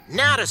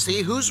Now to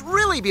see who's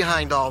really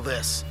behind all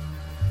this.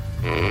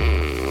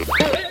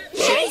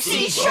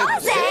 JC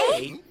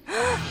Chauze?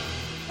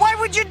 Why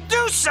would you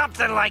do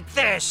something like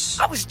this?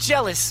 I was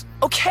jealous,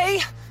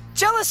 okay?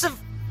 Jealous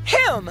of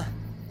him.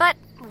 But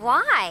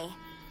why?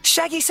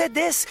 Shaggy said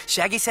this,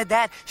 Shaggy said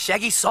that,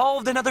 Shaggy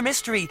solved another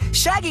mystery.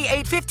 Shaggy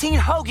ate 15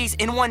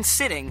 hoagies in one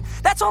sitting.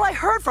 That's all I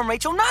heard from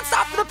Rachel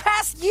nonstop for the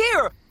past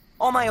year.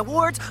 All my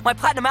awards, my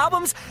platinum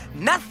albums,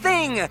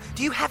 nothing.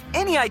 Do you have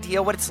any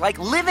idea what it's like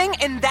living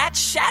in that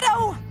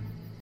shadow?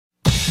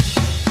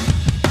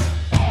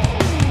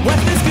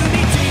 What's the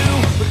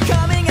Scooby-Doo? We're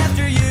coming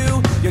after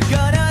you. You're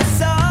gonna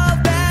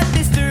solve that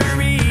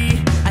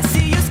mystery. I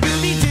see you,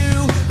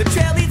 Scooby-Doo. The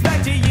trail leads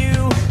back to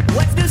you.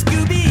 What's the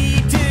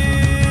Scooby-Doo?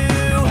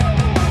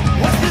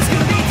 What's the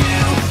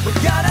Scooby-Doo? We're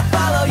gonna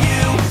follow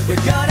you. You're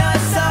gonna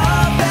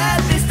solve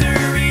that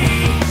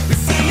mystery. We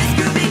see you,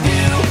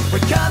 Scooby-Doo.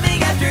 We're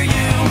coming after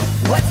you.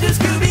 What's the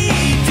Scooby-Doo?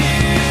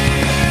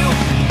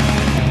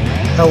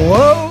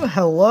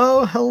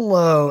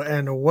 Hello,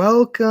 and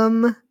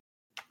welcome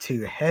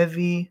to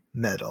Heavy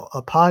Metal,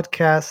 a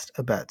podcast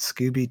about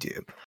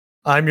Scooby-Doo.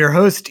 I'm your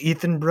host,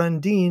 Ethan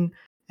Brundeen,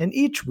 and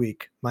each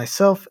week,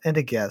 myself and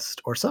a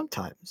guest, or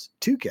sometimes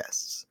two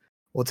guests,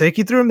 will take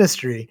you through a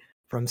mystery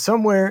from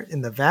somewhere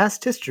in the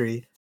vast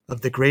history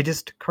of the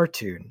greatest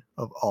cartoon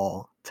of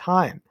all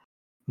time.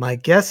 My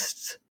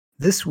guests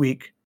this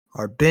week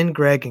are Ben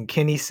Gregg and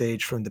Kenny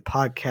Sage from the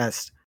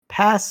podcast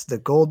Pass the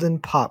Golden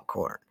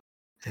Popcorn,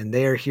 and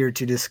they are here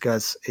to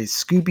discuss a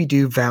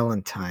Scooby-Doo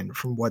Valentine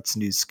from What's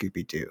New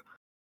Scooby-Doo.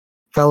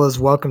 Fellas,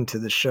 welcome to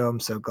the show. I'm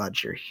so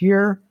glad you're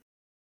here.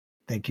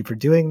 Thank you for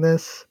doing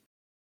this.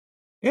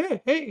 Yeah,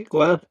 hey,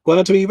 glad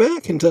to be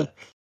back and to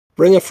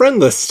bring a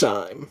friend this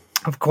time.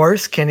 Of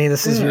course, Kenny,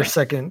 this is your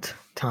second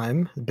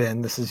time.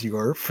 Ben, this is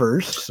your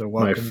first, so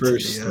welcome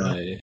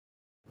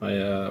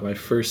my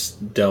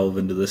first delve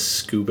into the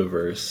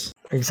Scuba-verse.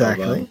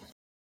 Exactly.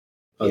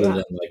 Other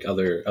than like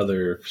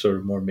other sort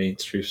of more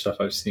mainstream stuff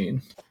I've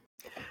seen.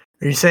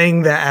 Are you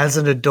saying that as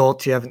an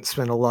adult you haven't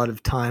spent a lot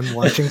of time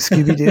watching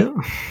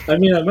Scooby-Doo? I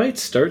mean, I might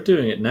start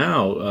doing it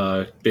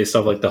now, based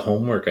off like the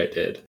homework I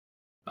did.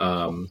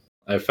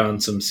 I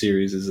found some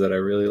series that I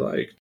really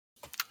liked.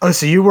 Oh,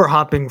 so you were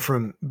hopping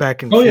from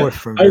back and forth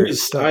from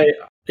various stuff.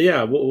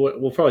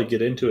 We'll probably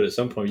get into it at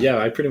some point.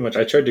 Yeah, I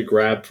tried to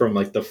grab from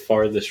like the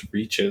farthest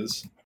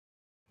reaches.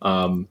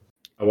 I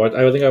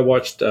think I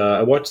watched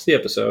the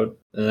episode,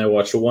 and then I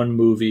watched one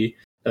movie,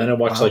 and then I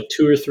watched like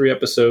 2 or 3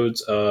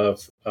 episodes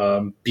of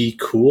Be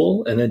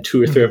Cool, and then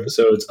 2 or 3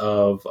 episodes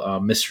of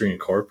Mystery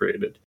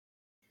Incorporated.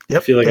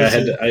 Yep, I feel like I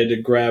had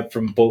to grab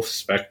from both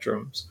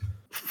spectrums.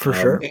 For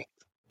sure.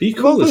 Be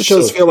Cool. Both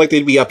shows feel like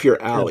they'd be up your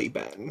alley,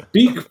 Ben.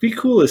 Be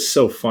Cool is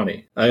so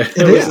funny.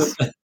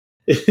 It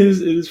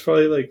is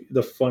probably like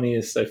the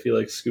funniest I feel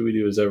like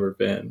Scooby-Doo has ever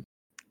been.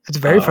 It's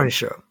a very funny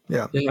show.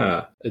 Yeah.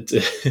 Yeah.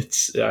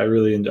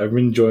 I'm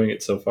enjoying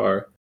it so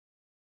far.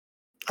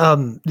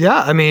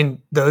 Yeah, I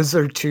mean, those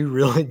are two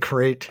really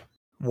great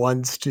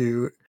ones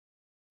to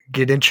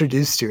get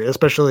introduced to,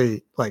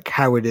 especially like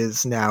how it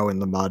is now in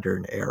the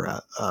modern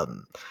era.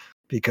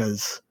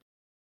 Because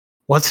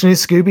What's New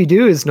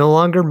Scooby-Doo is no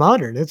longer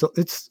modern.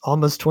 It's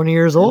almost 20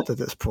 years old at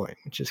this point,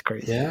 which is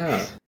crazy.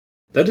 Yeah.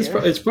 That is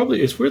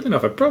it's weird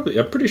enough. I'm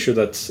pretty sure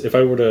that's, if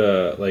I were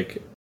to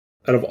like,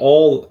 out of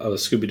all of the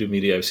Scooby-Doo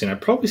media I've seen,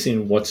 I've probably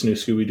seen What's New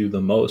Scooby-Doo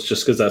the most,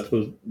 just because that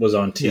was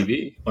on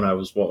TV when I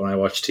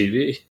watched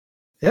TV.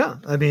 Yeah,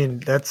 I mean,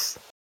 that's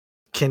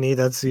Kenny.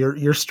 That's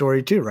your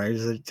story too, right?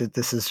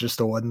 This is just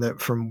the one that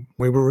from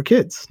when we were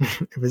kids.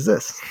 It was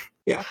this.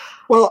 Yeah.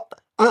 Well,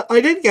 I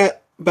did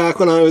get back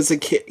when I was a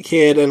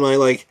kid, and my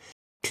like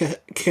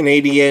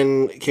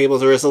Canadian cable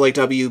service, like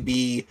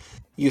WB,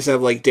 used to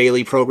have like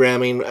daily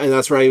programming, and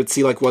that's where I would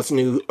see like What's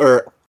New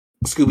or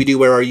Scooby-Doo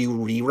Where Are You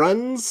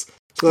reruns.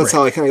 So that's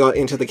how I kind of got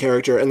into the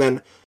character. And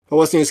then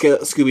What's New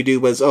Scooby-Doo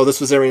was,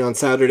 this was airing on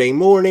Saturday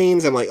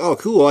mornings. I'm like, oh,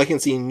 cool, I can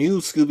see new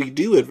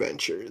Scooby-Doo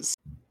adventures.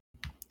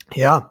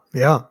 Yeah.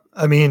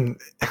 I mean,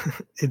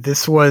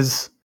 this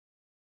was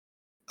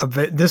a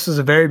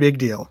very big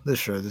deal, this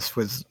show. This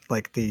was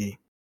like the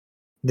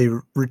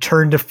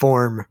return to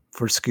form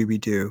for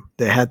Scooby-Doo.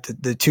 They had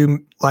the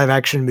 2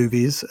 live-action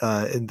movies,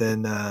 and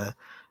then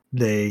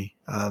they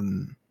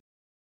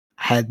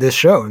had this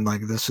show, and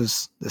like this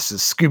is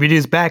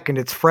Scooby-Doo's back, and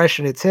it's fresh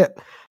and it's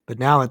hip. But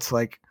now it's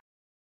like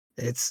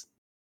it's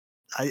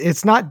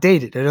not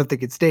dated. I don't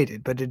think it's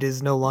dated, but it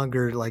is no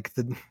longer like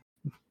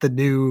the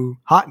new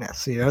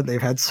hotness. You know, they've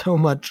had so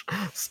much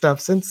stuff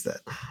since then.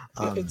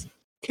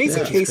 Casey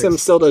Kasem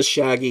still does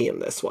Shaggy in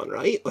this one,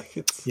 right?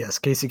 Yes,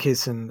 Casey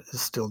Kasem is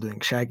still doing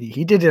Shaggy.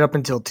 He did it up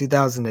until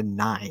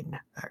 2009,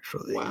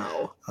 actually.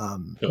 Wow.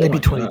 Maybe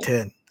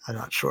 2010. God. I'm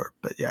not sure,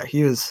 but yeah,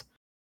 he was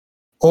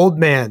old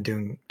man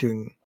doing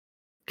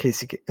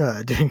Casey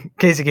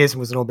Kasem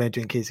was an old man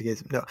doing Casey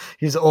Kasem. No,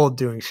 he was old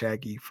doing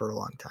Shaggy for a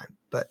long time.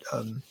 But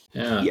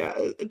yeah,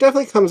 it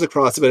definitely comes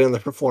across a bit in the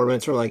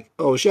performance. We're like,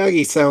 oh,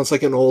 Shaggy sounds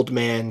like an old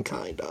man,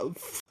 kind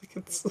of.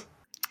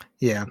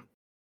 Yeah,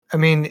 I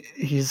mean,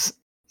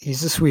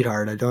 he's a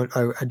sweetheart. I don't.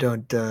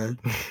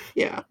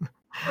 Yeah,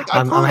 like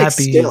I'm iconic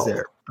happy still. he's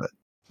there. But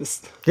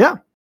Just yeah,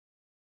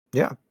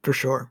 for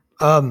sure.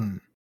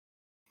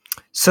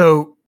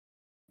 So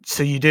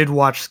you did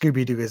watch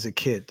Scooby-Doo as a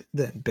kid,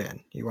 then, Ben?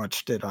 You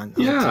watched it on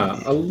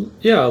TV.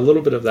 A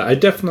little bit of that. I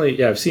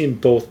definitely, I've seen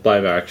both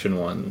live action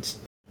ones,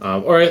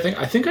 or I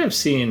think I've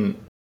seen.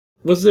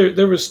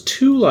 There was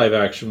 2 live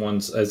action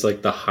ones as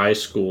like the high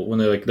school when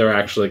they're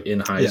actually like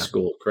in high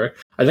school,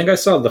 correct? I think I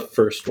saw the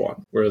first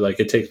one where like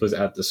it takes place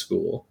at the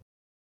school.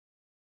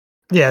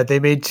 Yeah, they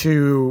made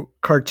 2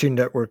 Cartoon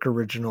Network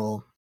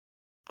original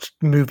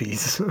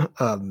movies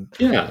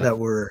that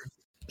were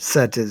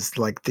set as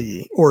like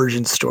the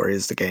origin story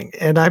as the gang.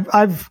 And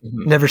I've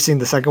never seen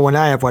the second one.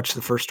 I have watched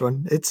the first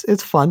one.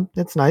 It's fun.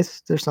 It's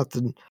nice. There's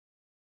nothing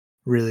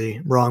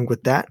really wrong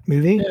with that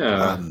movie.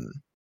 Yeah.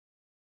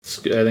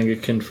 I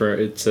think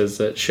it says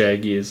that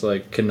Shaggy is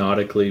like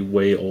canonically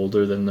way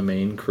older than the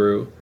main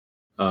crew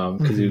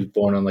because he was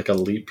born on like a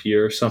leap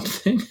year or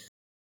something.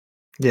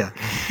 Yeah.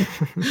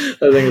 I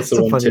think it's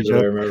the one tidbit I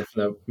remember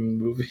from that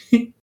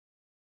movie.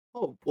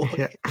 oh boy.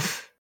 Yeah.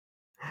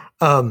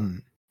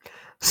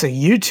 So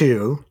you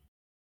two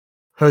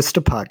host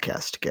a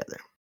podcast together.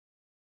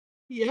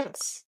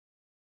 Yes.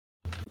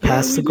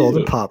 Pass the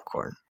golden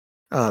popcorn.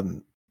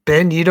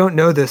 Ben, you don't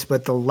know this,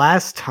 but the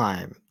last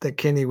time that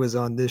Kenny was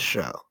on this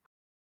show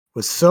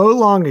was so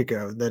long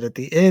ago that at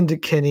the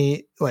end,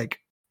 Kenny, like,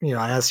 I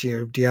asked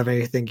you, do you have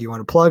anything you want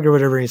to plug or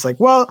whatever? And he's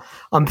like, well,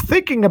 I'm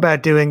thinking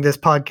about doing this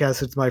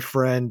podcast with my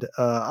friend.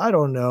 I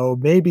don't know.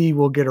 Maybe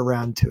we'll get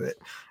around to it.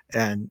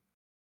 And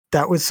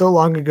that was so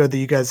long ago that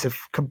you guys have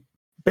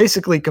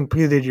basically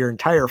completed your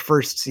entire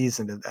first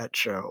season of that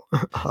show.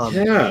 In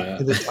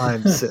the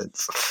time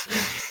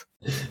since.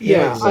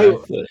 Yeah,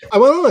 exactly. I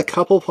went on a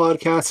couple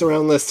podcasts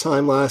around this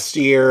time last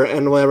year,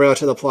 and when I got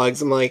to the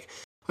plugs, I'm like,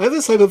 I have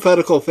this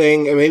hypothetical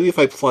thing, and maybe if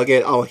I plug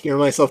it, I'll hear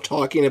myself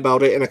talking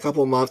about it in a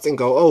couple months and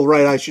go, oh,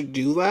 right, I should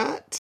do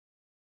that.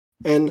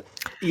 And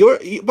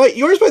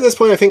yours by this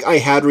point, I think I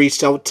had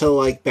reached out to,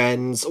 like,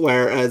 Ben's,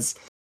 whereas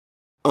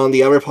on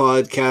the other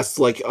podcasts,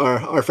 like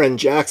our friend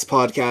Jack's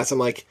podcast, I'm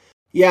like,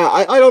 yeah,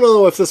 I don't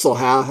know if this will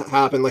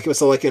happen. Like, it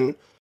was like an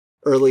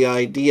early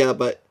idea,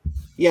 but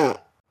yeah,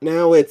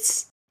 now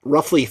it's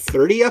roughly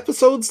 30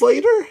 episodes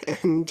later,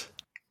 and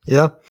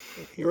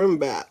here I'm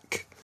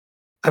back.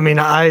 I mean,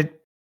 I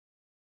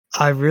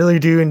really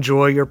do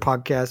enjoy your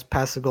podcast,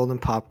 Pass the Golden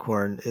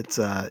Popcorn. It's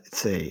a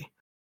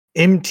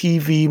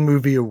MTV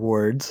Movie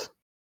Awards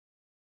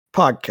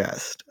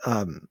podcast,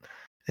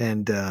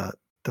 and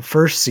the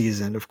first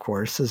season, of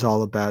course, is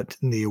all about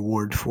the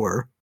award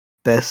for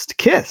Best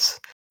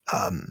Kiss.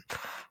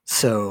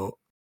 So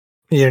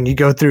you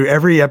go through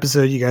every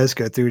episode. You guys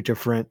go through a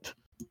different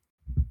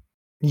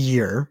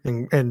year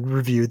and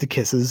review the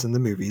kisses in the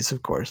movies,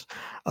 of course.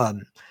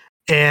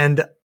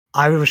 And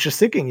I was just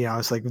thinking, I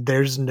was like,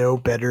 there's no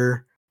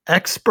better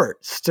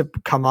experts to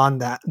come on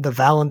the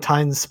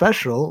Valentine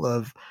special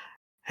of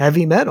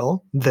heavy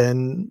metal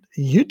than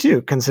you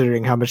two,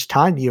 considering how much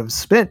time you have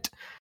spent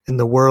in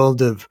the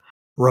world of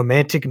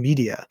romantic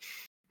media.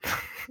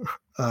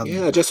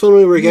 Just when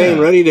we were getting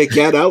ready to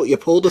get out, you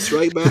pulled us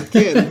right back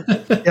in.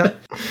 Yep.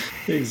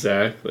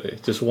 Exactly.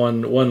 Just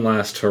one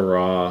last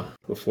hurrah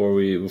before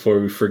we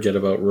forget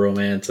about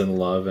romance and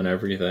love and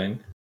everything.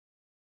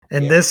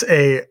 And this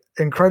a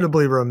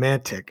incredibly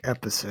romantic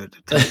episode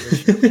of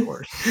television, of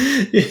course.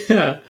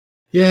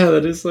 Yeah,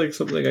 that is like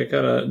something I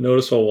kind of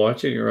noticed while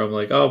watching it. Where I'm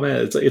like, oh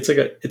man,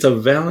 it's a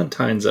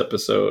Valentine's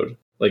episode,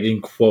 like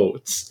in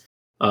quotes,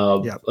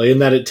 like in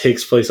that it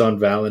takes place on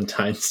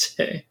Valentine's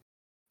Day.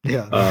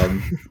 Yeah.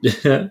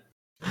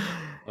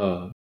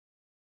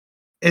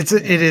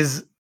 It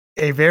is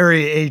a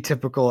very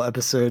atypical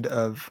episode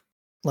of,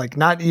 like,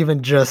 not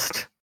even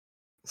just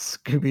What's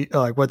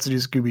New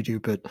Scooby-Doo,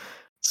 but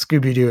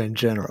Scooby-Doo in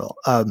general.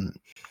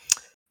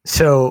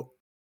 So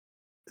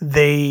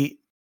they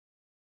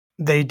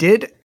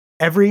did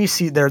there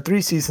are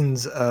 3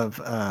 seasons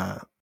of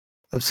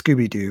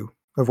Scooby-Doo,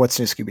 of What's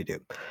New Scooby-Doo.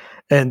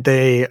 And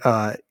they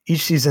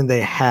each season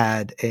they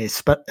had a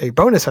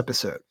bonus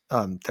episode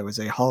that was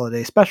a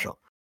holiday special.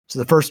 So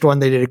the first one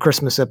they did a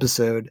Christmas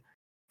episode.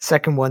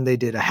 Second one they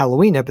did a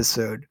Halloween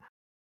episode.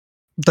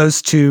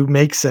 Those 2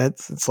 make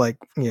sense. It's like,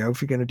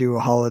 if you're going to do a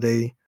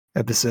holiday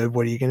episode,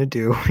 what are you going to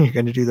do? You're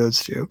going to do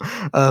those 2.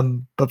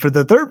 But for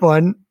the third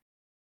one,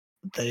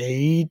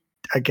 they,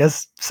 I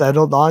guess,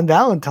 settled on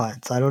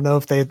Valentine's. I don't know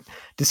if they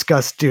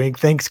discussed doing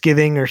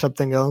Thanksgiving or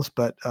something else,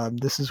 but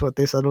this is what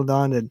they settled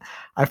on, and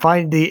I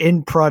find the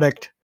end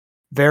product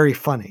very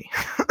funny.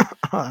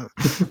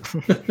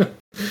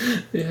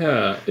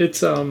 Yeah,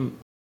 it's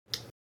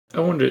I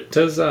wonder,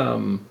 does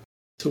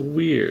it's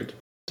weird.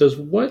 Does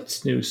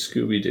What's New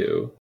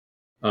Scooby-Doo?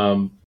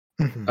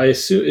 I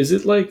assume is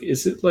it like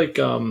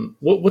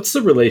what's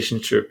the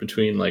relationship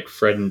between like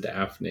Fred and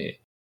Daphne?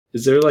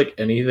 Is there like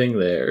anything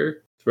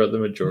there throughout the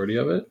majority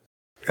of it?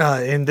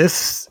 In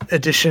this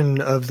edition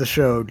of the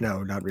show,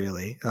 no, not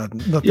really.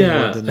 Nothing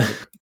more than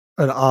like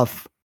an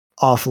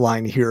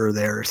offline here or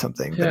there or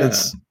something.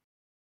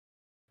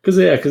 But because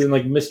in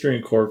like Mystery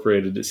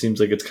Incorporated, it seems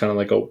like it's kind of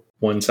like a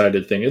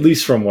one-sided thing, at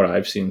least from what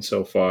I've seen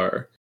so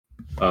far.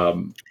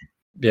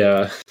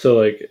 Yeah, so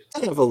like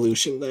an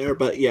evolution there,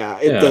 but it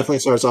definitely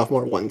starts off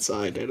more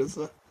one-sided.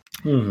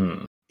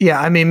 Yeah,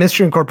 I mean,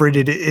 Mystery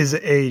Incorporated is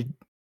a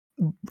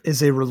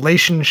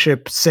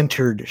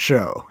relationship-centered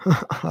show.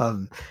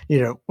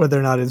 Whether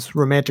or not it's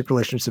romantic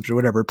relationships or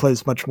whatever, it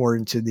plays much more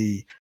into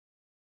the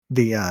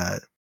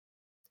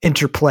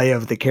interplay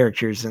of the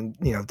characters and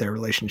their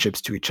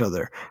relationships to each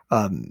other.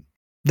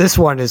 This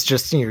one is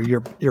just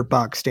your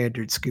box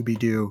standard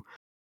Scooby-Doo.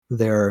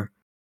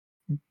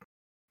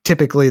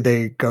 Typically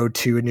they go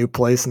to a new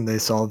place and they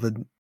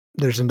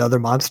there's another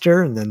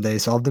monster and then they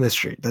solve the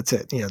mystery. That's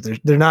it.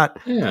 They're not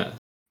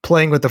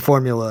playing with the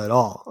formula at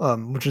all,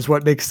 which is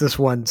what makes this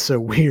one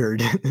so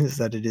weird, is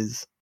that it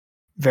is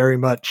very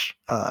much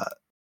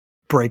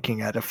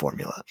breaking at a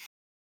formula.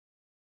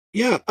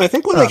 Yeah, I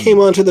think when I came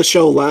onto the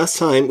show last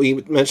time, we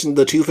mentioned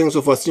the two things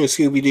with What's New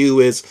Scooby-Doo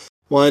is,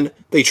 one,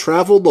 they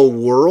travel the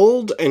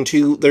world, and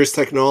two, there's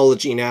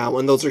technology now,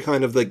 and those are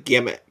kind of the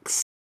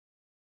gimmicks.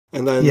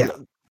 And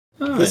then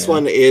this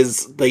one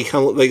is they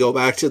go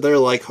back to their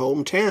like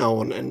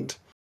hometown, and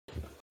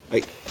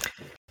like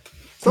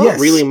it's not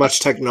really much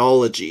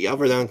technology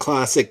other than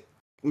classic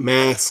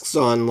masks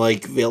on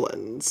like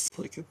villains.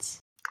 Like it's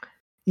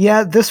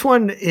this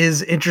one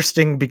is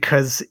interesting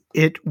because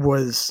it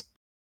was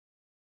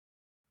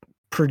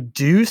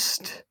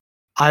produced,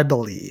 I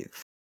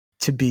believe,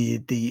 to be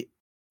the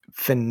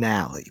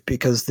finale,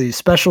 because the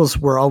specials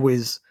were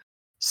always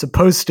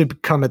supposed to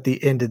come at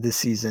the end of the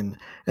season,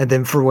 and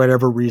then for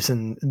whatever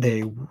reason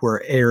they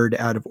were aired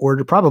out of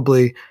order,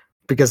 probably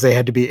because they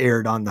had to be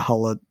aired on the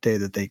holiday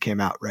that they came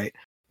out, right?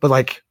 But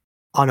like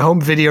on home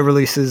video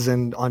releases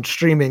and on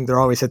streaming, they're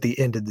always at the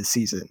end of the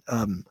season,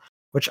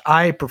 which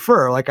I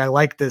prefer. Like I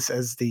like this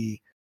as the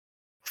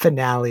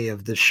finale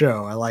of the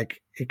show. I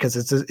like it because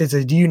it's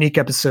a unique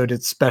episode.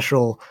 It's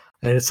special,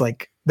 and it's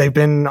like they've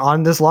been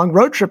on this long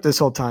road trip this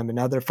whole time, and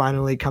now they're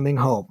finally coming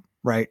home,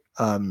 right?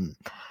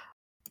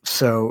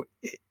 So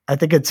I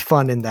think it's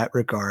fun in that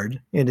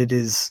regard, and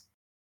it's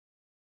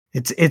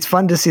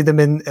fun to see them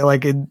in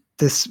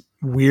this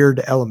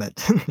weird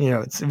element.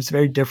 It's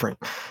very different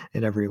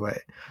in every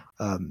way.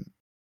 But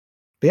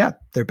yeah,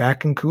 they're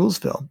back in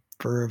Coolsville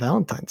for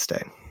Valentine's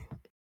Day.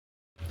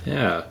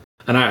 Yeah,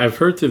 and I've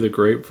heard through the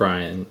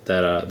grapevine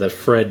that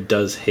Fred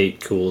does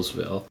hate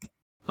Coolsville,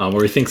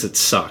 where he thinks it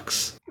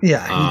sucks.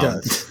 Yeah, he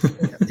does.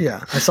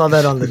 Yeah, I saw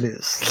that on the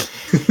news.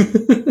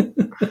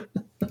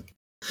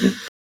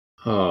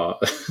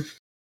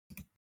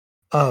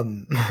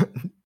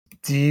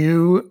 Do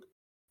you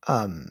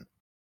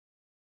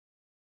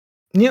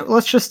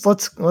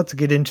let's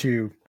get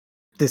into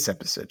this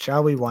episode,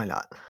 shall we? Why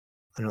not?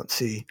 I don't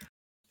see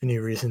any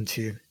reason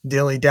to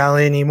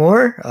dilly-dally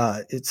anymore.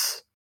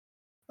 It's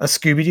a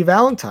Scooby-Doo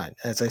Valentine.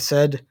 As I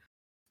said,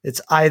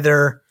 it's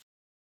either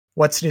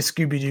What's New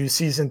Scooby-Doo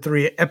Season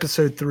 3,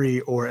 Episode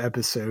 3, or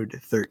Episode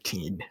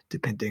 13,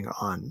 depending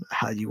on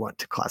how you want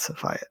to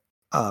classify it.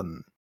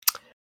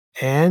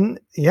 And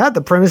yeah,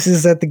 the premise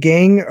is that the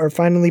gang are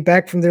finally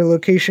back from their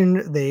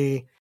location.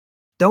 They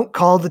don't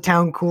call the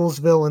town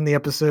Coolsville in the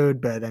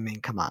episode, but I mean,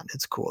 come on,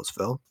 it's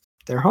Coolsville.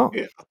 They're home.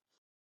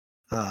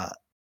 Yeah.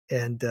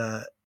 And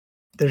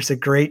there's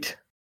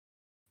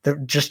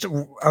just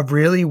a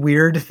really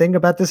weird thing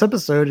about this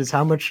episode is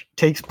how much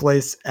takes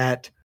place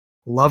at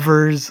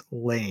Lover's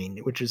Lane,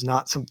 which is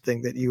not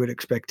something that you would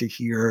expect to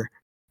hear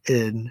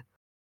in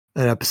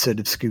an episode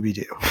of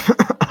Scooby-Doo.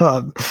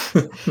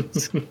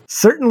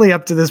 Certainly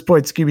up to this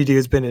point, Scooby-Doo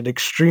has been an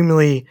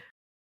extremely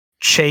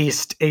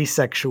chaste,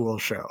 asexual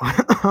show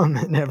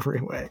in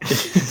every way.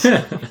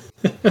 Yeah,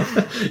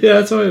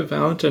 that's why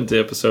Valentine's Day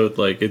episode,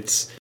 like,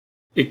 it's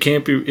not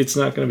going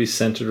to be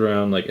centered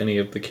around like any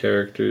of the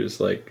characters,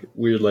 like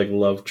weird like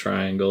love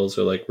triangles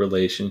or like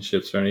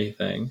relationships or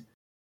anything.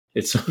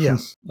 It's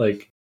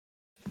like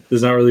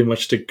there's not really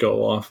much to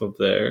go off of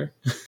there.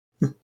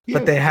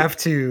 But they have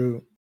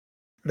to.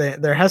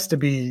 There has to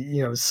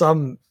be,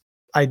 some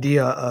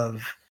idea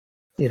of,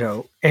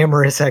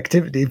 amorous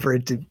activity for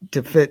it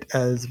to fit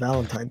as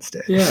Valentine's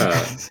Day.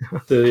 Yeah.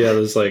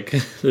 There's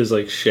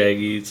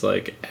Shaggy's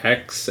like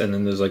ex, and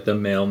then there's like the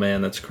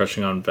mailman that's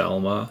crushing on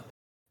Velma.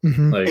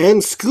 Mm-hmm. Like,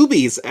 and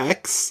Scooby's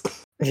ex.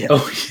 Yeah.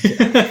 Oh,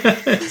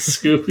 yeah.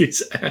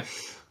 Scooby's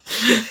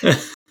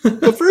ex.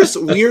 The first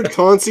weird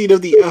conceit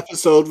of the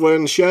episode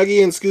when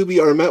Shaggy and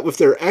Scooby are met with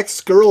their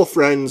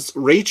ex-girlfriends,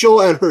 Rachel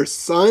and her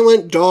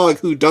silent dog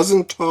who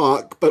doesn't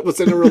talk, but was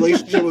in a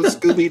relationship with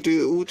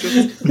Scooby-Doo.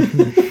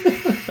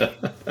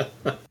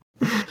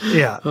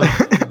 Yeah.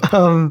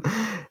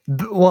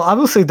 Well, I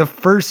will say the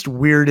first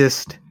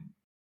weirdest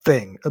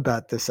thing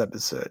about this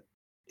episode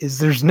is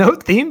there's no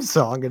theme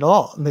song at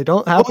all, and they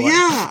don't have one.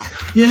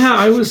 Yeah,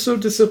 I was so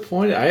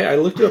disappointed. I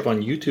looked it up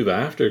on YouTube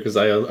after because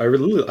I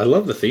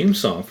love the theme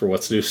song for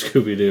What's New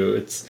Scooby-Doo.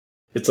 It's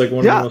like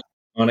one of the most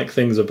iconic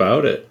things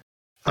about it.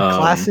 A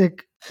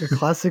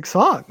classic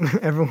song.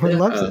 Everyone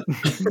loves it.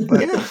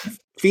 But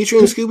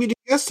featuring Scooby-Doo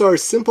guest star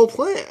Simple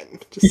Plan.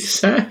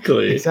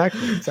 Exactly.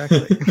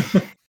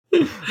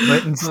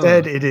 But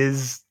instead, it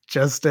is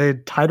just a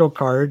title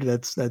card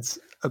that's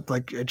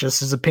like it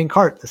just is a pink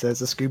heart that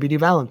says a Scooby-Doo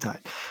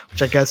Valentine,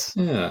 which I guess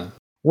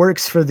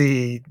works for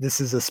this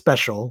is a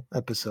special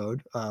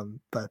episode.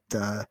 But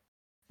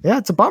yeah,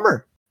 it's a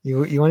bummer. You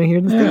want to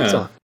hear the theme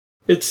song?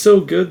 It's so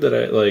good that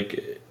I like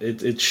it.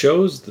 It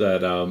shows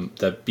that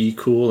that Be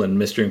Cool and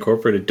Mystery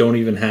Incorporated don't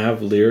even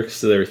have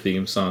lyrics to their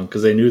theme song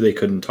because they knew they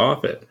couldn't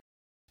top it.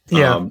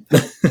 Yeah,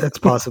 that's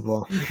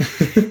possible.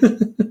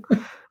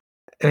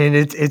 I mean,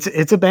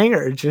 it's a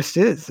banger. It just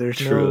is. There's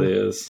truly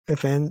is.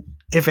 If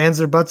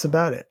ands or buts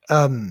about it.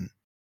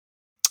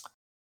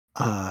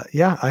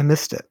 Yeah, I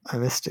missed it. I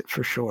missed it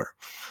for sure.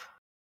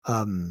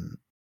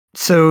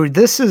 So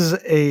this is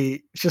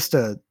just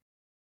a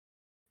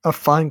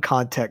fun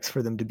context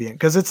for them to be in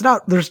because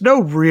there's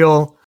no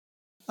real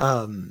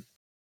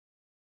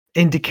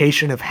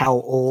indication of how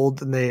old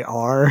they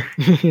are.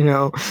 You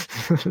know,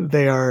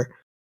 they are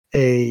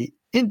a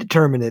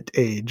indeterminate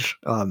age,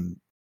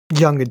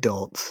 young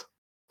adults.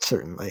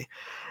 Certainly.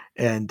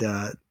 And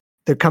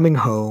they're coming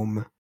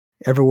home.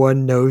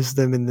 Everyone knows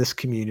them in this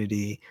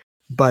community,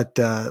 but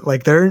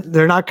like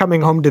they're not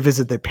coming home to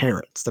visit their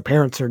parents. The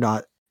parents are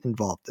not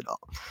involved at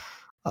all.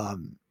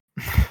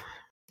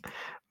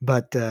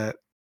 But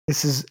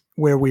this is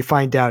where we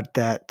find out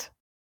that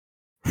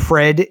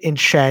Fred and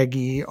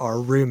Shaggy are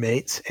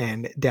roommates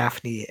and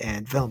Daphne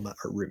and Velma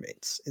are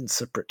roommates in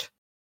separate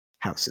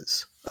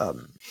houses.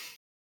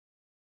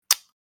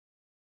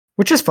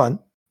 Which is fun.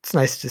 It's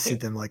nice to see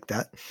them like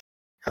that.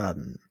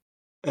 And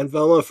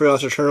Velma forgot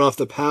to turn off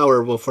the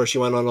power before she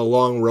went on a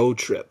long road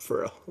trip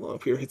for long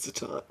periods of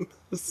time.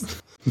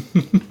 It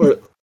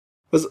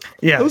was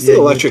the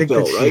electric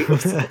bill, right?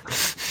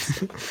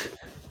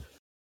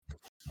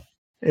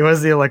 It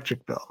was the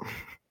electric bill.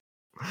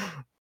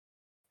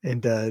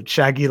 And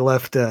Shaggy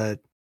left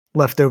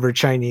leftover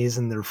Chinese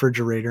in the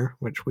refrigerator,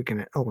 which we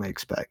can only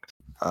expect.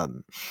 But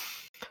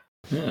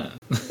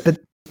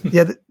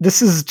yeah,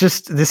 this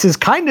is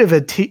kind of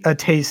a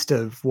taste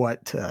of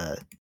what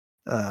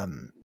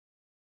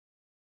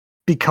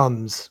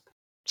becomes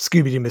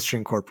Scooby-Doo Mystery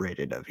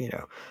Incorporated. Of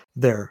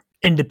they're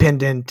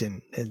independent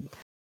and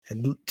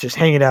just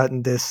hanging out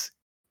in this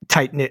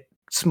tight knit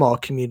small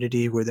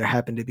community where there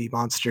happen to be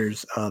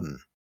monsters,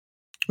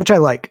 which I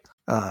like.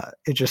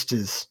 It just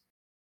is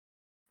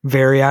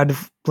very out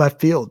of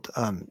left field.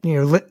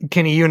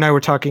 Kenny, you and I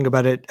were talking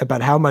about it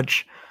about how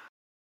much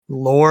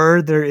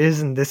lore there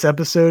is in this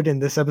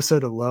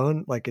episode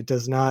alone. Like it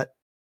does not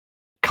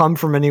come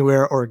from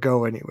anywhere or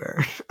go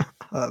anywhere.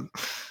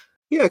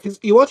 Yeah, because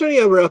you watch any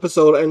other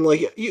episode and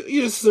like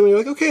you just assume you're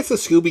like, okay, it's a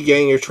Scooby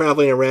Gang. You're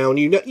traveling around.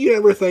 You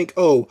never think,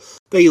 oh,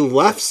 they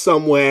left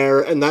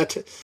somewhere and that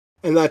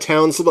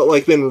town's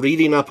like been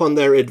reading up on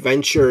their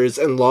adventures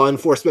and law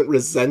enforcement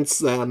resents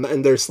them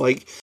and there's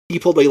like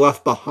people they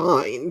left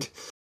behind.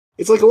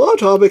 It's like a lot of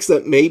topics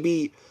that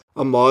maybe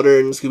a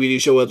modern Scooby-Doo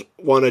show would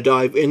want to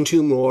dive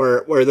into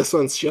more, where this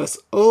one's just,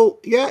 oh,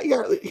 yeah,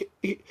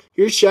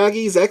 here's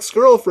Shaggy's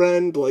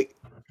ex-girlfriend, like,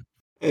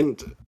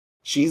 and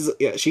she's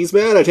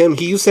mad at him.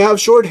 He used to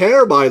have short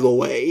hair, by the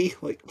way.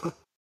 Like,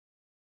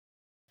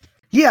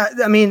 yeah,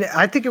 I mean,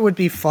 I think it would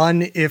be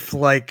fun if,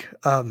 like,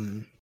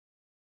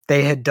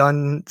 they had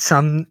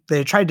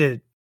they tried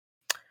to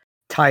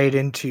tie it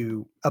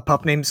into a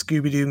pup named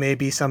Scooby-Doo,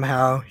 maybe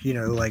somehow,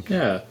 like.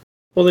 Yeah.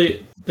 Well,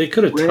 they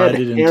could have tied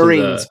it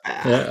into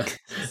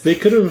they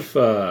could have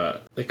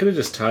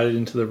just tied it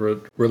into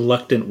the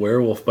reluctant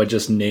werewolf by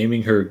just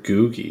naming her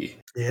Googie.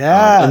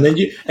 Yeah, and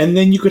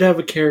then you could have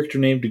a character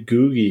named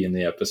Googie in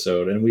the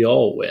episode, and we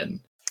all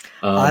win.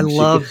 I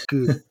love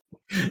Googie.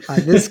 I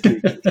miss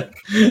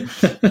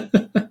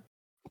Googie.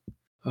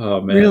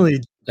 Oh man,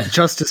 really,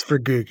 justice for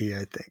Googie,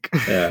 I think.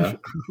 Yeah.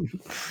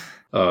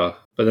 But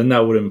then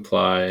that would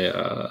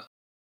imply.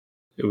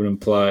 It would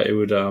imply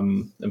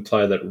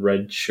that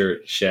red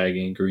shirt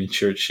Shaggy and green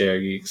shirt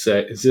Shaggy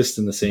exist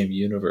in the same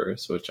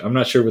universe, which I'm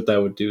not sure what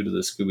that would do to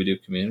the Scooby-Doo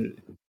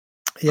community.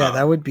 Yeah,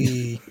 that would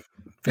be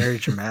very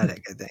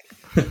dramatic, I think.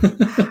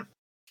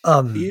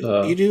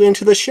 You do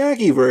into the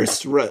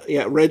Shaggy-verse.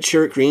 Red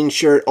shirt, green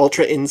shirt,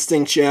 Ultra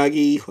Instinct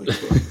Shaggy.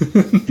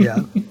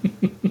 Yeah,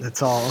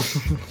 that's all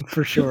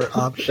for sure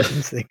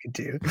options they could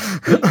do.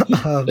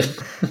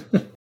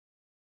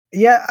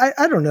 Yeah,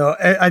 I don't know.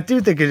 I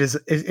do think it is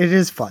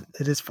fun.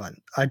 It is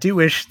fun. I do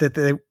wish that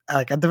they,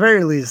 like, at the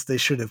very least, they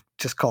should have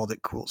just called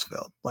it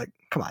Coolsville. Like,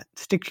 come on,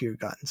 stick to your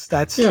guns.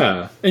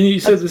 And you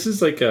said this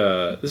is like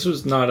this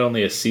was not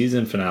only a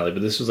season finale,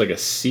 but this was like a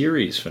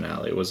series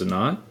finale, was it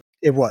not?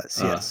 It was,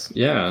 yes.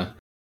 Yeah.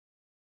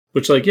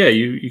 Which, like, yeah,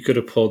 you could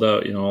have pulled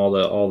out,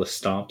 all the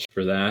stops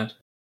for that.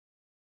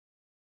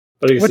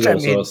 But I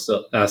guess it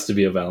also has to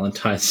be a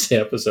Valentine's Day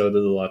episode.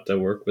 There's a lot to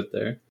work with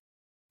there.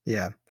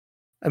 Yeah.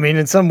 I mean,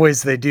 in some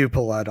ways, they do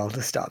pull out all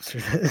the stops for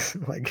this.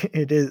 Like,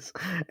 it is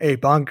a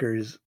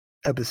bonkers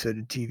episode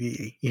of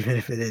TV, even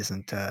if it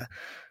isn't, I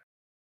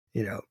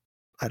don't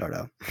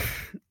know.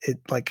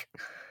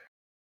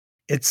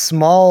 It's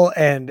small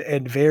and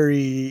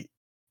very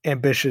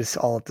ambitious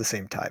all at the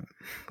same time,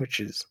 which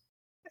is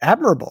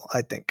admirable,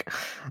 I think.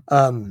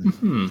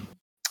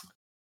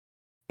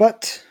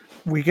 But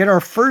we get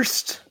our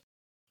first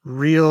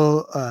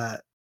real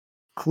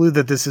clue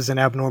that this is an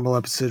abnormal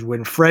episode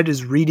when Fred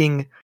is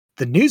reading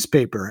the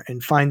newspaper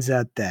and finds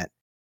out that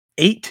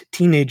 8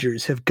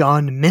 teenagers have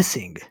gone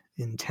missing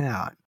in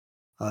town.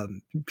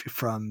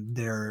 From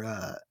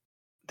their,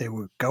 they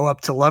would go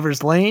up to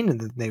Lover's Lane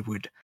and then they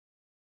would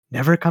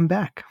never come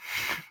back,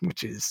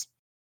 which is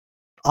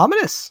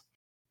ominous.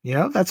 You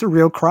know, that's a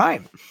real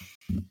crime.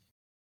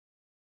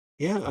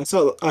 Yeah, I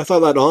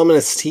thought that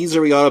ominous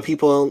teaser we got of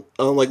people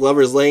on like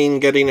Lover's Lane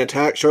getting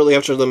attacked shortly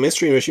after the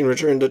Mystery Machine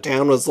returned to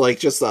town was like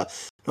just a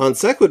non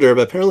sequitur,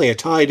 but apparently it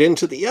tied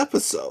into the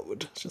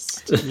episode.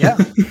 Just yeah,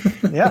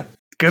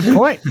 good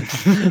point.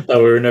 Thought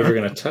we were never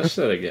going to touch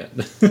that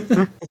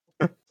again.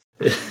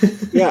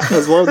 Yeah,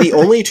 as one of the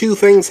only 2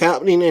 things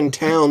happening in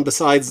town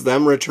besides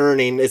them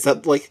returning is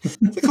that like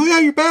oh yeah,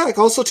 you're back.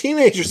 Also,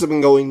 teenagers have been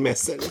going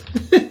missing.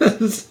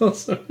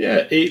 Also,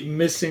 8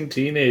 missing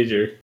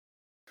teenager.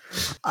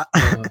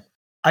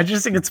 I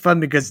just think it's fun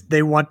because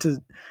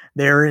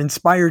they're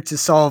inspired to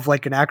solve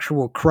like an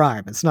actual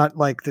crime. It's not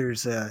like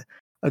there's a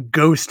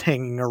ghost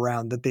hanging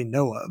around that they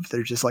know of.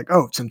 They're just like,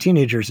 oh, some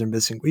teenagers are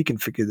missing. We can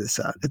figure this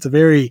out. It's a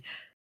very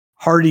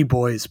Hardy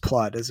Boys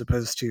plot as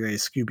opposed to a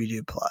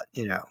Scooby-Doo plot,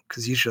 you know,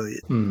 because usually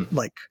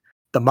like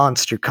the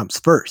monster comes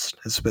first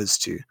as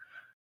opposed to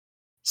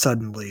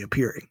suddenly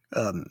appearing.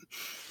 Yeah,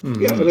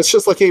 and it's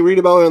just like they read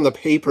about it in the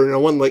paper. No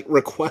one like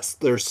requests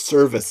their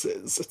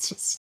services. It's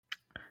just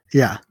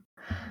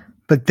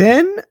but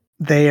then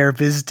they are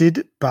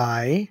visited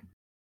by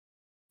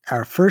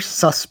our first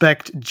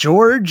suspect,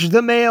 George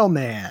the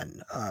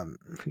Mailman.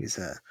 He's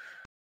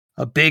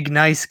a big,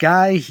 nice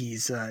guy.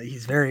 He's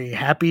very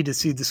happy to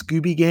see the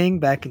Scooby Gang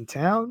back in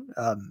town,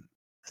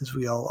 as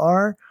we all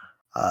are.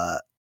 I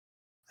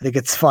think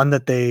it's fun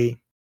that they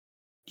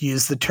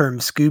use the term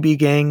Scooby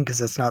Gang because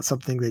that's not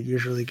something that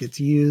usually gets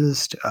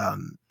used.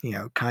 You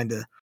know, kind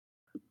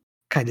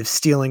of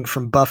stealing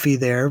from Buffy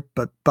there,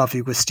 but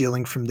Buffy was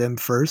stealing from them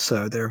first,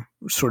 so they're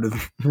sort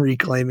of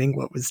reclaiming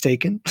what was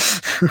taken.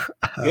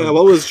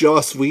 What was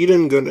Joss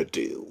Whedon gonna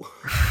do?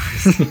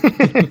 So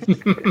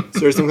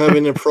there's some kind of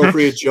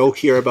inappropriate joke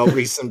here about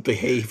recent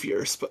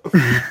behaviors, but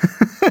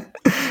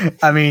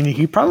I mean,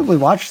 he probably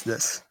watched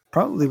this.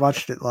 Probably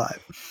watched it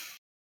live.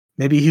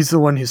 Maybe he's the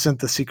one who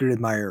sent the secret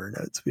admirer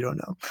notes. We don't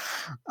know.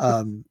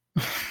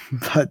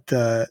 But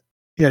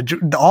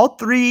all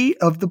 3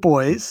 of the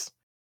boys,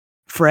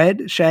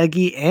 Fred,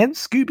 Shaggy, and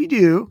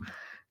Scooby-Doo,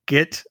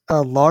 get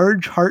a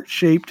large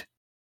heart-shaped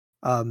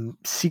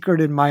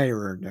secret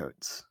admirer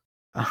notes.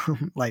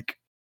 Like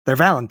they're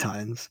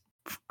Valentines,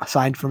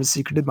 signed from a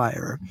secret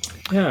admirer.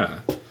 Yeah.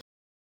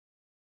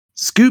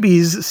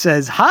 Scooby's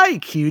says, "Hi,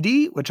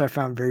 cutie," which I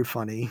found very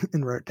funny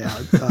and wrote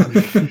down.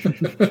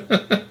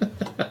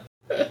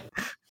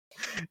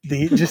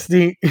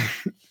 The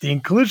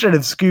inclusion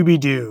of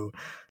Scooby-Doo,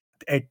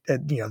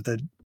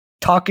 the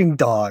talking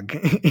dog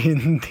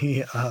in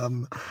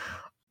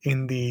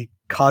the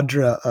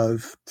cadre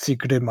of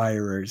secret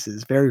admirers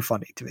is very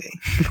funny to me.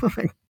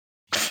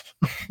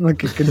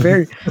 Like it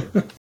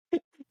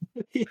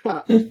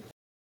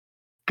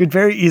could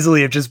very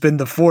easily have just been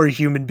the 4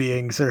 human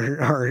beings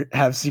or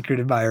have secret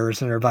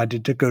admirers and are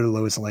invited to go to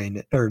Lois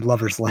Lane,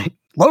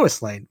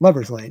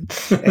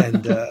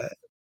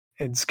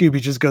 and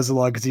Scooby just goes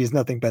along because he has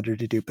nothing better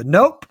to do. But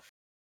nope,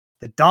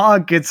 the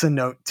dog gets a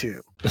note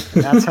too.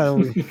 And that's how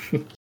we.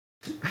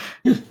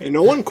 And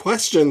no one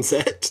questions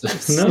it.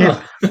 No.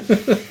 Yeah.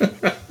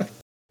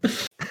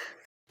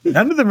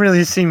 None of them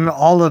really seem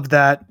all of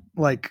that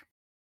like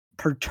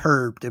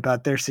perturbed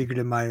about their secret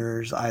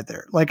admirers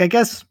either. Like, I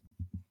guess,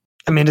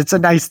 I mean, it's a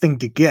nice thing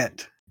to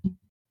get,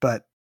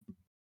 but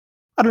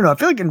I don't know. I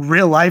feel like in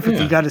real life, if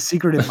you got a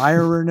secret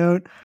admirer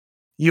note,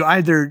 you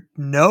either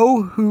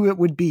know who it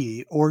would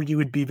be or you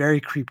would be very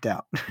creeped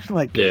out.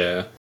 Like,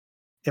 if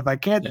I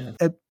can't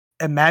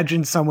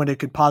imagine someone it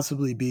could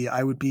possibly be,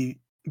 I would be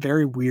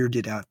very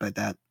weirded out by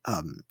that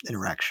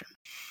interaction.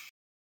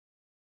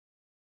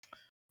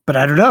 But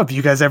I don't know. Have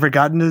you guys ever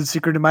gotten a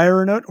secret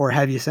admirer note, or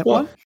have you sent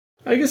one?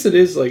 I guess it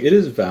is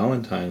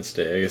Valentine's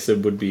Day. I guess it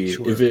would be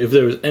if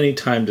there was any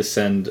time to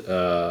send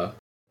a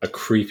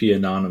creepy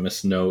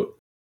anonymous note.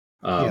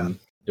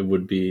 It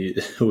would be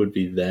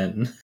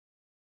then.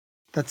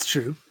 That's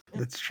true.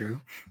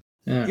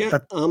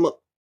 Yeah.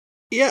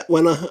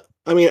 When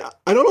I mean,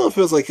 I don't know if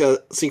it was like a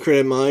secret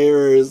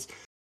admirer's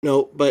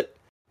note, but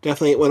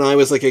definitely when I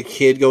was like a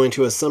kid going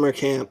to a summer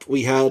camp,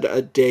 we had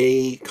a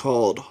day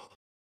called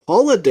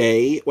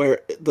Holiday, where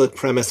the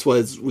premise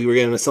was we were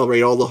going to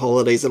celebrate all the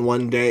holidays in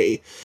one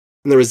day.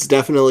 And there was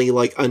definitely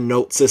like a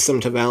note system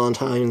to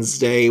Valentine's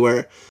Day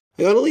where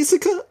I got at least a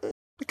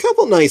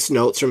couple nice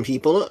notes from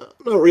people.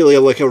 Not really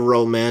like a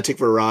romantic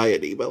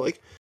variety, but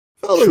like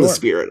felt in the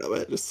spirit of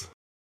it.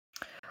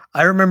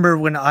 I remember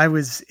when I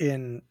was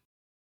in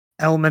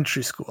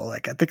elementary school,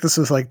 like I think this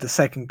was like the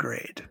second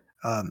grade.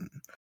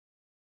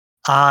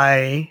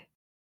 I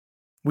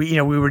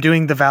we were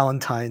doing the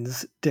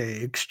Valentine's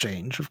Day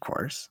exchange, of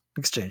course,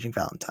 exchanging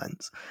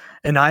Valentines,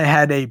 and I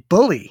had a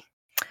bully,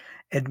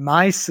 and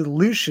my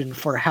solution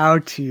for how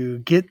to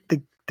get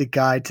the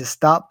guy to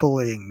stop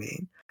bullying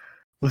me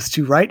was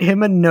to write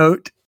him a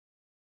note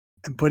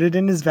and put it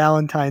in his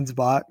Valentine's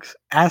box,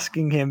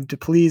 asking him to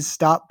please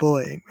stop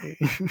bullying me.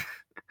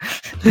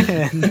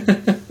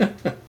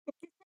 And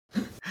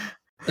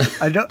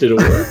I don't. Did it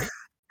work?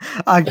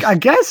 I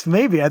guess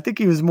maybe. I think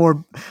he was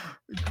more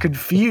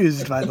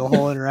confused by the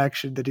whole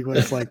interaction that he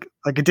was like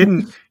it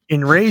didn't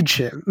enrage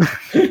him.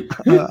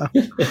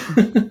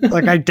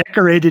 Like I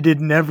decorated it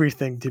and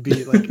everything to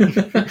be like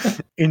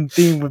in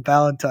theme with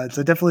Valentine's.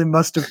 I definitely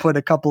must have put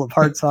a couple of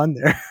hearts on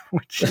there,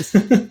 which is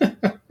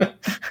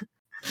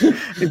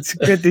it's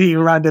good that he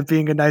wound up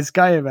being a nice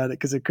guy about it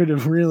because it could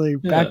have really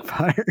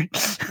backfired.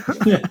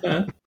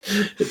 Yeah.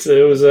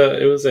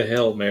 It was a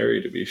Hail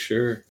Mary, to be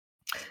sure.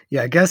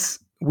 Yeah, I guess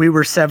we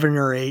were 7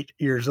 or 8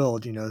 years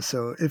old,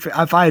 so if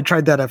I had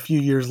tried that a few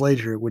years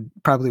later, it would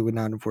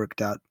not have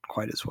worked out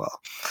quite as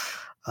well.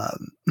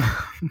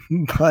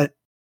 But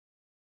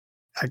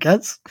I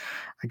guess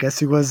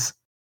it was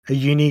a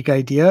unique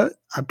idea.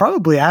 I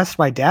probably asked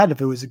my dad if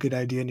it was a good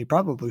idea, and he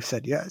probably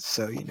said yes.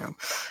 So,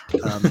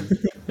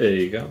 There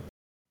you go.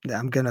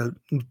 I'm going to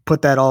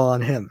put that all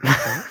on him.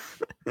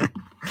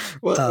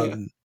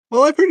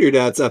 Well, I've heard your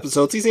dad's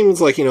episodes. He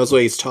seems like he knows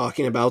what he's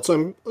talking about,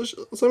 so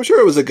I'm sure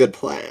it was a good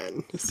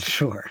plan.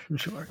 Sure.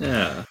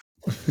 Yeah.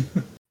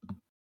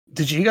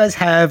 Did you guys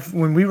have,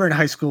 when we were in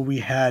high school, we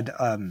had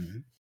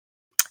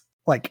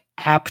like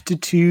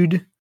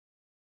aptitude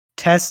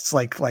tests,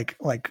 like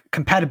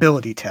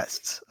compatibility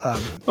tests?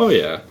 Oh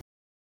yeah,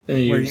 and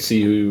you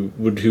see who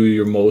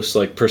you're most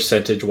like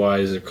percentage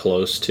wise are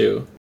close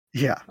to.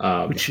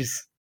 Yeah, which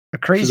is a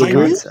crazy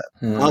concept.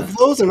 Of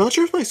those, I'm not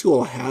sure if my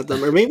school had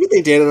them, or maybe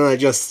they did, and I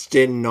just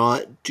did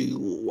not do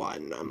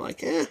one. I'm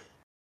like,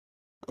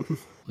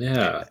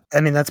 Yeah.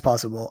 I mean, that's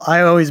possible.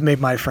 I always made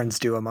my friends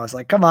do them. I was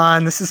like, come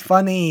on, this is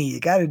funny.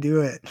 You got to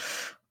do it.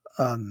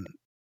 I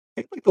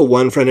think like the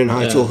one friend in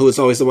high school who was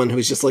always the one who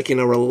was just like,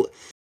 well,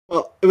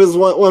 it was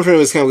one friend who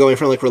was kind of going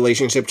from like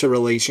relationship to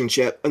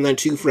relationship, and then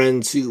two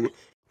friends who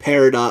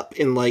paired up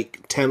in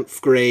like 10th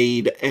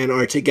grade and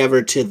are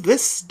together to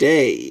this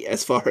day,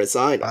 as far as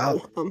I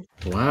know.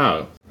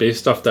 Wow.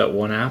 Based off that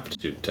one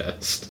aptitude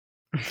test.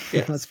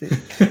 Yeah. Must be.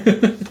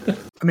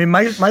 I mean,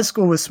 my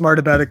school was smart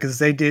about it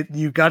because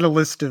you got a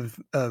list of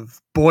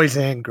boys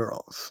and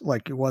girls.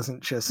 Like it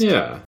wasn't just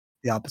the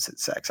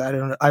opposite sex. I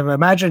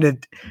imagine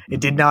it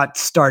did not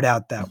start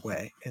out that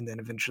way. And then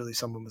eventually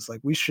someone was like,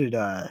 we should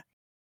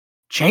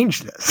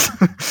change this.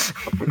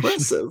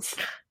 Progressive.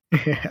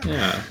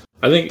 Yeah.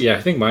 I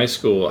think my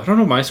school, I don't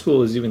know if my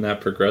school is even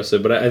that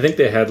progressive, but I think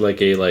they had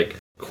like a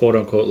quote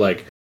unquote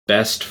like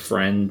best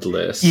friend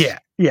list. Yeah.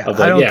 Like,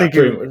 I don't think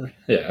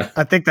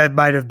I think that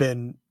might have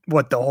been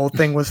what the whole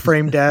thing was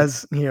framed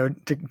as,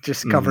 to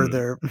just cover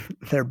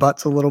their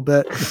butts a little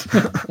bit.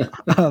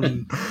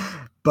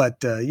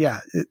 But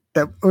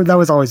that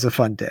was always a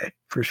fun day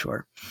for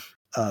sure.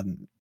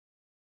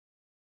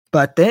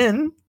 But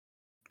then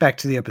back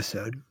to the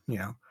episode,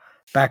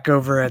 back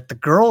over at the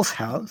girls'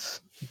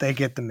 house, they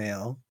get the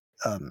mail.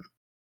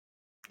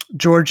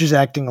 George is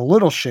acting a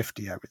little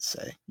shifty, I would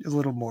say, a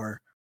little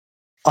more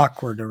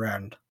awkward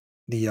around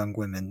the young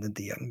women than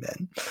the young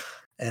men.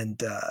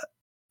 And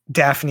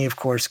Daphne, of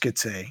course,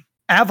 gets a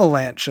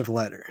avalanche of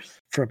letters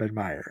from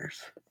admirers.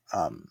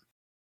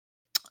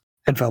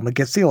 And Velma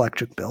gets the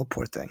electric bill,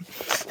 poor thing.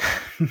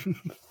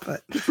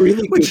 But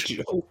really good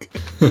joke.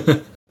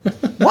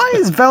 Why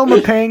is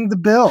Velma paying the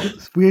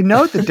bills? We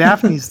know that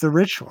Daphne's the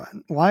rich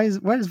one. Why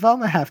does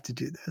Velma have to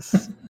do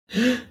this?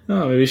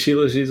 Oh, maybe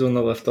she's the one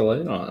that left the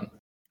light on.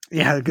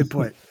 Yeah, good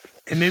point.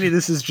 And maybe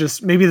this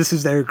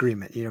is their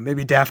agreement.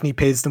 Maybe Daphne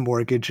pays the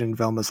mortgage and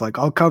Velma's like,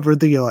 I'll cover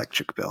the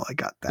electric bill. I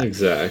got that.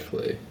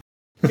 Exactly.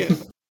 Yeah.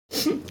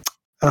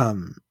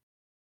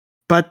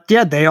 But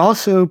yeah, they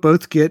also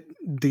both get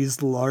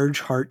these large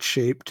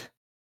heart-shaped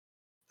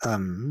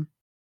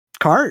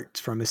cards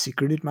from a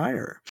secret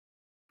admirer,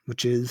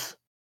 which is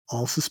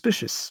all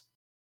suspicious.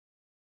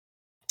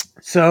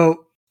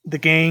 So the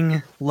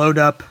gang load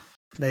up.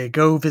 They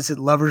go visit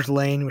Lover's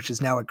Lane, which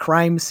is now a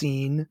crime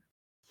scene.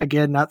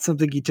 Again, not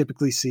something you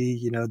typically see,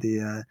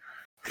 the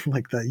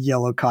like the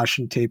yellow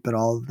caution tape and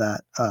all of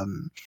that,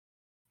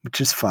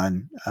 which is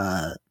fun.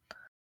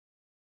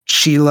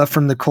 Sheila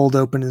from the cold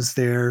open is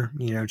there.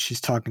 She's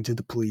talking to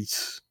the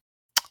police.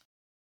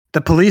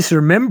 The police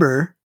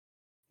remember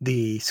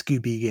the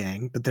Scooby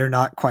Gang, but they're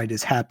not quite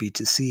as happy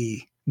to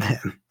see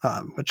them,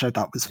 which I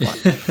thought was fun.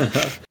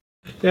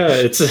 Yeah,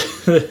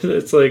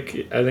 it's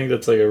like, I think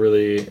that's like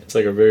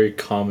a very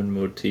common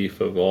motif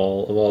of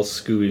all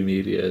Scooby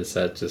media, is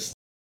that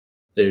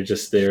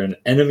they're an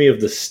enemy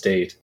of the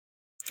state.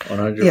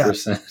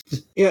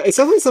 100%. Yeah, it's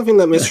definitely something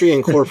that Mystery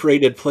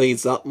Incorporated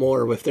plays up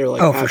more with their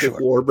Patrick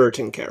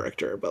Warburton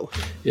character, but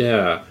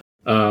yeah.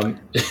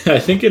 I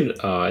think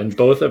in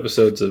both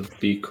episodes of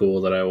Be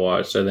Cool that I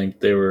watched, I think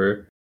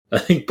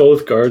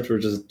both guards were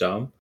just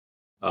dumb.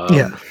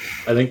 Yeah.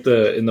 I think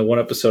in the one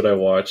episode I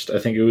watched, I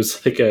think it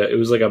was like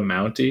a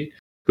Mountie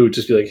who would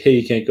just be like, "Hey,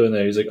 you can't go in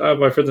there." He's like, "Oh,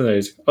 my friend's in there."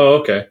 He's like, "Oh,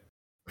 okay,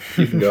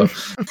 you can go."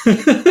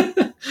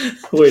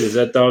 Wait, is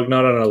that dog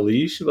not on a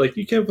leash? Like,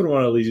 you can't put him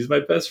on a leash. He's my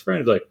best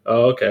friend. Like,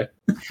 oh, okay.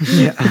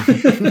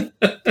 Yeah.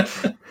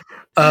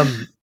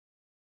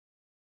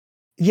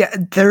 Yeah,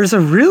 there's a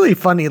really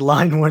funny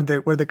line where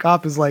the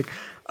cop is like,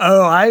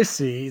 "Oh, I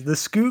see. The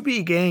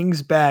Scooby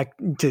Gang's back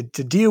to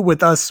deal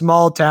with us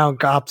small town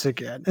cops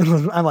again."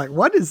 And I'm like,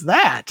 "What is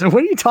that? What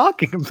are you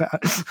talking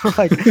about?"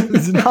 Like,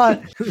 this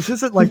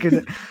isn't like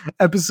an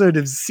episode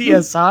of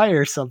CSI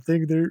or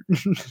something. They're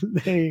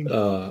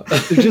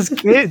just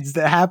kids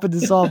that happen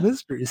to solve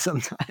mysteries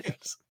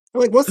sometimes.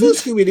 Like, most of the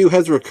Scooby-Doo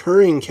has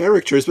recurring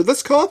characters, but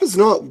this cop is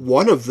not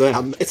one of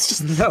them. It's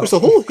just, there's a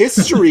whole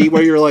history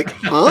where you're like,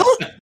 huh?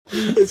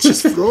 It's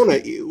just thrown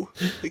at you.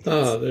 Like,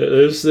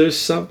 there's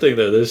something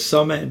there. There's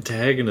some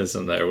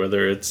antagonism there,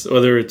 whether it's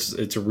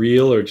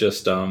real or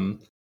just a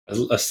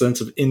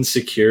sense of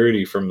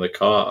insecurity from the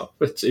cop.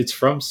 It's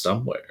from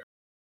somewhere.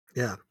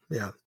 Yeah.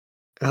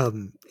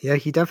 Yeah,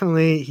 he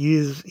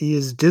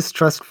is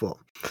distrustful.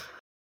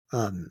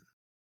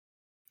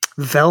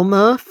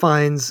 Velma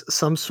finds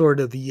some sort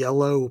of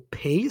yellow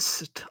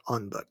paste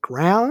on the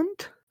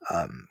ground,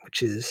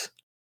 which is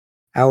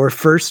our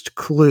first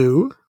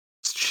clue.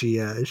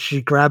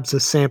 She grabs a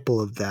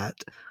sample of that.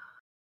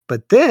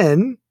 But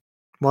then,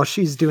 while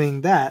she's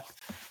doing that,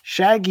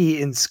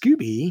 Shaggy and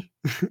Scooby,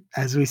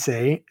 as we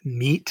say,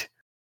 meet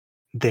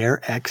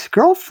their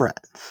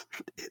ex-girlfriends.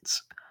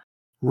 It's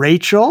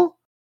Rachel,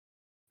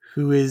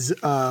 who is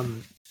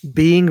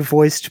being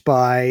voiced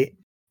by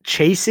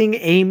Chasing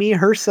Amy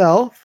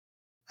herself.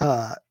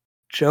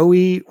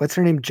 Joey, what's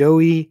her name?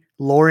 Joey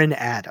Lauren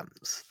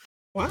Adams.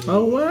 wow.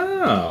 Oh,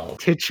 wow.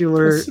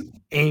 Titular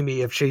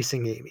Amy of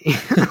Chasing Amy.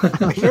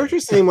 My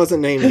character's name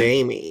wasn't named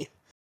Amy.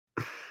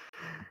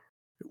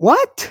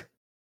 What?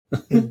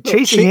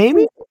 Chasing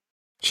Amy?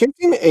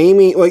 Chasing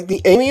Amy, like,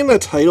 the Amy in the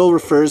title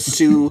refers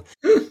to,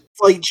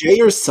 like, Jay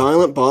or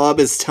Silent Bob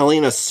is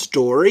telling a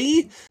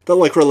story that,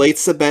 like,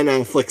 relates to Ben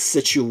Affleck's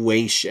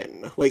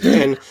situation. Like,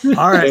 and...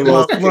 All right,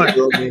 well, look.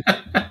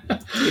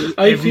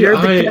 If you're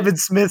the I- Kevin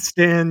Smith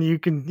stan, you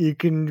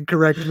can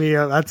correct me.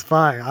 That's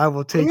fine. I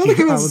will take I'm not you. a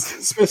Kevin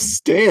Smith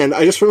stan.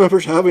 I just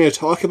remember having to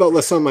talk about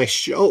this on my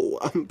show.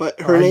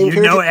 But her name...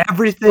 You know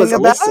everything was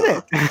about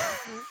Alyssa. it.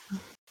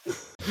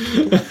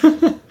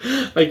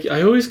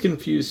 I always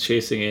confuse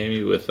Chasing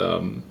Amy with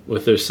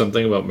there's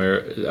something about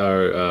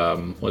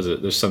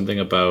there's something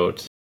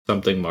about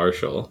something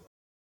Marshall.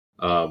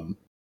 But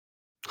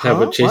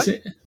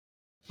Chasing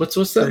what's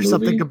that There's movie?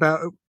 something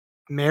about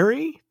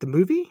Mary, the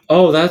movie?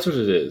 Oh, that's what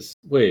it is.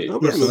 Wait, Oh,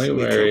 there's yeah, something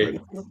we about Mary.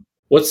 covered.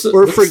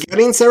 We're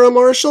forgetting Sarah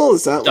Marshall?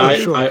 Is that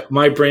what?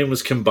 my brain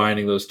was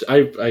combining those two.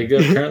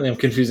 Apparently I'm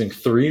confusing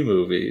three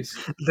movies.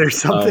 There's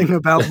something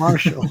about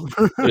Marshall.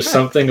 There's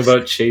something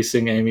about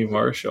Chasing Amy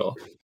Marshall.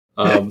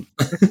 Chasing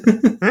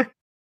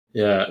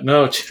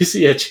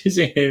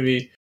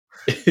Amy.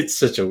 It's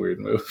such a weird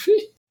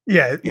movie.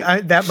 Yeah,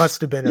 that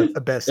must have been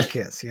a best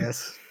kiss.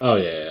 Yes. Oh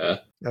yeah.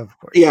 Of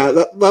course. Yeah,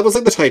 that was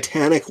like the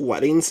Titanic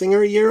wedding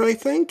singer year, I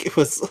think. It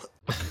was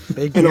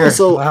Big and year.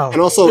 also Wow.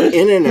 and also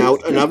In and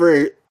Out,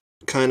 another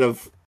kind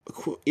of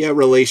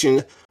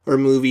relation or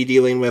movie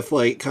dealing with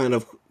like kind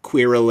of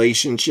queer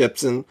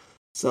relationships and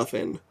stuff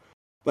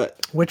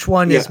but Which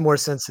one is more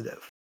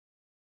sensitive?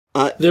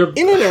 They're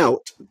In and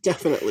Out,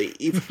 definitely.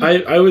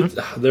 I would.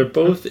 They're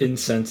both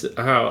insensitive.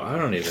 I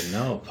don't even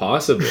know.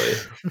 Possibly.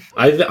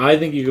 I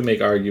think you can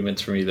make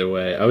arguments from either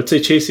way. I would say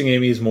Chasing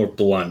Amy is more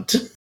blunt.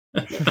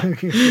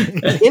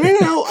 In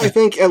and Out, I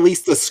think at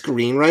least the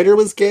screenwriter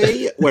was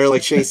gay, where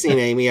like Chasing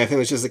Amy, I think it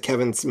was just a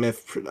Kevin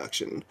Smith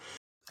production.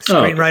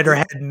 Screenwriter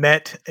had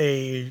met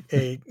a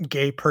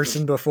gay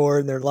person before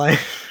in their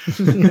life,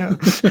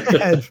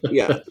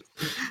 had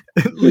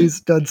at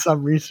least done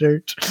some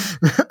research.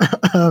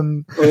 But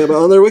on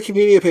their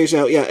Wikipedia page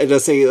now, it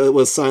does say it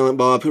was Silent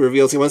Bob who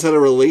reveals he once had a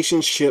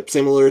relationship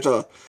similar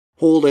to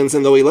Holden's,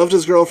 and though he loved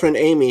his girlfriend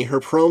Amy, her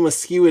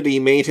promiscuity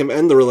made him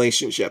end the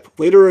relationship.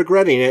 Later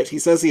regretting it, he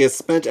says he has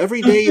spent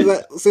every day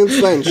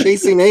since then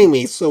chasing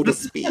Amy, so to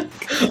speak.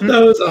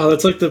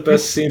 That's like the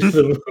best scene of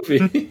the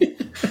movie.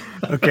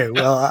 Okay,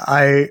 well,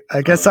 I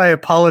guess I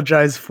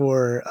apologize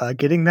for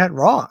getting that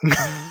wrong.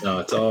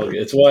 No,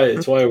 it's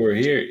why we're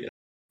here.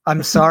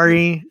 I'm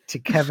sorry to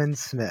Kevin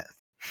Smith.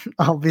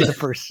 I'll be the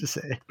first to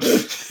say.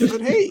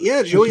 But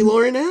hey, Joey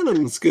Lauren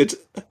Adams, good.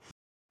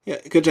 Yeah,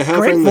 good to have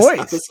her Great in this voice.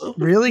 episode.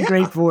 Really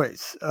great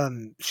voice.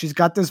 She's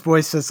got this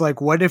voice that's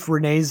like, what if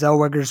Renee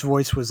Zellweger's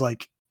voice was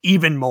like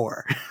even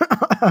more?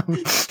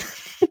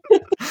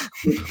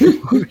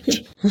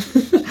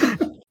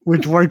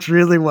 which works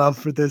really well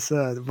for this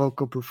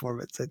vocal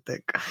performance, I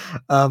think.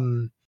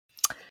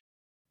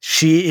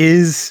 She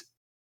is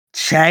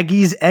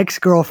Shaggy's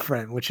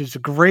ex-girlfriend, which is a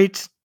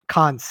great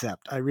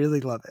concept. I really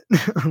love it.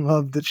 I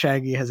love that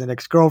Shaggy has an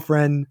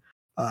ex-girlfriend.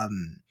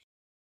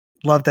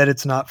 Love that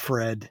it's not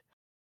Fred.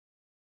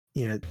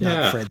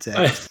 Not Fred's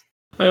ex.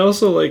 I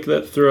also like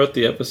that throughout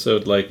the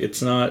episode, like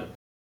it's not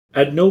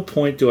at no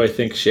point do I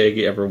think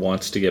Shaggy ever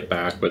wants to get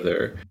back with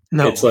her.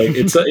 No. It's like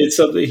it's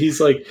something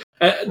he's like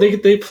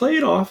they play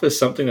it off as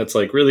something that's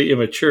like really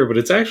immature, but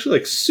it's actually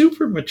like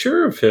super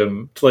mature of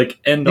him to like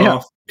end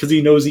off because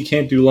he knows he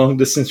can't do long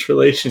distance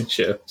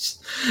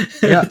relationships.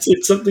 Yeah.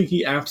 It's something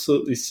he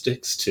absolutely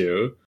sticks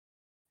to.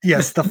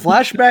 Yes, the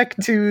flashback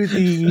to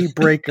the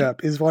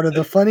breakup is one of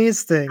the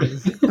funniest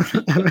things.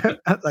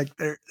 Like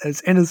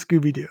there's in a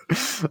Scooby-Doo.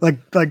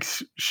 Like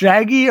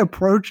Shaggy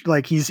approached,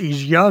 like he's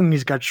young,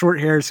 he's got short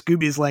hair.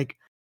 Scooby's like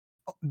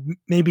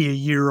maybe a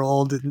year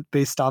old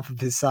based off of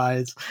his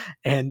size,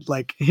 and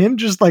like him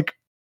just like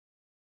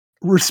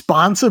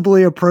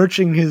responsibly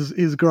approaching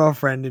his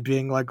girlfriend and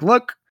being like,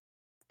 look,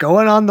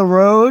 going on the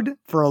road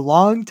for a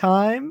long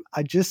time,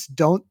 I just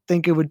don't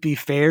think it would be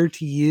fair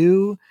to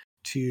you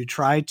to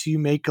try to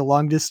make a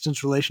long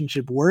distance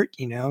relationship work,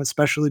 you know,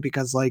 especially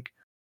because like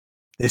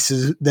this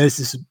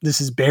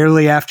is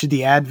barely after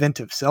the advent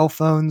of cell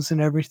phones and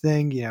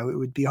everything, you know, it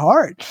would be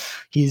hard.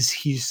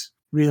 He's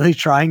really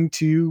trying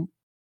to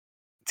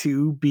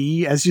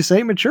be, as you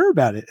say, mature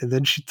about it. And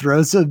then she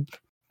throws a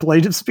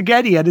plate of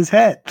spaghetti at his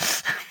head,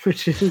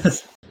 which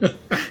is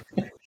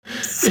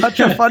such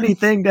a funny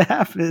thing to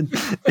happen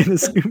in a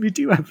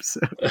Scooby-Doo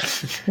episode.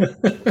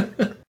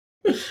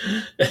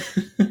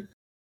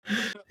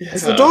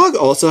 Does the dog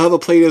also have a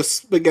plate of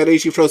spaghetti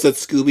she throws at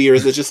Scooby, or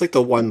is it just like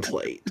the one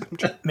plate?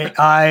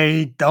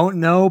 I don't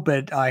know,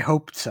 but I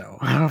hope so.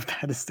 I hope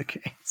that is the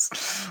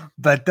case.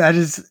 But that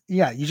is,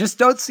 yeah, you just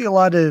don't see a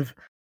lot of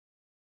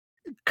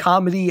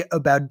comedy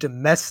about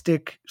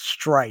domestic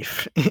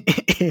strife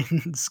in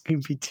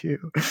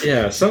Scooby-Doo.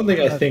 Yeah,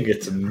 something I think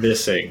it's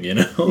missing, you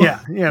know?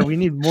 Yeah, we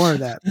need more of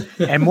that.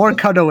 And more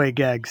cutaway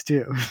gags,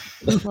 too.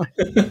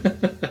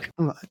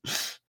 Come on.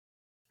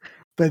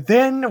 But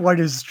then what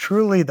is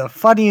truly the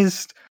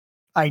funniest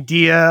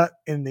idea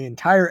in the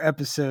entire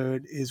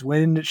episode is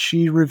when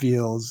she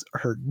reveals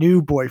her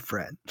new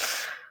boyfriend,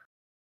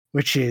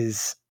 which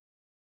is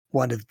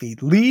one of the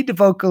lead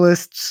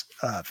vocalists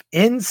of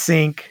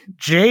NSYNC,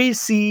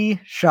 J.C.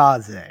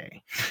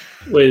 Chasez.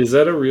 Wait, is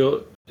that a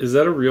real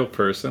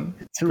person?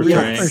 It's a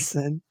real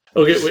person.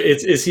 Okay,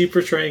 wait, is he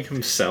portraying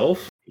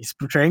himself? He's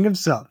portraying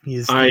himself.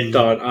 I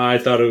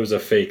thought it was a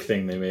fake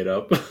thing they made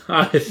up.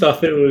 I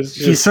thought it was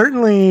just... He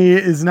certainly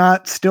is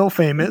not still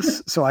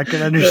famous, so I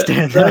can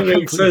understand that. That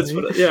makes sense,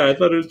 but yeah, I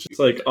thought it was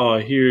just like, oh,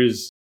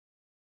 here's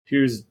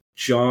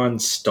John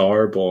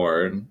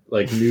Starborn,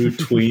 like new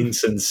tween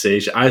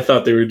sensation. I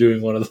thought they were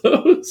doing one of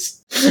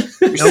those.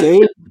 You're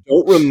saying you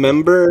don't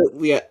remember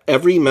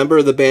every member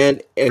of the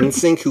band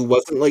NSYNC who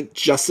wasn't like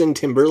Justin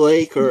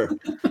Timberlake or...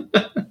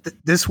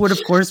 This would,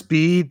 of course,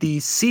 be the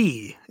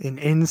C in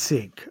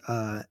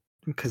NSYNC,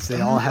 because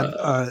they all have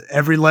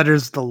every letter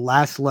is the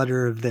last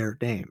letter of their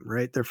name,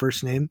 right? Their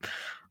first name.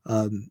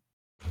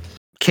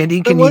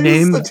 Kenny, can you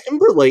name the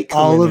Timberlake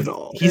all of?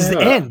 All? He's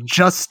the N.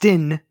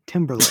 Justin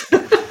Timberlake.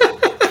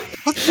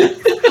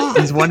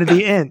 He's one of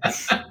the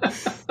N's.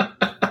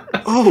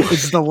 Oh,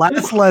 it's the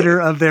last letter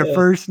of their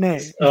first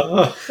name.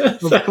 Of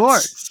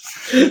course.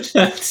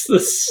 That's the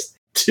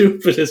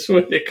stupidest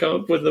way to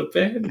come up with a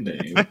band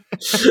name.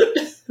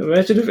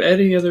 Imagine if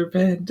any other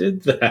band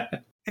did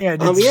that. Yeah,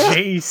 it's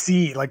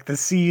JC. Like the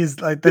C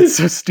is like, that's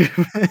so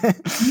stupid.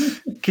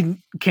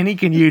 Kenny,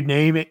 can you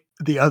name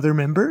the other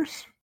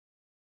members?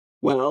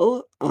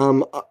 Well,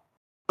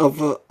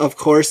 of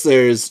course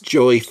there's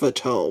Joey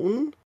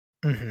Fatone,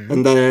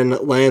 and then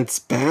Lance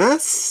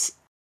Bass,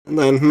 and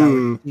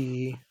then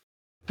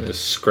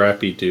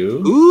Scrappy Doo.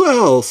 Who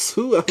else?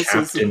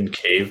 Captain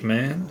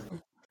Caveman.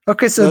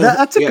 Okay, so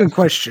that's a good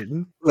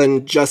question.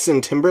 Then Justin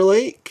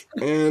Timberlake,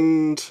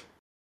 and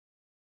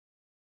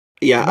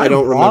I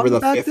don't remember the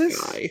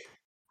fifth guy.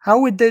 How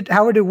would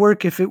it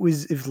work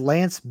if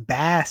Lance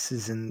Bass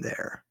is in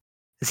there?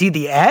 Is he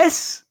the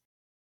S?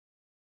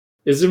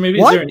 Is there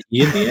an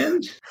E at the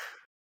end?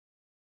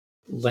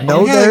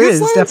 No, there is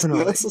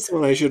definitely. This is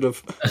one I should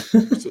have.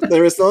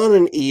 There is not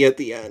an E at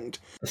the end.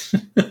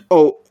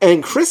 Oh,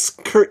 and Chris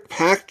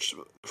Kirkpatrick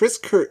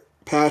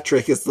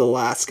is the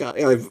last guy.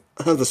 I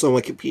have this on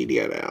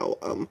Wikipedia now.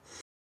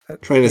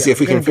 Trying to see if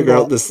we can figure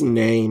out this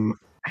name.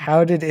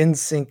 How did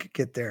NSYNC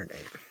get their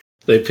name?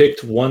 They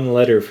picked one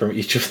letter from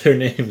each of their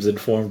names and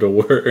formed a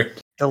word.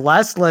 The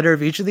last letter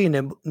of each of the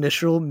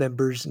initial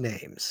members'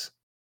 names.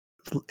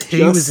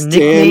 He was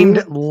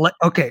nicknamed...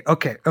 Okay.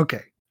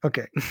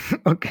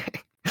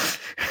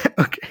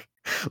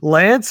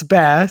 Lance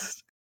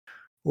Bass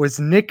was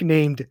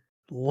nicknamed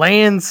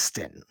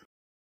Lanston.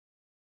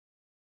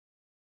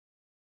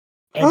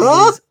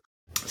 Huh?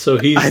 So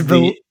he's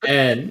the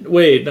N.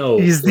 Wait, no.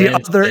 He's the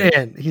other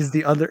N. He's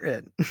the other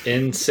N.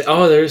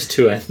 Oh, there's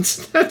two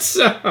N's. That's...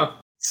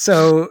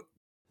 So,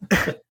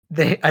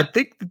 I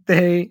think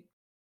they...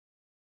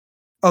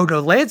 Oh, no,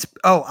 Lance...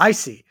 Oh, I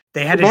see.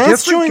 They had a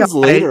different guy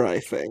later, I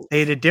think. They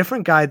had a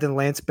different guy than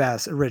Lance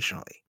Bass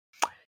originally.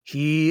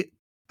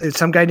 There's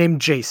some guy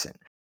named Jason.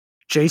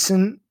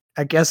 Jason,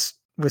 I guess,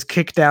 was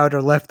kicked out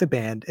or left the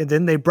band, and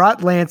then they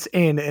brought Lance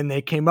in, and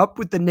they came up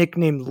with the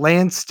nickname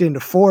Lanston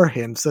for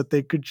him so that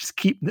they could just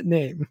keep the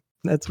name.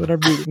 That's what I'm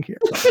reading here.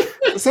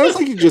 It sounds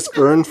like you just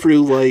burned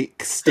through like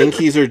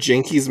Stinkies or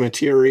Jinkies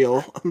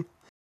material.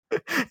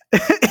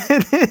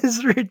 It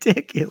is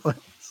ridiculous.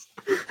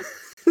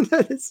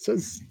 That is so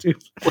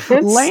stupid.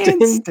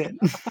 Lanston.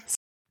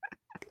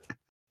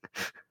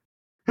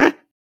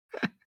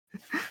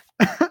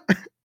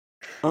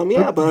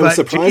 Yeah, but I'm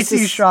surprised.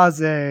 JC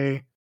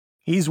Chazé,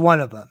 he's one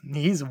of them.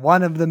 He's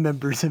one of the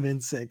members of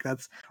NSYNC.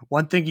 That's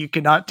one thing you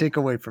cannot take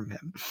away from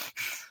him.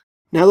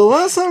 Now, the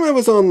last time I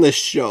was on this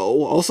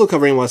show, also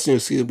covering What's New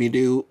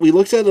Scooby-Doo, we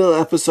looked at an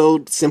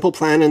episode, Simple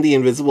Plan and the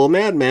Invisible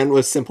Madman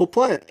with Simple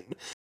Plan.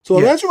 So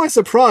imagine my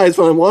surprise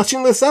when I'm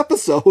watching this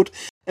episode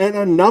and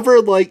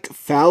another, like,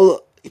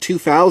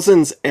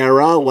 2000s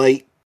era,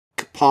 like,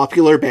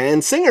 popular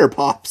band singer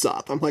pops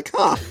up. I'm like,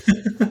 huh.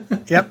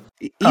 Yep.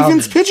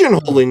 Even's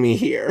pigeonholing me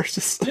here.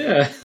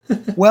 Yeah.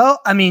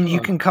 Well, I mean,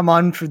 you can come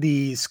on for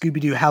the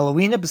Scooby-Doo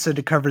Halloween episode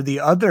to cover the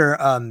other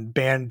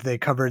band they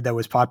covered that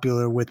was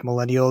popular with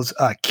millennials,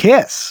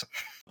 Kiss.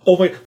 Oh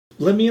my!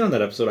 Let me on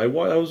that episode. That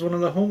was one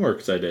of the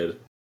homeworks I did.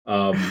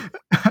 I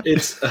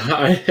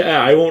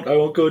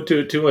won't go into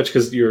it too much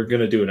because you're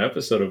gonna do an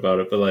episode about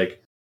it. But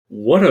like,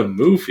 what a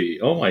movie!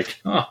 Oh my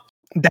god!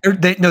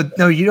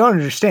 No, you don't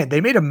understand.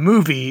 They made a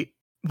movie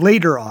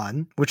later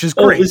on, which is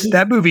great.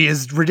 That movie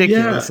is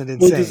ridiculous and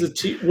insane.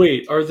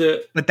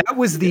 But that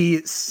was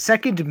the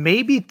second,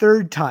 maybe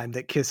third time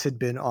that Kiss had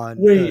been on.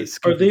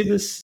 Are they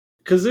this?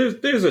 Because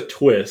there's a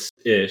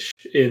twist-ish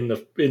in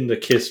the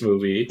Kiss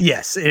movie.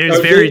 Yes, it is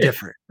very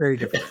different. Very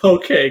different.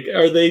 Okay,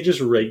 are they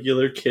just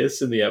regular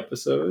Kiss in the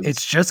episodes?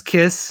 It's just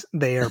Kiss.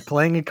 They are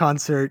playing a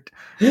concert,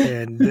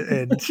 and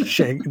the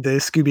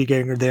Scooby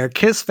Gang are there.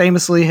 Kiss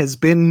famously has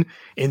been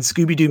in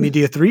Scooby-Doo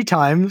media 3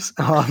 times.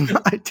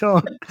 I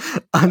don't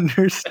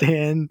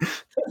understand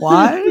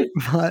why,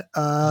 but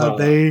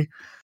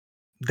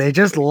they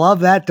just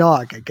love that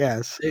dog, I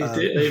guess.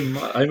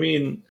 I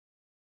mean,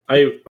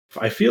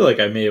 I feel like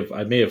I may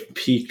have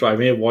peaked. I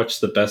may have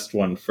watched the best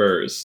one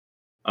first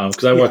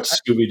because I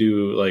watched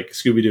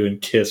Scooby-Doo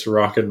and Kiss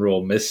Rock and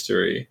Roll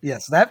Mystery.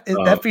 Yes, that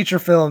feature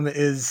film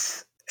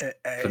is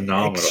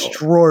phenomenal,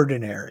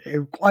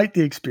 extraordinary, quite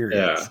the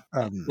experience.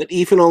 Yeah. But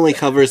Ethan only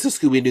covers the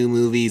Scooby-Doo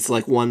movies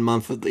like 1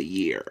 month of the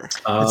year.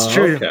 That's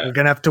true. Okay. We're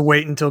gonna have to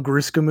wait until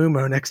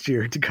Gruskamumo next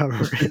year to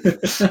cover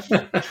it.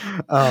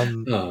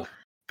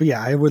 But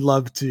yeah, I would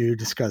love to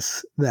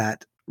discuss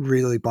that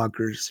really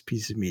bonkers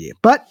piece of media.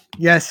 But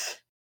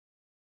yes,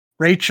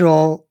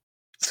 Rachel,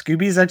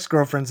 Scooby's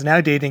ex-girlfriend, is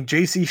now dating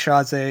JC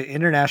Chazé,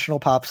 international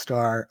pop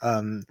star.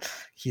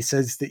 He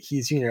says that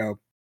he's,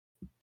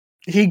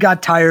 he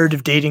got tired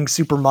of dating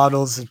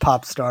supermodels and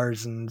pop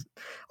stars and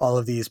all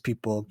of these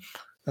people.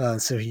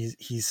 So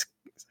he's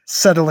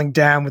settling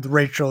down with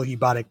Rachel. He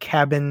bought a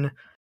cabin,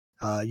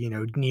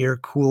 near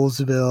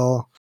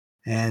Coolsville.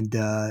 And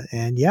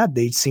yeah,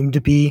 they seem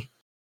to be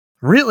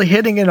really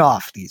hitting it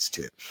off, these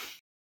two.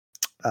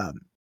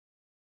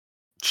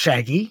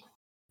 Shaggy,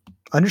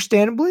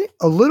 understandably,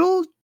 a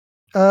little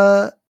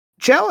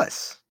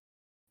jealous.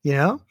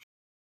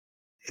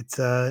 It's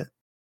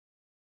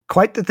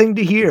quite the thing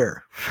to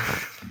hear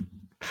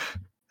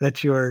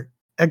that your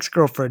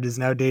ex-girlfriend is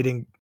now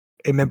dating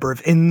a member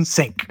of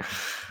NSYNC.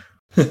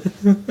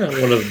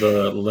 One of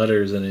the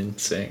letters in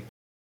NSYNC.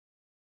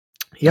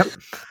 Yep.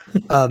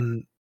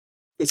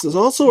 This is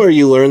also where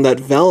you learn that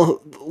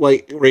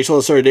Rachel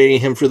has started dating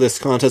him for this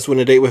contest, win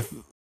a date with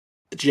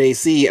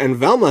JC, and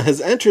Velma has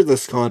entered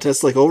this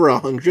contest like over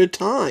 100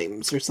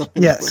 times or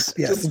something. Yes.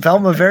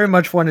 Velma very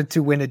much wanted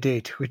to win a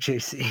date with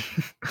JC.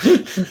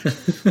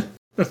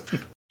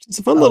 It's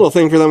a fun little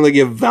thing for them to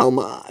give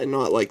Velma and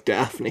not like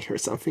Daphne or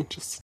something.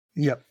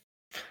 Yep.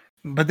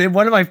 But then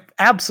one of my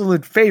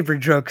absolute favorite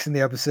jokes in the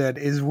episode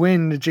is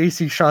when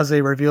JC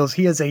Chazé reveals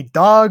he has a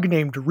dog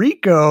named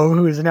Rico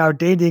who is now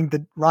dating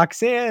the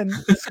Roxanne,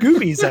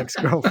 Scooby's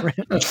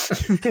ex-girlfriend.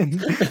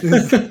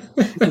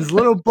 his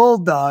little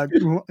bulldog,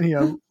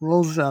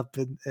 rolls up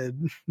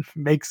and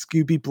makes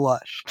Scooby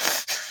blush.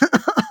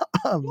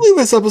 I believe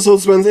this episode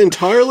spends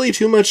entirely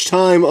too much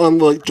time on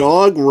like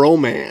dog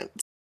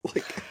romance.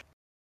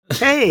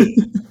 Hey,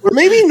 or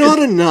maybe not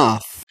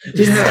enough.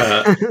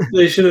 Yeah,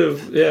 they should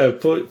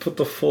have put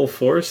the full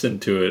force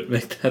into it.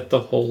 Make that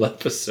the whole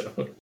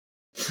episode.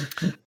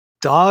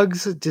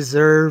 Dogs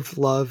deserve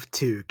love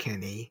too,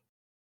 Kenny.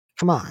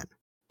 Come on,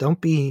 don't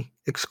be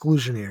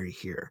exclusionary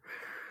here.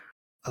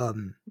 But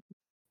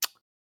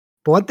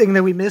one thing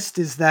that we missed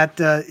is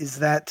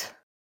that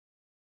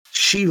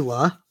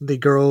Sheila, the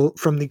girl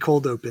from the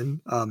cold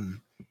open,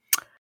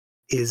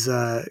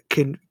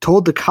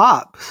 told the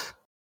cops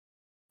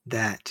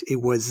that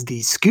it was the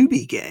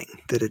Scooby Gang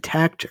that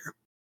attacked her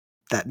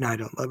that night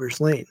on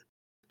Lover's Lane.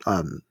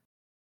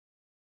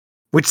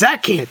 Which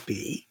that can't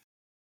be.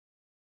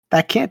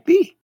 That can't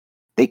be.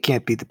 They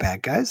can't be the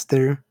bad guys.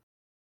 They're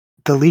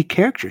the lead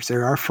characters.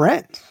 They're our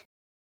friends.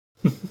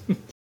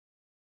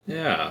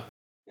 Yeah.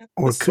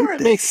 Or could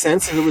it makes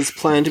sense if it was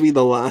planned to be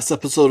the last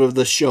episode of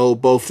the show,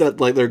 both that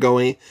like they're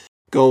going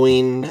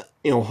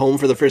home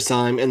for the first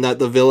time, and that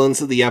the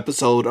villains of the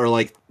episode are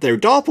like their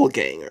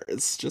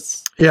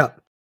doppelgangers. Yeah.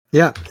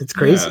 Yeah, it's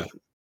crazy.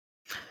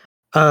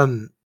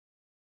 They're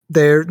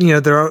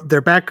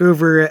back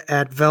over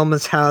at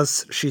Velma's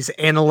house. She's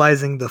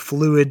analyzing the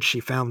fluid she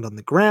found on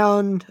the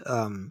ground.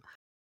 And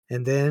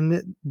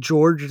then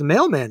George the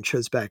mailman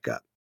shows back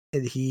up,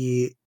 and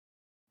he's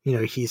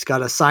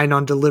got a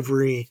sign-on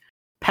delivery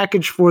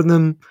package for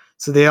them.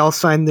 So they all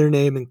sign their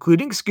name,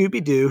 including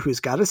Scooby-Doo, who's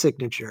got a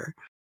signature,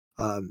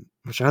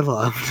 which I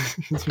love.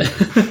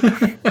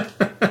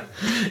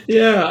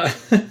 Yeah.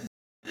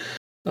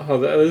 Oh,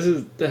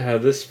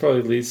 this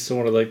probably leads to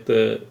one of like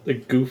the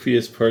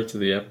goofiest parts of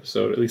the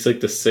episode. At least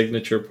like the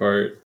signature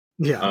part.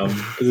 Yeah,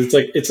 because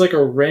it's like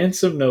a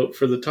ransom note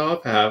for the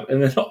top half,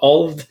 and then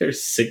all of their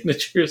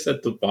signatures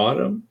at the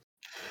bottom.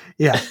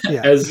 Yeah.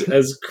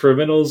 As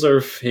criminals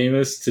are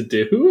famous to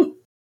do.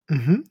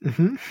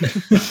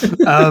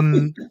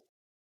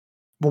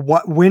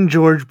 Well, when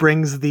George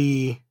brings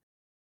the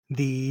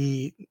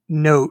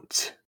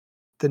notes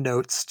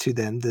to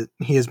them, that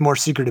he has more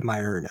secret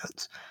admirer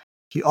notes.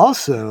 He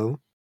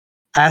also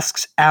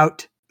asks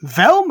out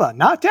Velma,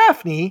 not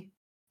Daphne.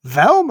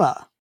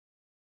 Velma.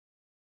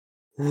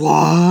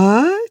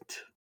 What?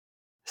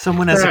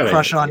 Someone has a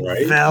crush on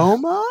right?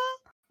 Velma?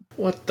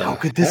 What the How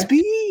could this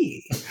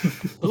be?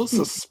 So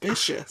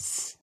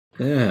suspicious.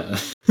 Yeah.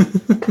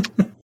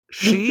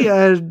 She,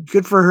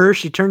 good for her.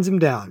 She turns him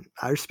down.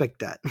 I respect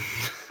that.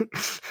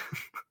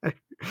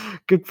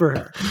 Good for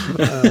her.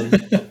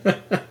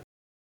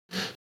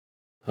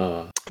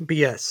 But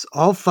yes,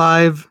 all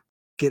five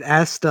get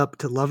asked up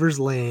to Lover's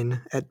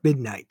Lane at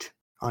midnight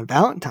on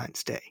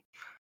Valentine's Day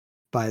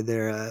by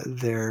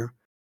their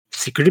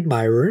secret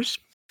admirers.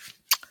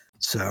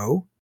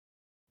 So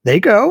they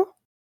go,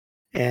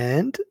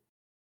 and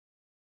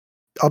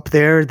up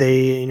there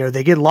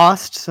they get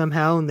lost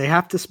somehow, and they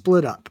have to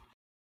split up.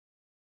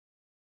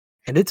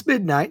 And it's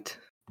midnight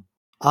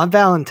on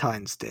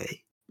Valentine's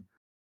Day.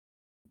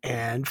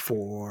 And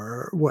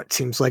for what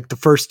seems like the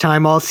first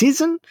time all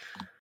season,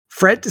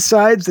 Fred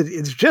decides that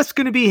it's just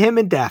going to be him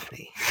and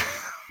Daphne.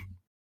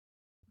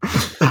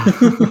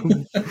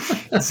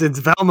 Sends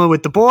Velma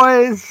with the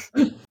boys,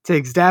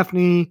 takes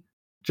Daphne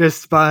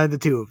just by the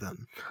two of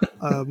them.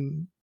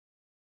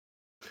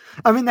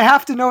 I mean, they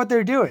have to know what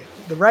they're doing.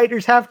 The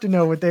writers have to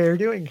know what they're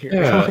doing here.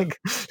 Yeah.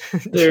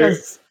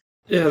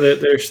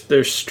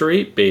 They're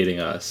straight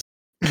baiting us.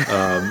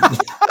 I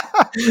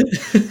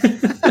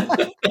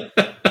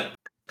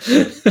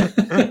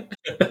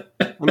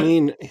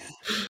mean,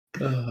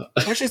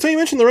 actually, so you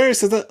mentioned the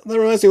writers, because that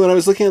reminds me, when I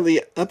was looking at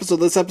the episode,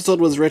 this episode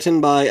was written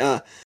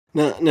by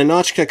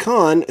Nanochka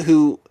Khan,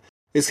 who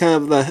is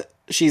kind of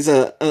she's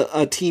a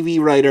TV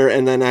writer,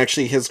 and then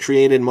actually has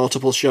created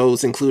multiple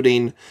shows,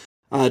 including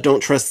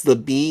Don't Trust the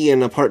Bee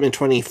and Apartment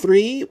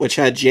 23, which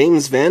had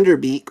James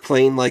Vanderbeek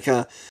playing like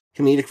a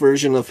comedic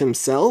version of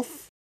himself.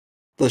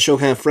 The show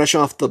kind of Fresh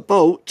Off the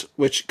Boat,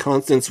 which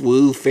Constance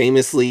Wu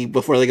famously,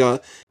 after he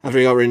got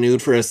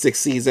renewed for a 6th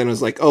season,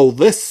 was like, "Oh,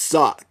 this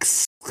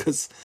sucks,"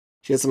 because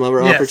she had some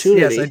other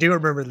opportunity. Yes, I do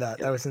remember that.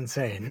 That was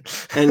insane.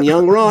 And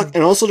Young Rock,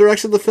 and also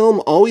directed the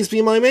film Always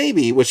Be My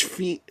Maybe, which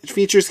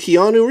features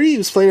Keanu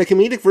Reeves playing a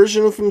comedic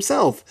version of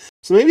himself.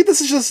 So maybe this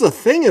is just a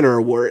thing in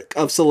her work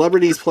of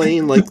celebrities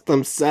playing like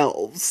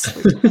themselves.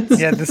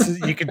 Yeah,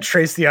 you can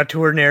trace the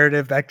auteur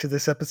narrative back to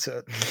this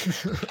episode.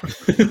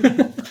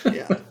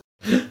 Yeah.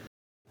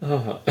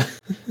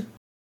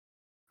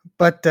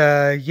 But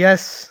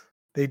yes,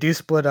 they do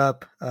split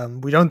up.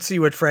 We don't see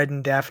what Fred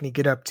and Daphne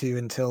get up to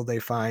until they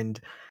find,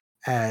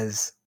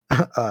 as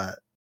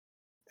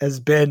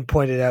Ben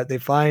pointed out, they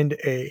find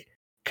a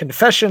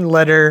confession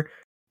letter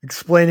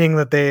explaining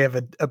that they have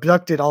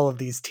abducted all of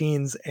these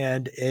teens,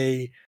 and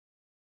they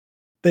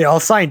all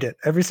signed it,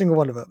 every single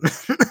one of them.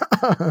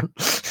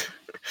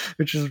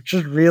 Which is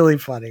just really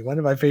funny. One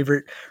of my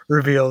favorite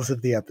reveals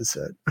of the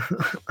episode.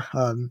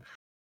 And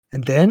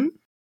then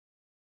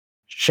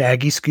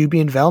Shaggy, Scooby,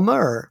 and Velma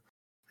are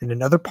in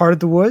another part of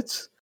the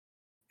woods,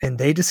 and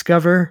they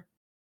discover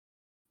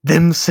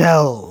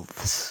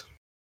themselves.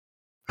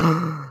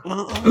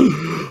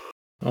 Oh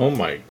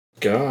my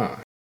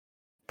god.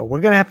 But we're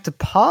going to have to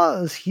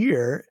pause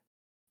here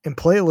and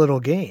play a little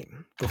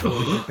game before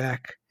we get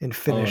back and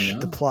finish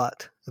the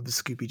plot of the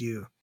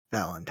Scooby-Doo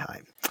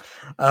Valentine.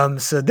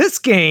 So this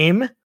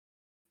game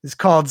is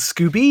called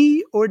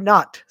Scooby or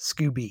Not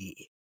Scooby.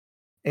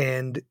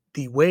 And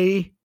the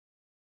way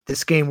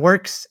this game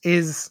works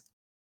is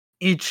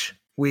each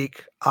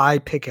week I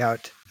pick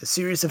out a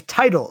series of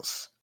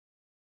titles,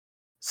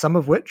 some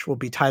of which will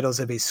be titles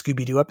of a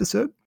Scooby-Doo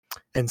episode,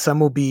 and some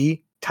will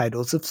be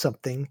titles of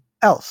something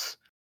else.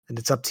 And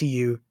it's up to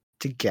you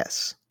to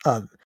guess.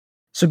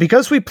 So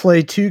because we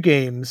play 2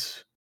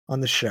 games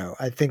on the show,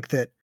 I think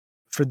that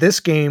for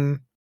this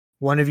game,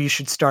 one of you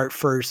should start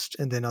first,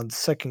 and then on the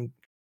second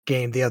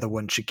game, the other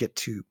one should get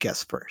to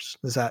guess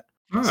first. Does that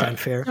sound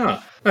fair?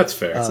 Oh, that's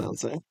fair.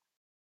 Sounds fair.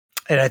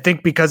 And I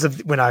think because of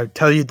when I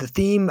tell you the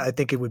theme, I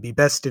think it would be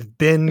best if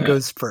Ben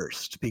goes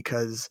first,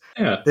 because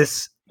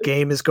this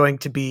game is going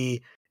to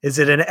be, is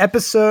it an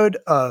episode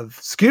of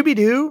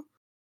Scooby-Doo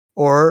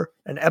or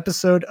an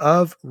episode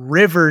of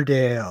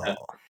Riverdale?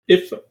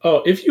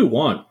 if you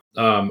want,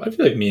 I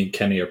feel like me and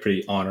Kenny are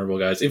pretty honorable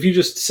guys. If you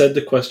just said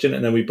the question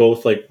and then we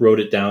both like wrote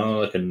it down on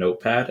like a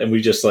notepad and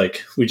we just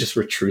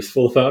were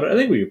truthful about it, I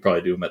think we could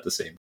probably do them at the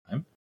same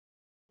time.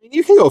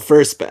 You can go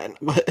first, Ben.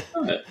 But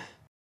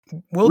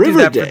We'll do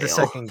that for Riverdale. the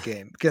second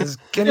game because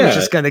Kenny's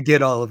just going to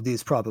get all of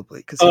these probably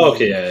because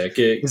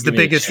he's the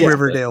biggest Riverdale.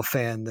 Riverdale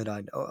fan that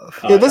I know of.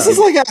 yeah, this is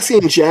like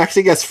asking Jack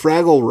to guess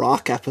Fraggle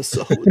Rock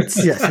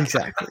episodes. Yes,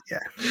 exactly. Yeah.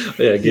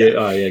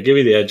 Give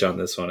me the edge on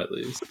this one at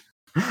least.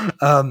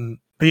 But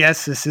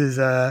yes, this is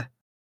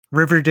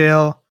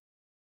Riverdale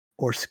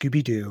or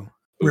Scooby-Doo.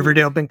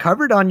 Riverdale been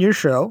covered on your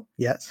show,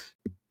 yes.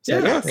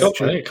 I think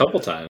a couple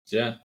times,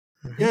 yeah.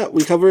 Yeah,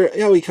 we covered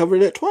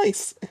it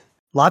twice.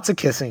 Lots of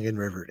kissing in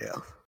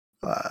Riverdale.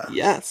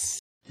 Yes.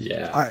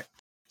 Yeah. All right.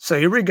 So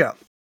here we go.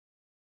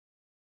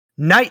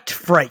 Night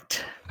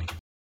Fright.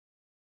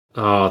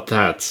 Oh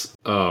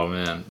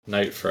man,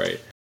 Night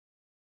Fright.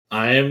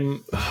 I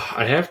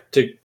have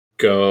to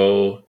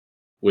go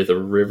with a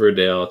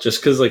Riverdale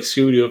just because like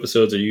Scooby-Doo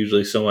episodes are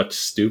usually so much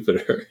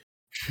stupider.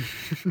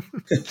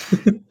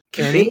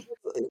 Kenny?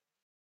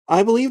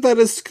 I believe that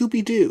is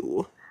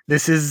Scooby-Doo.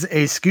 This is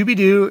a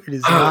Scooby-Doo. It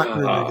is not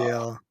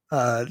Riverdale.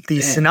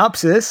 The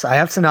synopsis, I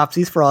have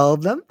synopses for all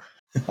of them.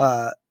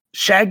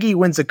 Shaggy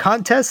wins a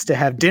contest to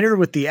have dinner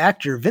with the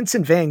actor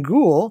Vincent Van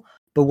Gogh,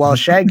 but while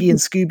Shaggy and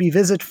Scooby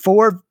visit,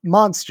 4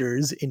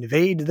 monsters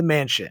invade the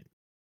mansion.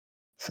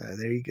 So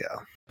there you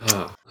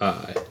go.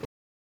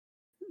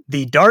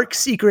 The Dark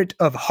Secret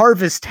of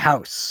Harvest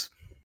House.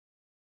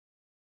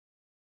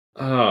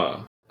 Wait,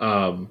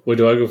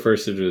 do I go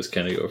first or does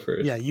Kenny go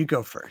first? Yeah, you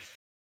go first.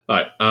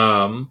 All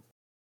right.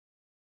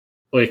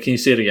 Wait, can you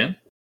say it again?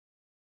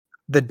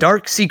 The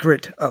Dark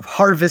Secret of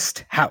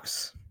Harvest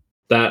House.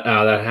 That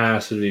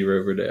has to be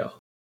Riverdale.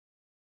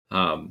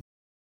 I'm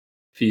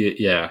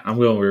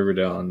going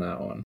Riverdale on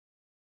that one.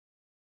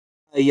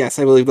 Yes,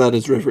 I believe that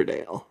is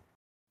Riverdale.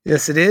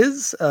 Yes, it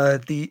is.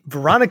 The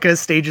Veronica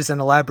stages an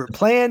elaborate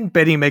plan.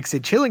 Betty makes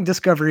a chilling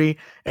discovery,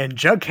 and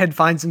Jughead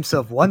finds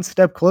himself one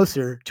step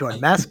closer to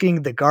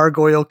unmasking the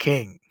Gargoyle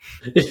King.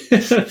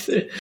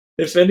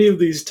 If any of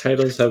these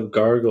titles have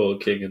Gargoyle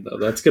King in them,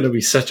 that's going to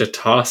be such a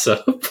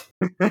toss-up.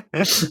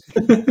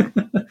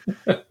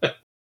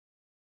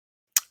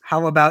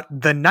 How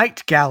about The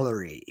Night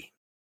Gallery?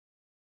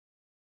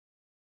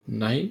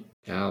 Night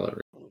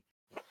Gallery.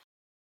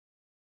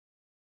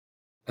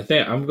 I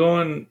think I'm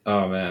going...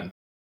 Oh, man.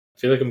 I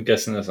feel like I'm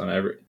guessing this on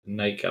every...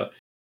 Night Gallery.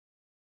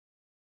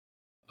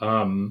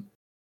 Trying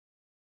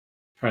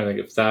to think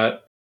if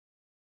that...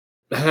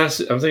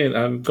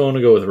 I'm going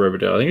to go with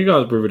Riverdale. I think you're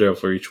going with Riverdale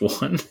for each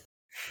one.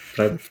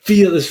 But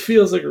this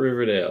feels like a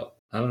Riverdale.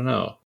 I don't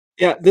know.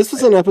 Yeah, this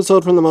was an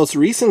episode from the most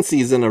recent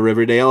season of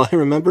Riverdale. I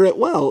remember it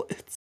well.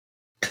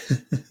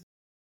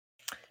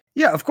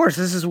 Yeah, of course.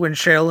 This is when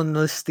Cheryl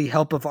enlists the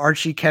help of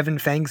Archie, Kevin,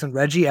 Fangs, and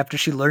Reggie after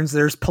she learns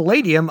there's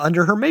palladium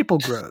under her maple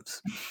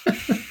groves.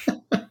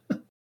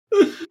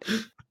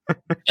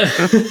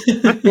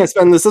 Yes,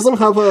 Ben, this doesn't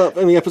come up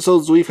in the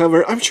episodes we've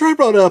covered. I'm sure I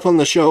brought it up on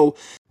the show,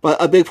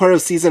 but a big part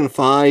of season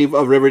 5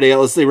 of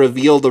Riverdale is they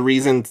reveal the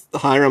reason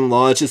Hiram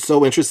Lodge is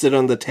so interested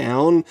in the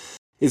town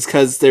is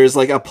because there's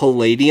like a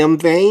palladium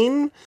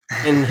vein,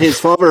 and his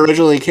father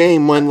originally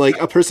came when like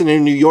a person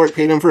in New York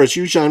paid him for a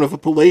shoe shine with a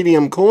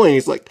palladium coin.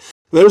 He's like,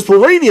 there's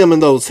palladium in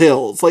those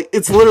hills. Like,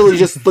 it's literally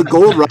just the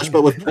gold rush,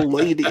 but with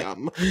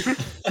palladium.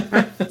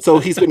 So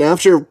he's been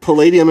after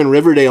palladium in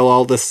Riverdale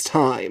all this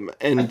time,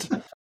 and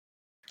that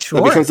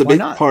becomes a big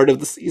part of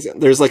the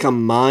season. There's like a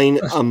mine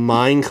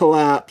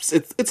collapse.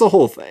 It's a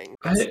whole thing.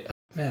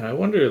 I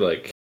wonder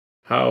like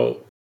how.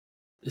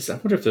 I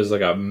wonder if there's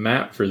like a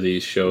map for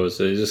these shows.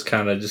 They just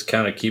kind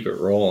of keep it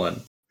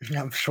rolling.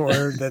 I'm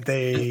sure that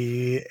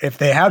if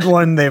they had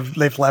one,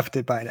 they've left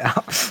it by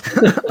now.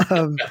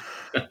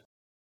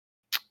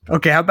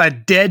 Okay, how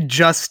about Dead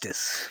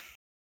Justice?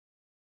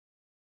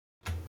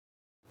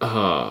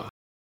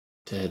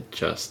 Dead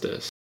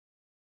Justice.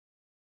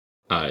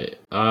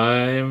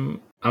 I'm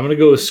gonna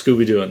go with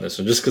Scooby-Doo on this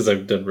one, just because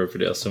I've done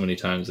Riverdale so many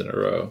times in a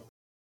row.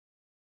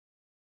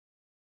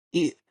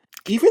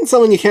 Even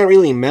someone you can't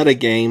really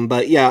metagame,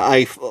 but yeah,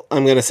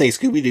 I'm gonna say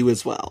Scooby-Doo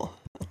as well.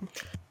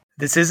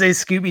 This is a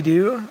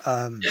Scooby-Doo.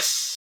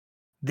 Yes.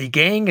 The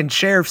gang and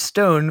Sheriff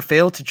Stone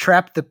fail to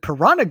trap the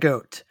Piranha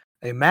Goat,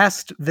 a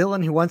masked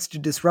villain who wants to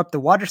disrupt the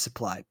water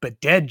supply, but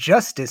Dead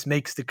Justice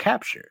makes the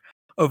capture.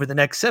 Over the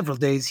next several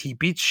days, he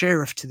beats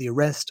Sheriff to the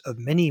arrest of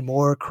many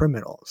more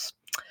criminals.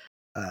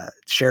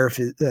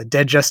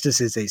 Dead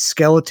Justice is a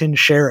skeleton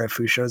sheriff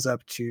who shows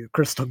up to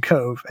Crystal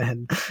Cove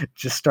and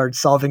just starts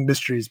solving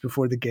mysteries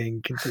before the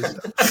gang can do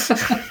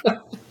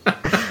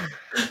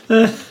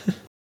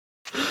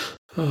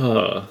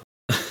so.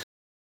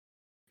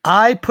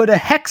 I Put a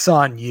Hex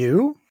on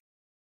You.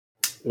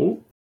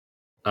 Ooh.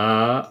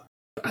 That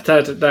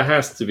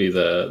has to be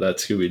that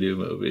Scooby-Doo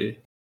movie,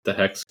 The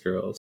Hex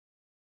Girls.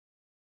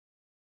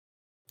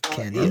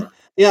 Kenny?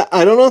 Yeah,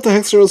 I don't know if the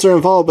Hex Girls are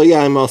involved, but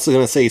yeah, I'm also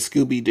going to say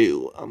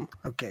Scooby-Doo.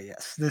 Okay,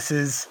 yes. This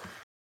is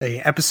The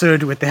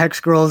episode with the Hex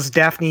Girls,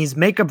 Daphne's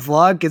makeup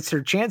vlog gets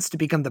her chance to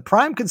become the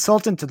prime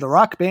consultant to the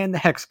rock band, the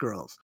Hex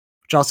Girls,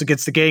 which also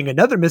gets the gang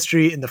another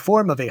mystery in the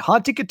form of a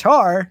haunted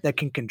guitar that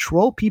can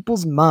control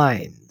people's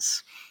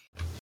minds.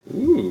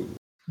 Ooh.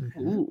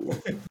 Ooh.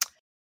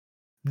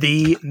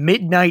 The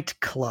Midnight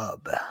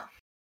Club.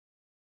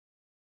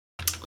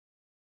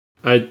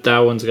 That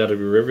one's got to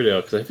be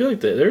Riverdale, because I feel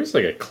like there's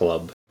like a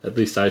club. At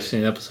least I've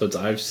seen episodes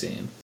I've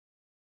seen.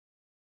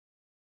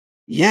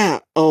 Yeah.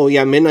 Oh,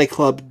 yeah. Midnight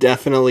Club,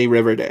 definitely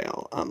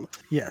Riverdale.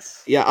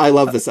 Yes. Yeah, I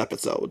love this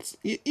episode.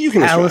 You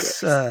can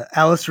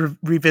Alice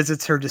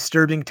revisits her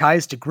disturbing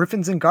ties to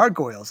Griffins and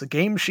Gargoyles, a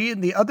game she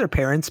and the other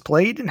parents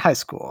played in high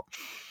school.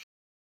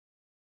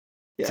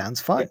 Yeah. Sounds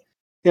fun.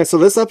 Yeah, so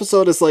this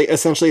episode is like,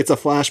 essentially it's a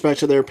flashback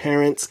to their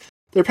parents.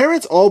 Their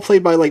parents all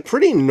played by like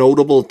pretty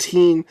notable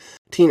teen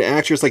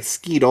actors like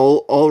Skeet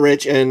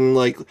Ulrich and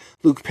like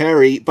Luke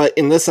Perry, but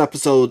in this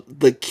episode,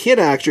 the kid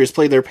actors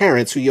play their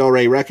parents who you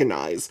already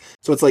recognize.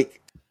 So it's like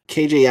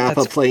KJ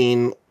Apa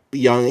playing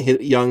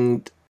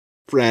young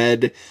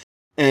Fred,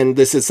 and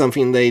this is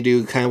something they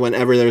do kind of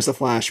whenever there's a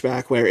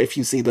flashback where if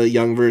you see the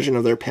young version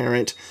of their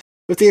parent,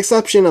 with the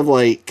exception of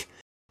like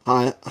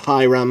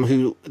Hiram,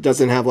 who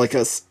doesn't have like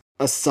a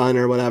son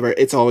or whatever,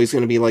 it's always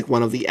going to be like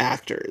one of the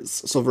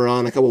actors. So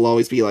Veronica will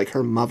always be like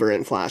her mother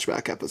in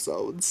flashback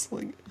episodes.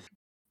 Like,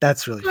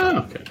 that's really fun. Oh,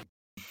 okay.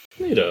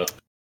 Neato.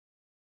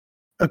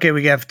 Okay,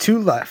 we have two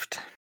left.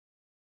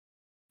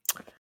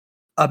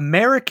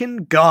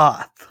 American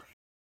Goth.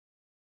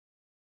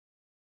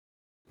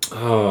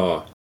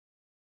 Oh.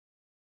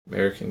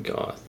 American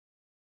Goth.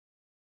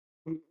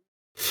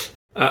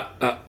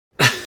 Riverdale.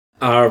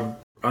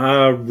 I'm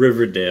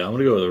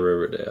gonna go with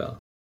Riverdale.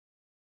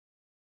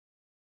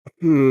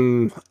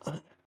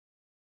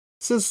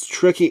 This is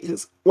tricky,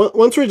 because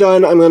once we're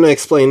done, I'm going to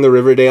explain the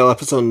Riverdale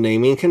episode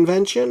naming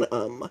convention.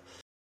 I'm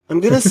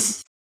going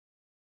to...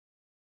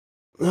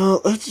 No,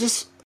 let's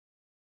just...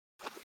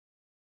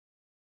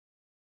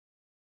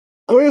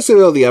 I'm going to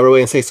go the other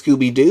way and say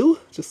Scooby-Doo.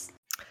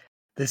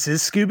 This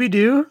is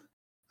Scooby-Doo.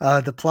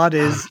 The plot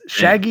is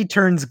Shaggy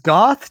turns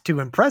goth to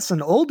impress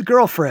an old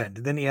girlfriend.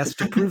 Then he has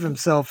to prove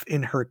himself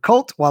in her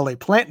cult while a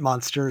plant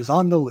monster is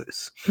on the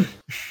loose.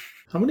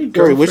 How many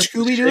girlfriends? Which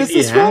Scooby-Doo is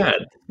this from?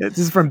 This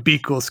is from Be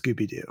Cool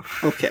Scooby-Doo.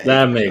 Okay.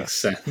 That makes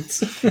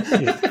sense.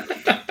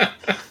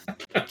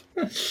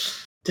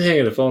 Dang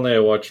it, if only I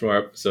watched more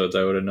episodes,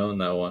 I would have known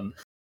that one.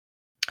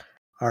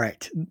 All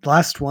right.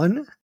 Last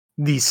one.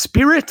 The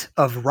Spirit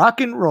of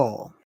Rock and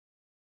Roll.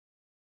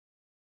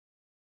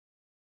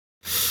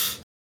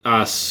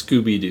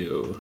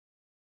 Scooby-Doo.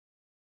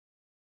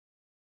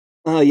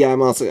 Yeah,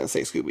 I'm also going to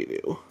say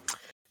Scooby-Doo.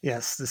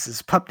 Yes, this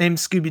is Pup Named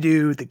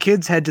Scooby-Doo. The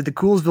kids head to the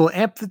Coolsville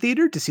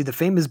Amphitheater to see the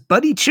famous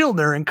Buddy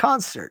Childner in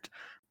concert.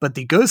 But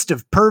the ghost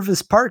of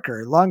Purvis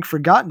Parker, long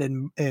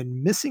forgotten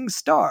and missing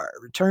star,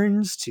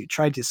 returns to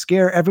try to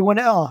scare everyone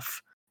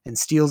off and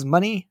steals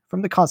money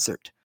from the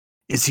concert.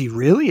 Is he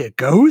really a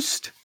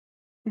ghost?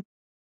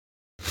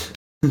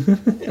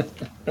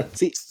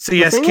 So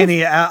yes,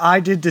 Kenny, I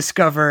did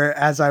discover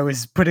as I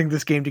was putting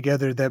this game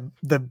together that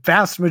the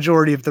vast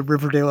majority of the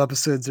Riverdale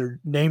episodes are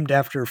named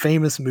after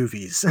famous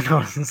movies, and I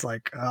was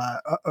like,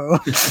 uh-oh.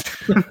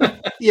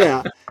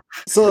 Yeah,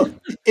 so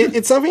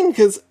it's something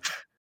because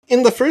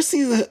in the first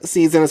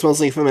season it's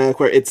mostly thematic,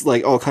 where it's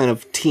like all kind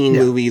of teen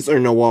movies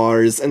or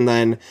noirs, and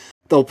then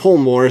they pull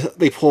more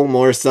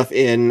stuff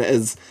in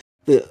as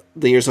the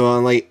years go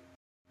on, like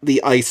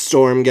the Ice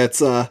Storm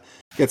gets a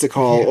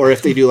call, or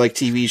if they do like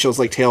TV shows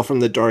like Tale from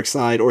the Dark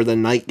Side or the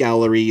Night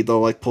Gallery, they'll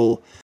like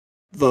pull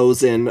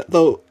those in.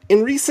 Though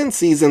in recent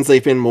seasons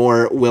they've been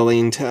more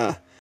willing to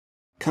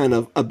kind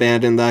of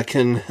abandon that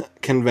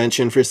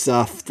convention for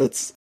stuff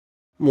that's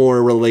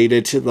more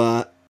related to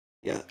the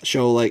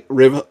show, like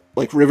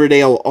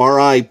Riverdale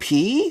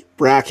R.I.P.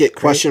 bracket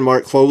question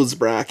mark close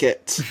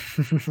bracket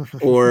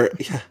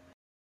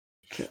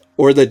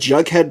or the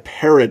Jughead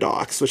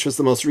Paradox, which was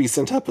the most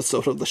recent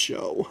episode of the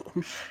show.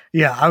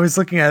 Yeah, I was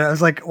looking at it. I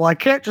was like, well, I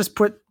can't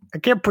put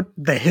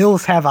The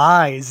Hills Have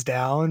Eyes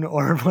down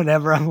or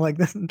whatever. I'm like,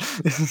 this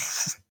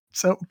is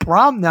so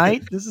prom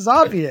night. This is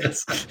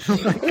obvious.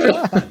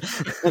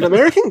 And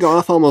American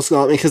Goth almost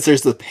got me because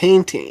there's the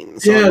painting.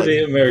 So yeah,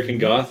 the American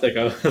Gothic.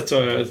 That's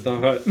what I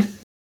thought.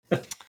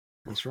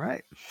 That's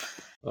right.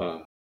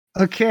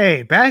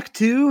 Okay, back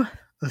to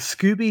the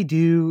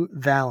Scooby-Doo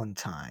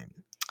Valentine.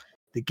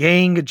 The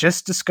gang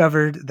just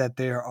discovered that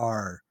there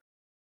are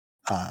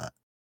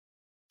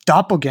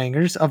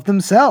doppelgangers of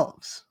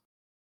themselves.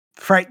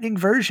 Frightening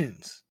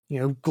versions.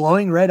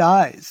 Glowing red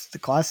eyes. The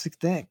classic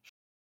thing.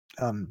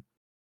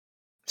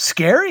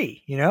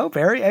 Scary,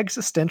 very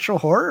existential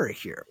horror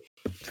here.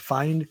 To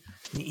find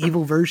an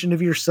evil version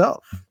of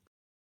yourself.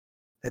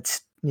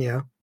 That's,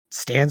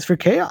 stands for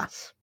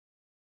chaos.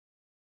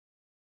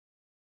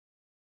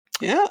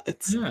 Yeah,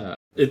 it's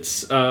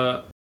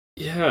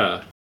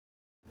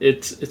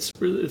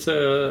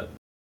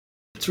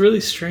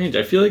really strange.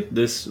 I feel like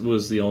this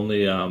was the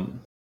only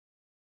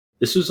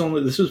this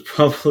was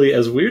probably,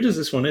 as weird as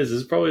this one is,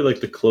 this is probably like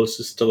the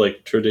closest to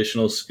like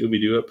traditional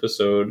Scooby-Doo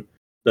episode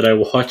that I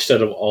watched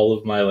out of all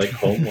of my like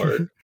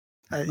homework.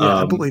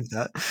 I believe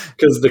that.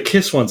 Because the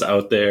Kiss one's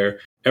out there.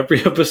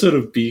 Every episode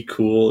of Be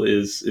Cool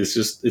is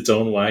just its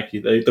own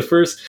wacky. Like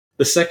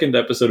the second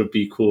episode of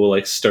Be Cool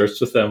like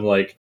starts with them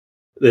like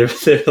it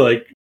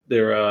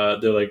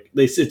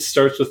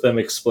starts with them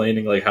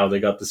explaining like how they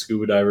got the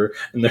scuba diver,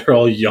 and they're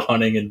all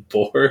yawning and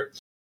bored.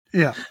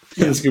 Yeah.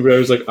 And the scuba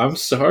diver's like, "I'm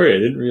sorry, I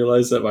didn't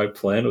realize that my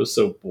plan was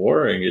so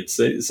boring. It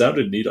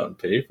sounded neat on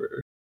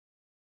paper."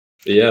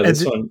 But yeah,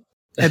 this one.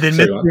 And then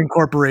Mystery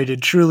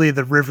Incorporated, truly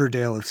the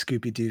Riverdale of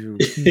Scooby-Doo.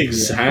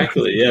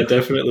 Exactly. Yeah,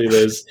 definitely.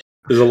 There's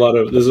a lot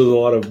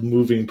of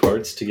moving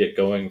parts to get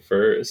going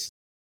first.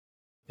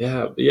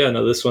 Yeah, but yeah.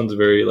 No, this one's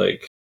very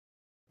like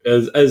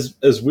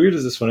as weird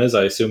as this one is.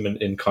 I assume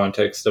in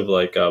context of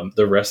like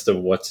the rest of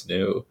what's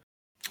new.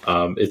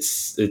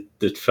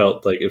 It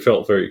felt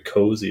very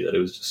cozy that it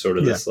was just sort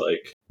of this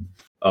like,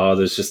 oh,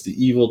 there's just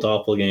the evil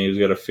doppelgangers. We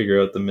got to figure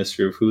out the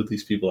mystery of who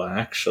these people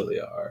actually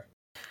are.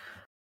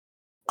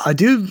 I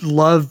do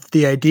love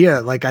the idea.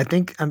 Like, I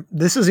think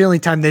this is the only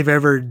time they've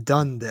ever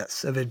done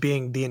this, of it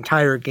being the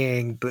entire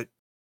gang, but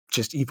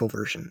just evil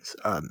versions.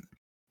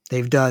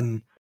 They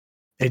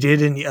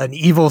did an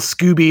evil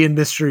Scooby in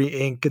Mystery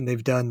Inc., and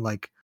they've done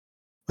like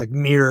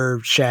Mirror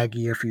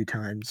Shaggy a few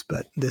times,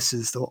 but this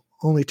is the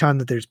only time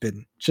that there's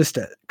been just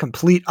a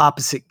complete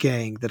opposite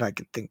gang that I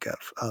can think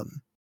of,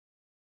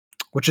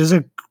 which is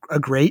a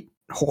great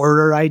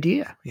horror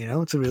idea. You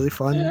know, it's a really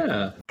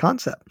fun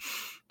concept.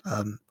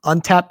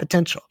 Untapped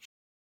potential.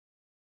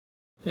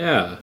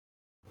 Yeah.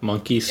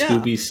 Monkey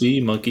Scooby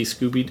C, Monkey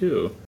Scooby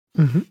Doo.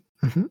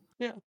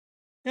 Yeah.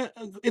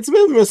 It's a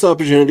bit of a missed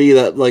opportunity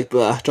that like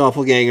the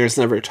doppelgangers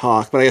never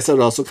talk, but I guess it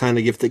would also kind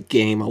of give the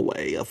game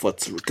away of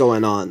what's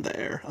going on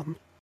there.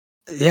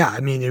 Yeah, I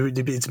mean,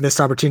 it's a missed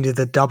opportunity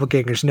that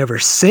doppelgangers never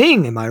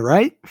sing. Am I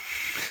right?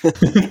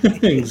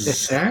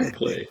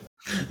 Exactly.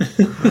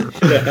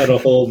 Could have had a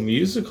whole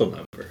musical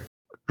number.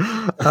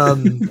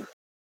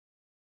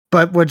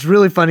 But what's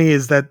really funny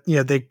is that, you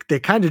know, they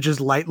kind of just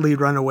lightly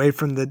run away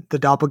from the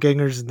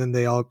doppelgangers, and then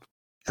they all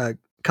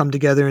come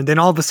together, and then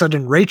all of a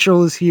sudden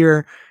Rachel is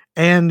here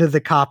and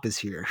the cop is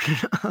here.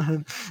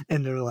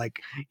 And they're like,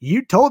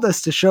 "You told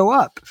us to show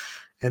up."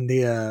 And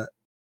the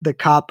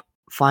cop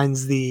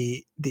finds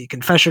the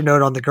confession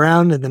note on the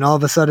ground, and then all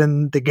of a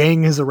sudden the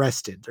gang is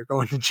arrested. They're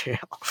going to jail.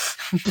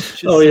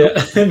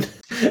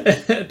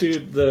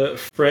 Dude,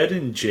 the Fred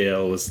in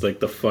jail was like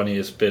the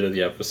funniest bit of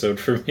the episode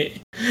for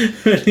me.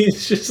 And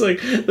he's just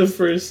like, the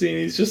first scene,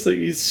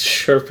 he's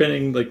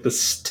sharpening like the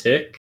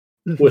stick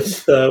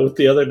with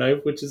the other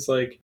knife, which is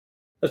like,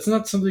 that's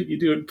not something you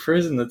do in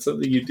prison. That's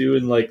something you do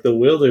in like the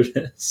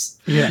wilderness.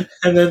 Yeah.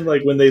 And then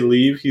like when they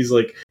leave, he's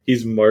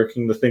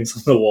marking the things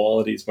on the wall,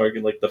 and he's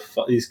marking like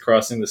he's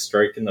crossing the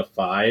strike in the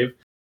 5.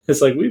 It's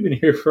like, we've been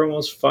here for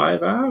almost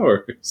 5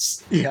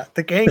 hours. Yeah,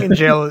 the gang in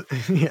jail.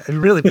 Yeah, a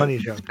really funny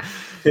joke.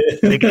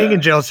 The gang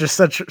in jail is just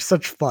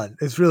such fun.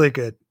 It's really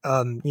good.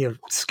 You know,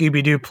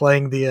 Scooby-Doo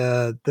playing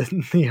the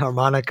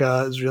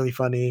harmonica is really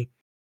funny.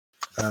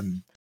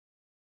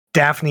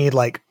 Daphne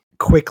like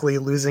quickly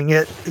losing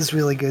it is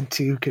really good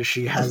too, because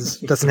she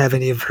doesn't have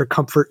any of her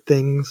comfort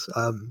things.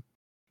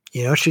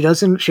 You know, she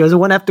doesn't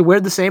want to have to wear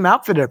the same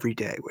outfit every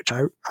day, which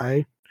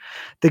I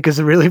think is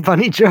a really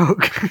funny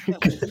joke.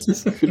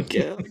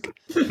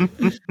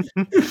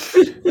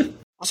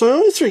 So I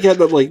always forget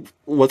that like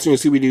what's new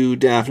Scooby-Doo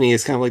Daphne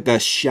is kind of like the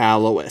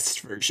shallowest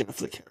version of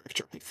the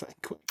character, I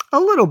think. A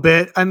little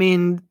bit. I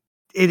mean,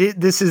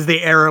 this is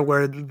the era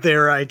where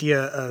their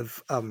idea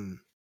of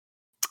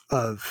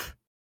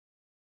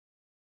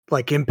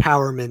like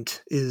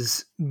empowerment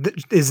is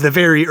the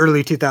very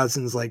early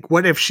 2000s. Like,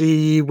 what if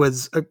she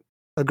was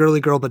a girly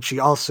girl, but she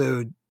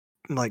also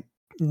like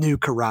knew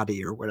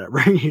karate or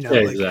whatever, you know?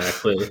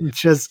 Exactly. Like,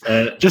 just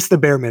the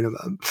bare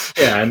minimum.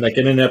 Yeah, and like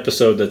in an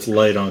episode that's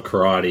light on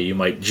karate, you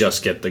might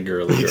just get the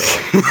girly girl.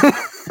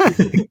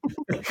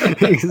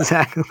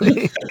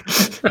 Exactly.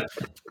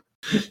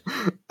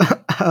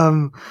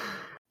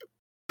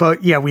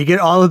 But yeah, we get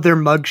all of their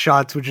mug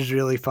shots, which is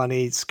really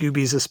funny.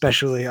 Scooby's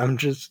especially.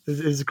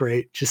 It's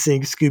great. Just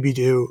seeing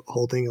Scooby-Doo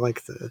holding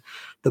like the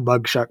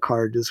mugshot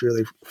card is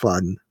really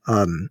fun.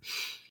 And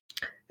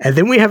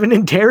then we have an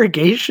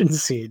interrogation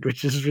scene,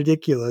 which is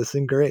ridiculous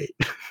and great.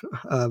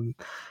 The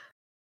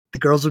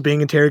girls are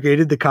being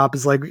interrogated. The cop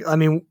is like, I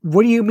mean,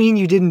 what do you mean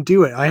you didn't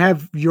do it? I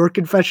have your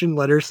confession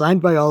letter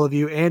signed by all of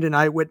you and an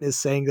eyewitness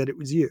saying that it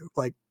was you.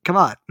 Like, come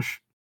on.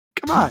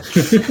 Come on.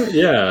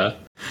 Yeah.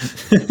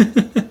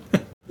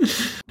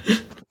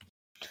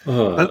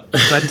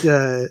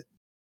 But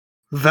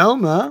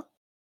Velma,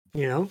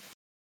 you know,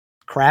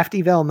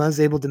 crafty Velma is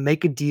able to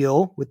make a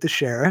deal with the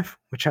sheriff,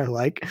 which I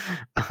like.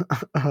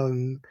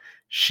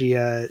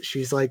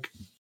 She's like,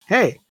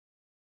 "Hey,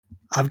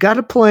 I've got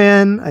a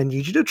plan. I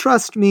need you to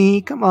trust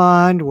me. Come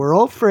on, we're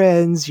all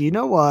friends. You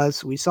know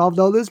us. We solved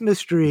all those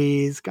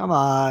mysteries. Come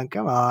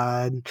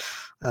on."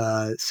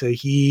 So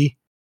he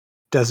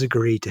does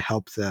agree to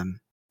help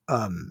them.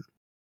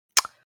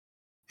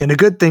 And a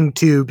good thing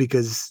too,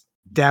 because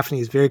Daphne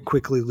is very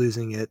quickly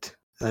losing it.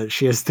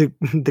 She has the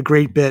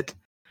great bit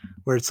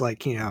where it's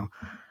like,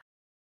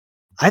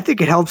 I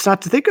think it helps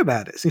not to think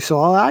about it. So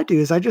all I do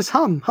is I just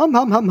hum.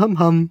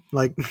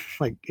 Like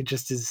it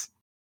just is.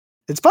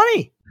 It's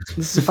funny.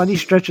 This is a funny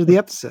stretch of the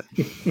episode.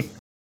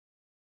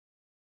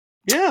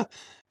 Yeah.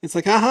 It's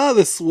like, haha,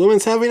 this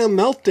woman's having a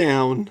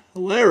meltdown.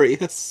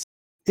 Hilarious.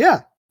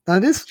 Yeah,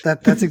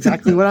 that's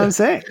exactly what I'm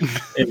saying.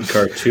 In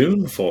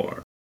cartoon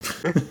form.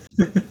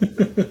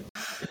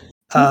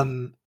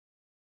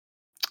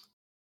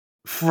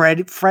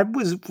 Fred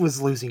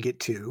was losing it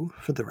too,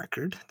 for the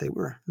record. They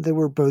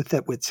were both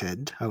at wit's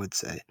end, I would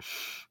say.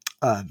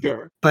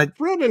 Sure. But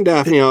Fred and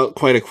Daphne are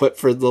quite equipped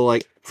for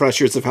the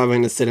pressures of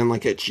having to sit in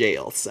a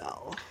jail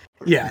cell.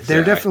 Yeah,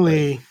 they're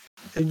definitely.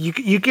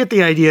 You get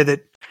the idea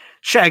that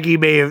Shaggy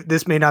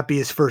this may not be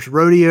his first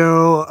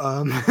rodeo,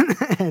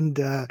 and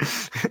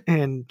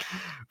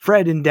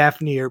Fred and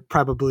Daphne are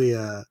probably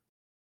the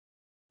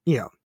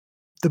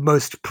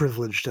most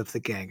privileged of the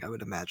gang, I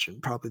would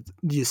imagine, probably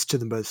used to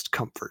the most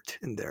comfort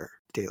in their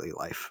daily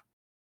life.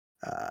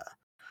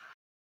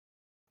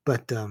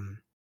 But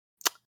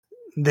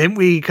then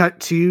we cut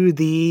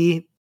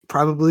to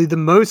probably the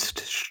most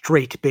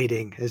straight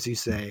baiting, as you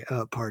say,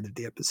 part of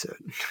the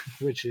episode,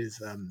 which is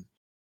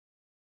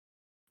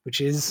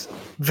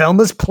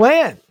Velma's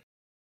plan.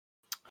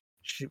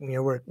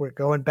 We're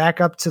going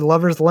back up to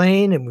Lover's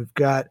Lane, and we've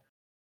got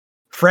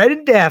Fred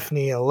and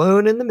Daphne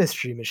alone in the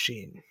Mystery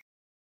Machine.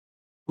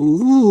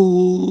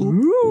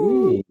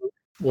 Ooh.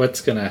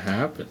 What's gonna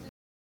happen?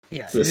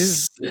 Yeah,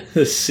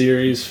 The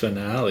series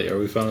finale. Are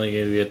we finally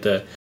going to get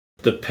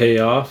the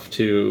payoff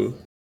to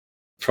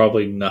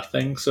probably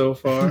nothing so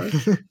far?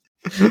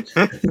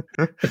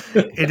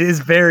 It is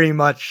very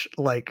much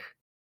like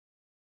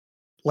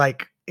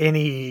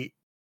any.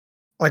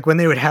 Like when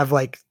they would have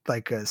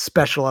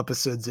special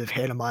episodes of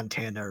Hannah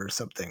Montana or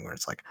something, where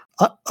it's like,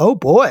 oh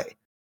boy,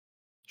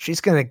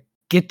 she's gonna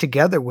get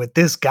together with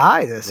this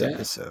guy this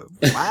episode.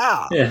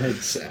 Wow. Yeah,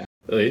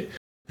 exactly.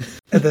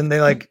 And then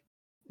they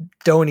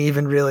don't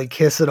even really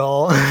kiss at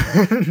all.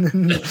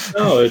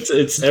 No,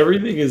 it's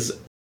everything is.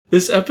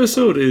 This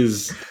episode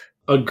is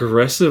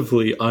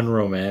aggressively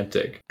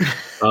unromantic,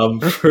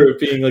 for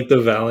being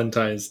the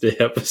Valentine's Day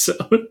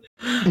episode.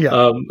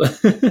 Yeah.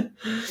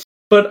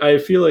 But I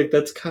feel like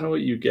that's kind of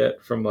what you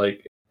get from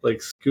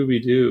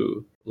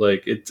Scooby-Doo.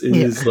 It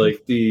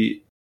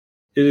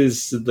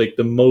is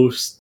the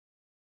most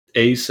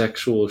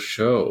asexual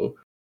show.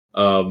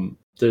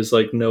 There's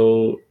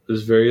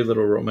very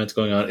little romance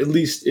going on, at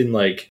least in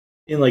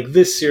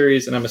this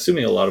series, and I'm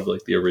assuming a lot of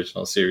the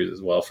original series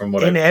as well. From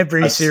what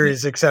I've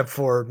series seen. Except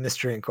for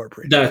Mystery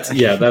Incorporated.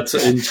 That's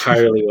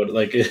entirely what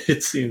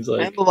it seems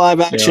like. And the live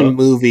action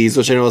movies,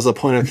 which I know is a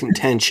point of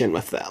contention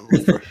with them.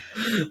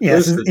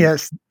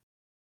 Yes.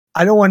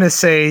 I don't want to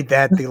say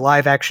that the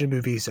live action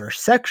movies are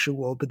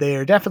sexual, but they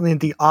are definitely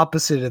the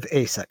opposite of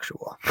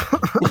asexual.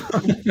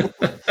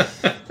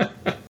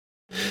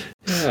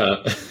 Yeah.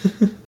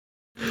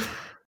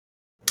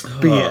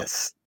 But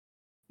yes,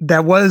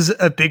 that was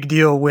a big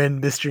deal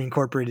when Mystery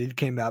Incorporated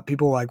came out.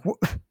 People were like,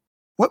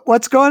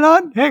 what's going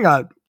on? Hang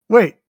on.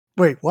 Wait,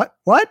 what?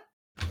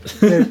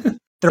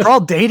 They're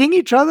all dating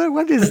each other?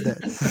 What is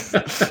this?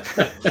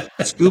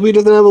 Scooby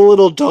doesn't have a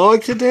little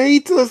dog to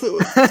date?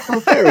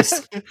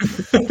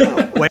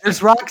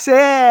 Where's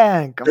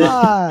Roxanne? Come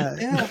on.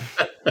 Yeah.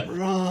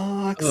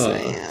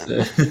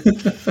 Roxanne.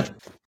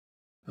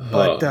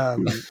 But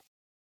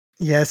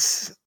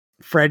yes,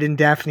 Fred and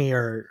Daphne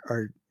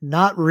are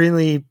not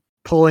really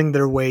pulling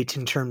their weight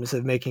in terms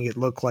of making it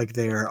look like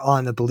they're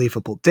on a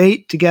believable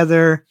date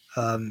together.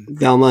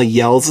 Velma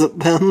yells at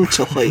them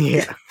to put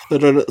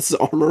his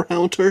arm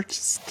around her.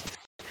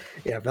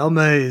 Yeah,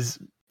 Velma is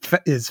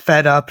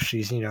fed up.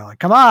 She's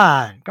come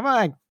on,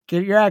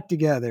 get your act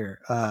together.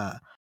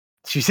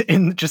 She's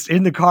in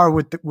the car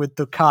with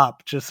the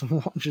cop, just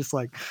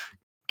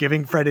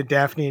giving Fred and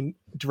Daphne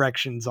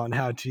directions on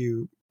how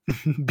to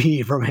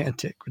be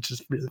romantic, which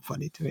is really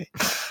funny to me.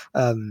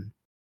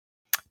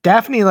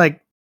 Daphne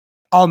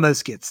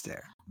almost gets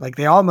there.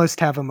 They almost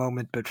have a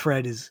moment, but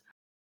Fred is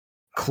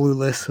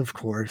clueless, of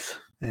course,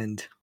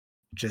 and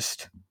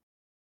just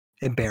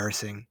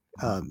embarrassing.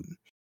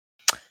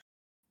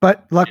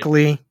 But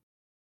luckily,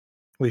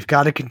 we've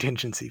got a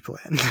contingency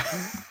plan.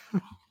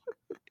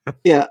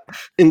 Yeah,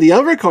 in the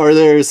other car,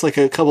 there's a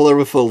couple there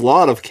with a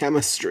lot of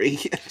chemistry.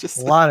 Just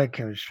a lot of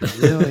chemistry,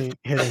 really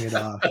hitting it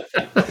off.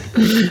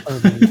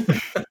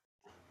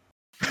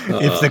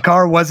 If the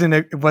car wasn't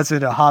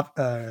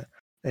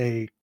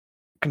a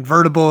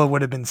convertible, it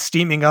would have been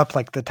steaming up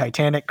like the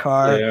Titanic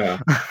car. Yeah.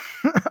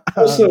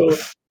 Also,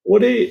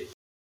 what a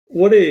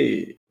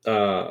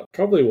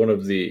probably one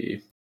of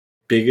the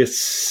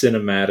biggest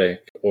cinematic,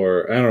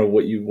 or I don't know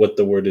what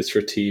the word is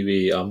for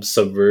TV,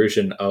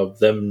 subversion of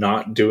them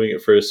not doing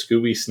it for a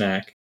Scooby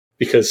snack,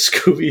 because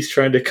Scooby's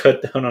trying to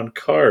cut down on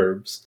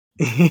carbs.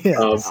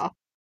 Yes. I'm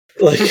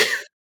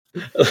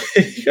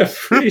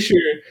pretty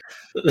sure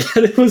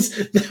that was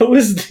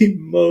the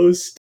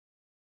most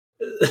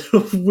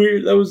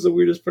weird. That was the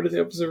weirdest part of the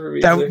episode for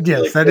me.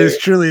 That is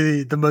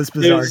truly the most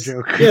bizarre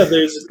joke. Yeah,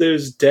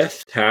 there's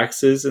death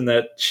taxes, and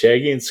that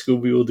Shaggy and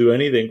Scooby will do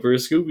anything for a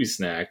Scooby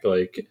snack.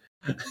 Like,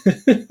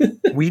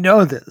 we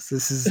know this.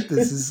 This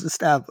is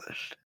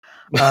established.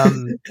 But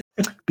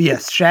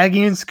yes,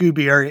 Shaggy and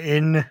Scooby are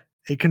in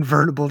a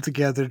convertible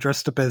together,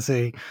 dressed up as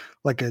a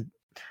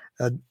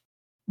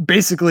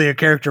basically a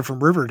character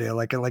from Riverdale,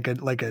 like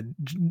a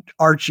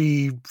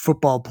Archie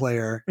football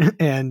player,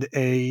 and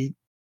Scooby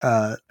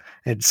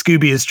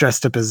is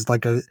dressed up as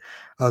like a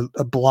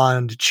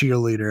blonde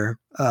cheerleader,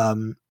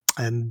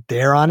 and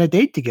they're on a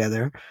date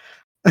together,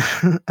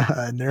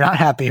 and they're not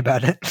happy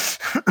about it,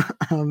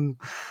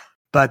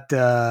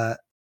 but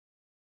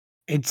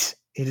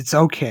it's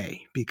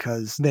okay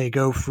because they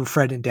go for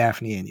Fred and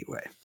Daphne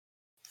anyway,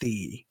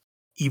 the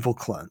evil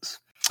clones.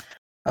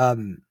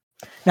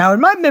 Now, in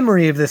my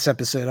memory of this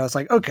episode, I was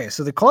like, okay,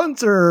 so the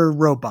clones are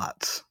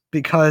robots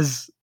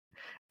because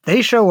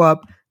they show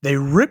up, they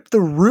rip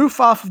the roof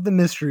off of the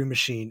Mystery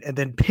Machine, and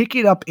then pick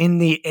it up in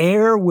the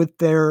air with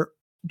their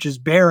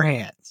just bare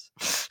hands,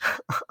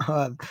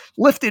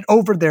 lift it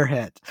over their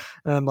head.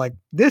 And I'm like,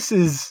 this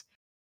is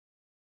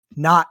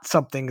not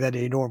something that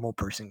a normal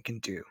person can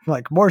do.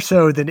 Like, more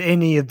so than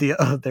any of the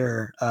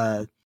other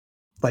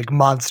like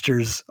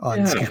monsters on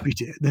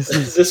Scooby-Doo.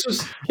 This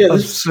was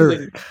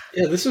absurd.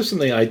 This was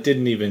something I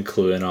didn't even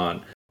clue in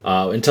on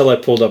until I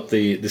pulled up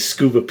the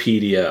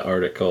Scoobapedia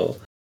article.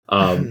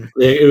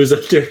 It was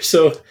up there,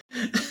 so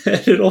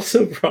and it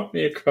also brought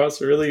me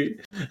across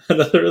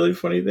another really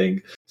funny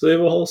thing. So they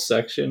have a whole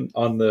section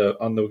on the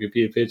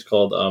Wikipedia page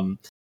called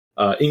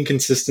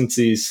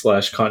inconsistencies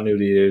 /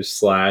 continuity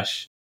errors /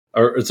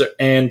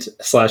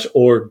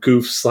 or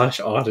goof /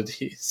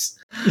 oddities.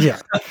 Yeah.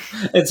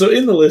 And so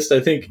in the list,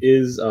 I think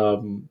is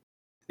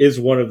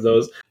one of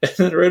those. And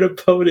then right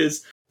above it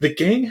is the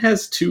gang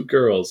has 2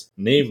 girls,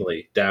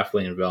 namely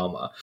Daphne and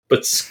Velma,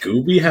 but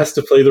Scooby has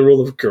to play the role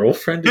of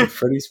girlfriend in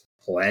Freddy's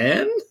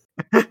plan.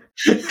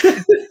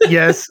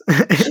 Yes,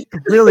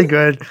 really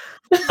good.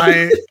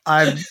 I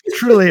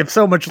truly have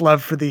so much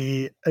love for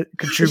the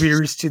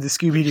contributors to the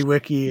Scooby-Doo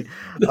wiki.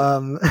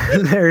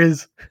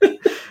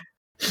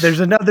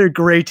 There's another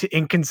great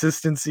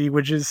inconsistency,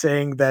 which is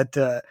saying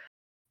that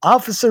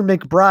Officer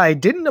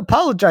McBride didn't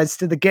apologize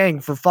to the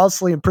gang for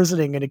falsely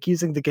imprisoning and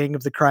accusing the gang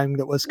of the crime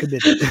that was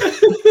committed.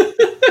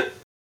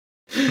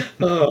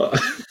 Oh,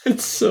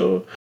 it's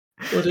so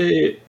what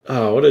a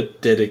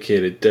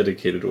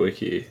dedicated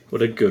wiki.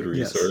 What a good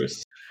resource.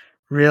 Yes.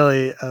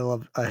 Really, I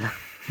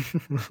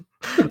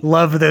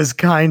love those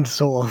kind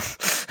souls.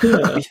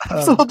 Yeah.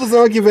 So it does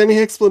not give any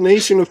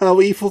explanation of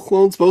how evil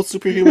clones both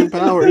superhuman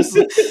powers.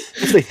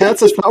 If they had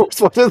such powers,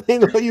 why did they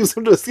not use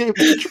them to escape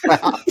the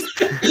trap?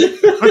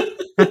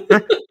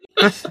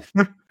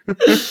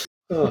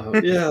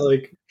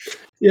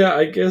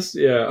 I guess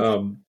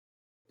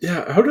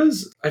how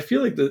does I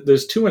feel like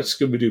there's too much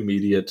Scooby-Doo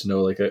media to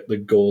know like the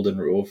golden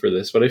rule for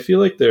this, but I feel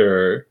like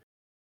there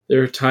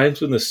are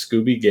times when the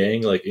Scooby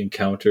gang like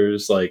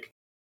encounters like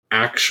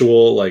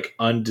actual like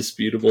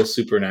undisputable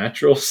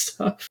supernatural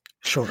stuff,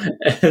 sure,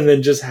 and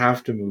then just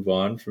have to move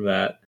on from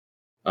that.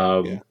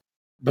 But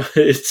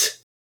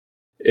it's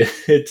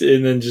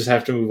and then just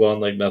have to move on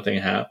like nothing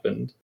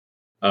happened.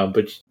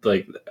 But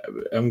like,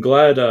 I'm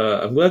glad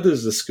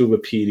there's the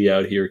Scoobapedia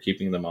out here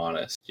keeping them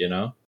honest, you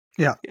know?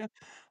 Yeah.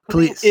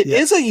 Please. It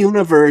is a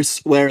universe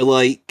where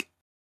like,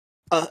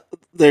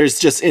 there's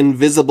just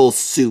invisible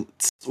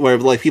suits where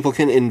like people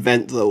can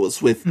invent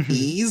those with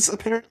ease,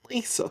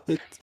 apparently. So but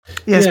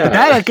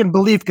that I can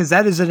believe because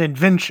that is an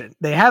invention.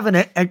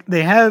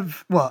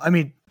 It's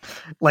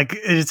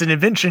an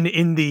invention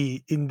in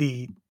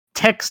the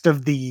text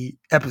of the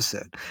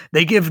episode.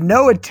 They give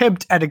no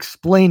attempt at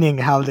explaining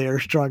how they are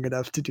strong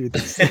enough to do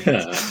these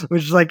things.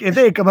 Which is like, if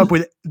they had come up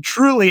with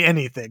truly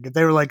anything, if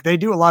they were like, they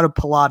do a lot of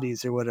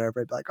Pilates or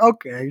whatever, it's like,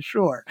 okay,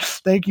 sure.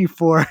 Thank you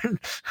for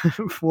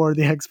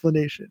the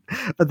explanation.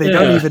 But they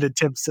don't even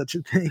attempt such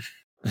a thing.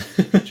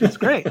 Which is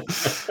great.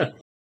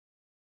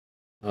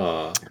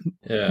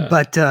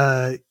 But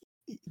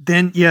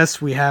then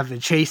yes, we have a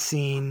chase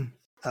scene.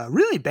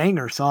 Really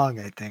banger song,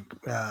 I think.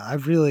 I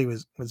really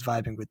was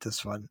vibing with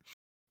this one.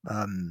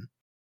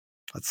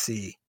 Let's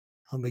see.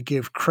 Let me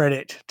give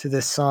credit to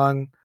this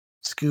song.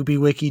 Scooby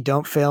Wiki,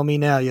 don't fail me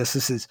now. Yes,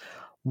 this is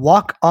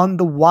Walk on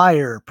the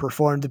Wire,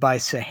 performed by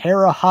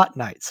Sahara Hot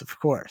Nights, of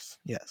course.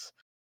 Yes,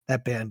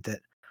 that band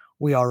that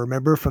we all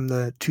remember from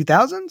the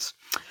 2000s.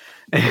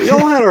 We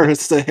all had our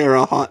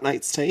Sahara Hot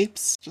Nights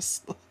tapes.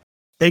 Just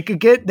they could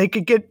get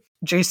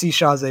JC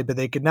Chazé, but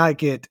they could not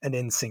get an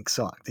NSYNC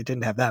song. They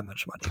didn't have that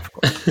much money, of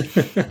course.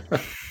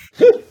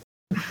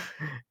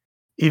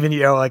 Even,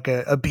 like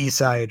a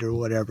B-side or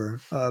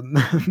whatever.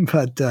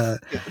 But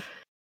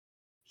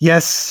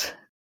yes,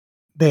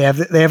 they have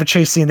a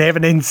chase scene. They have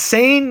an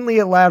insanely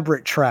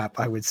elaborate trap,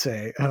 I would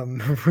say.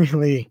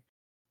 Really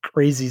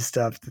crazy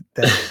stuff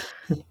that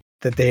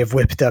they have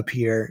whipped up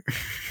here,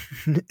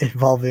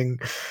 involving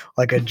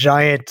like a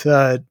giant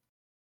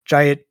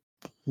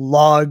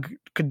log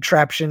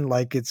contraption,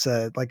 like it's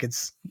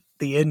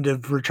the end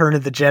of Return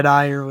of the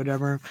Jedi or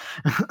whatever.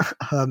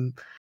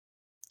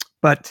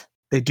 But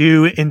they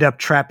do end up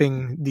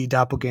trapping the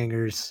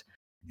doppelgangers,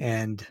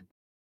 and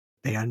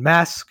they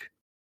unmask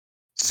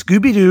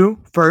Scooby-Doo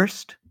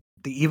first,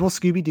 the evil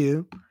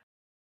Scooby-Doo,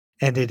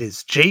 and it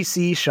is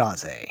J.C.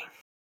 Chazé.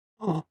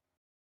 Oh.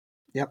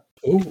 Yep.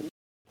 Ooh.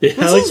 Yeah,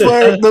 This is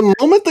where the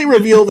moment they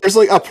reveal there's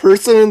like a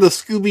person in the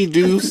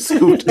Scooby-Doo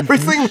suit,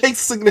 everything makes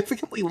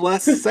significantly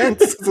less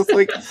sense. It's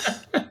like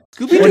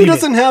Scooby-Doo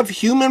doesn't have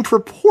human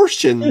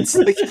proportions.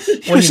 Like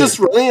he was just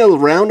running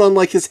around on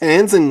like his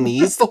hands and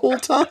knees the whole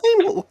time.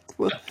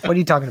 What are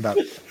you talking about?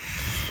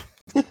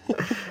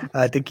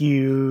 I think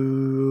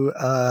you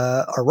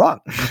are wrong.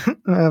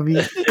 I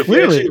mean,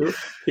 clearly,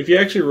 if you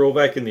actually roll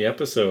back in the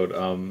episode,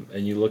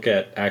 and you look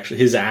at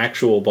his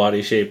actual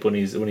body shape when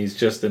he's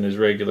just in his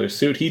regular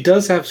suit, he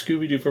does have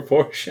Scooby-Doo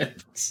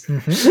proportions.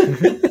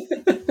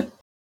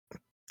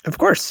 Of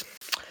course.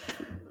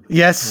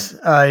 Yes,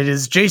 it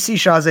is J.C.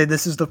 Chazé.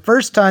 This is the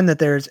first time that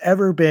there's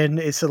ever been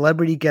a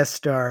celebrity guest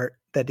star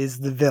that is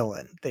the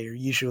villain. They are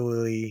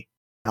usually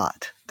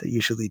not. They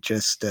usually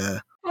just oh,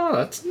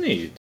 that's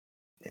neat.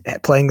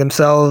 Playing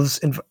themselves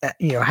and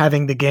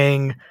having the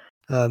gang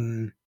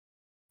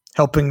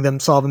helping them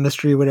solve a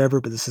mystery or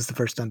whatever, but this is the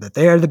first time that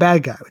they are the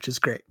bad guy, which is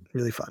great.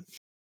 Really fun.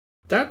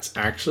 That's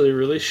actually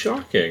really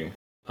shocking.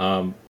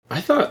 I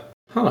thought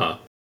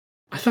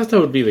that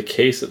would be the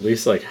case at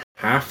least like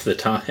half the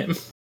time.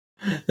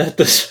 That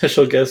the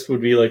special guest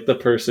would be like the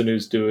person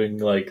who's doing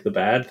like the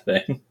bad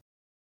thing. I'm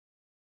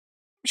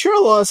sure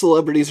a lot of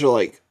celebrities are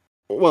like,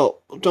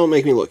 well, don't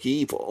make me look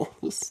evil.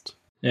 Just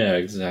yeah,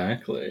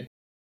 exactly.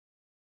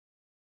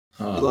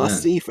 Oh, we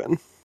lost Ethan.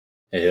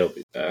 Hey, he'll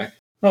be back.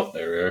 Oh,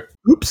 there we are.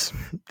 Oops,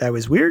 that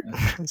was weird.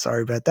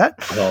 Sorry about that.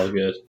 It's all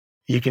good.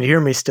 You can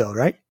hear me still,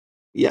 right?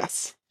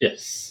 Yes.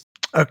 Yes.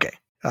 Okay.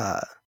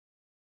 But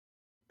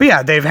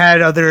yeah, they've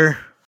had other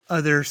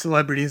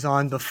celebrities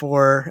on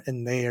before,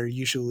 and they are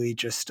usually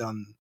just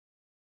along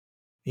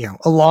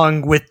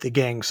with the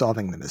gang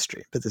solving the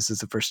mystery. But this is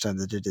the first time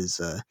that it is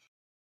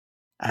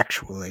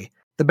actually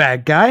the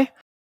bad guy,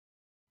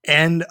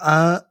 and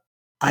I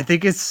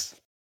think it's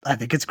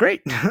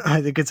great.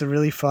 I think it's a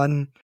really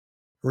fun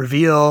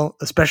reveal,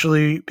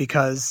 especially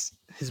because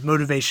his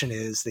motivation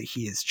is that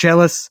he is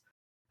jealous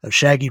of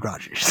Shaggy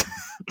Rogers.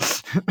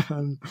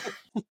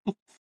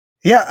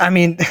 Yeah, I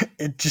mean,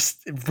 it's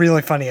just a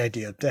really funny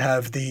idea to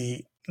have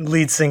the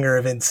lead singer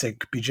of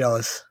NSYNC be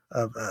jealous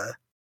of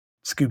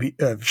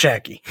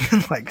Shaggy.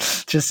 Like,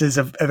 just is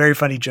a very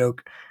funny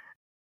joke,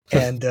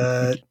 and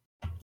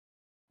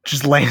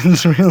just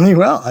lands really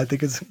well. I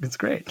think it's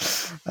great.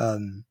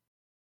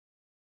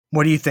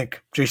 What do you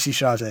think, J.C.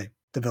 Chazé,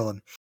 the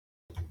villain?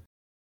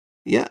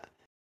 Yeah,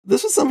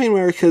 this was something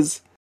where,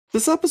 because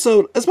this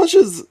episode, as much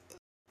as,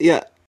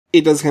 yeah,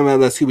 it does come out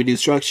of that Scooby-Doo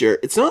structure,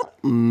 it's not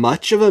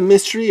much of a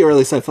mystery, or at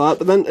least I thought,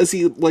 but then as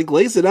he, like,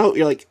 lays it out,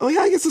 you're like, oh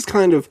yeah, I guess this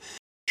kind of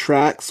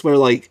tracks where,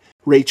 like,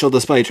 Rachel,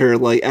 despite her,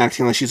 like,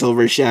 acting like she's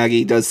over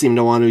Shaggy, does seem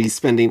to want to be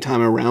spending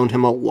time around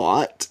him a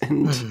lot,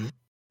 and,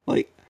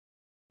 like,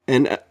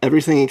 and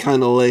everything he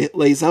kind of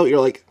lays out, you're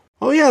like,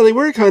 oh yeah, they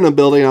were kind of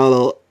building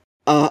out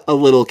a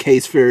little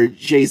case for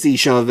J.C.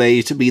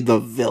 Chazé to be the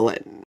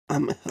villain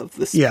of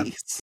this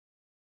piece.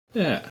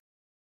 Yeah.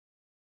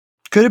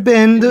 Could have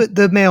been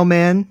the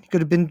mailman.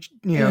 Could have been,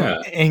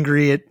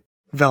 angry at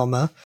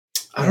Velma.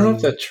 I don't know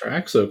if that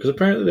tracks, though, because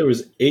apparently there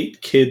was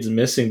 8 kids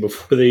missing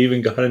before they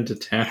even got into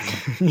town.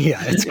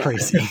 Yeah, it's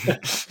crazy.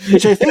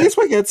 Which I think is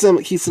what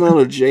keeps him out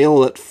of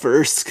jail at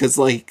first, because,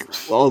 like,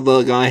 all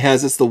the guy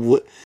has is the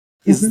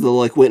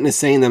like, witness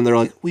saying them. They're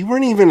like, we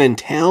weren't even in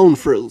town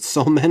for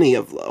so many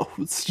of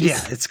those.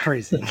 Yeah, it's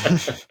crazy.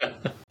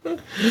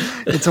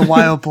 It's a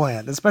wild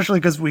plan, especially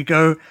because we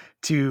go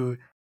to...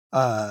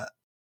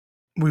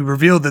 we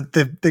reveal that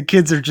the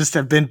kids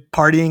have been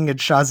partying at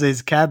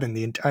Chazé's cabin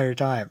the entire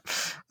time.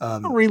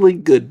 A really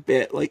good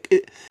bit. Like,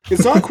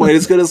 it's not quite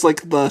as good as,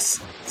 like, the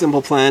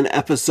Simple Plan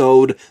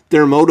episode.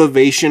 Their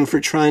motivation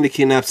for trying to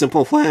kidnap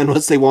Simple Plan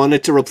was they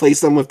wanted to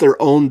replace them with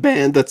their own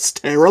band that's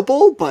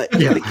terrible, but...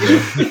 Yeah.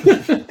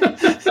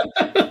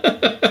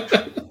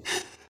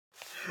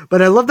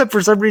 But I love that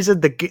for some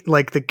reason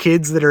the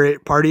kids that are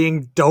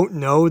partying don't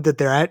know that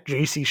they're at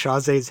J.C.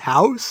 Chazé's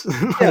house.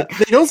 Yeah,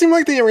 they don't seem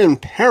like they are in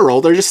peril.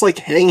 They're just like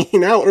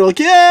hanging out. They're like,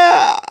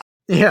 yeah,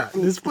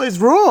 this place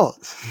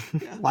rules.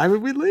 Yeah. Why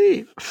would we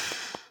leave?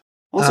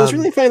 Also, it's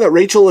really funny that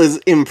Rachel is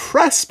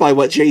impressed by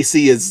what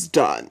JC has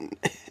done,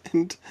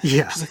 and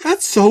she's like,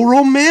 "That's so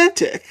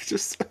romantic."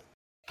 Just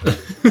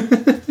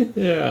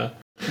yeah.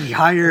 He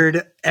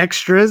hired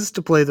extras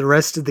to play the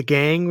rest of the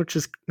gang, which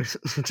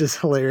is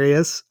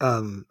hilarious.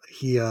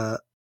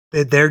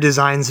 Their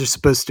designs are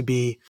supposed to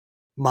be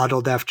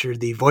modeled after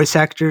the voice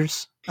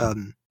actors,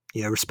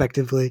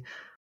 respectively,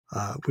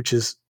 which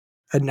is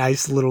a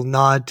nice little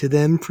nod to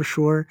them for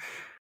sure.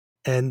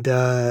 And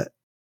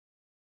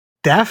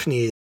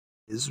Daphne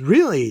is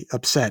really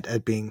upset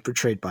at being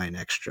portrayed by an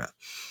extra.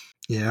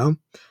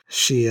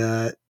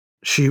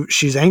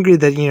 She's angry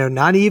that,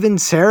 not even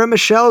Sarah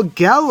Michelle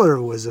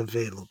Gellar was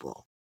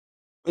available.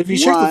 If you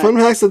check the fun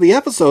facts of the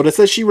episode, it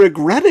says she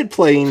regretted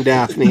playing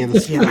Daphne in the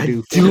Yeah, I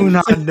Scooby-Doo do film.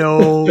 not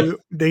know.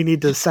 They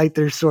need to cite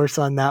their source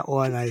on that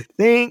one, I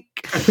think.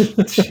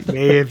 She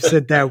may have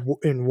said that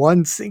in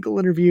one single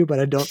interview,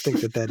 but I don't think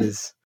that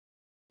is.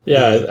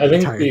 Yeah, I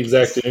think entire the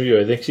exact case. interview.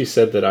 I think she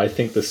said that I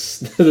think the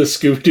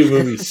Scooby-Doo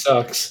movie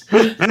sucks.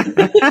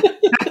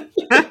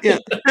 Yeah.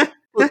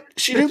 Look,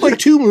 she did like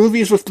 2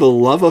 movies with the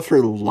love of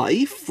her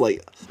life.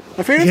 Like,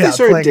 I forget if Yeah, they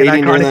started playing an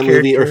dating during iconic that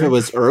movie or if character. it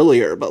was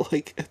earlier, but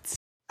like, it's.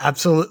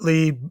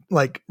 Absolutely,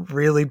 like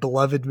really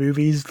beloved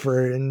movies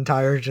for an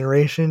entire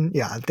generation.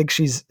 Yeah, I think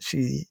she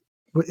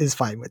is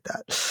fine with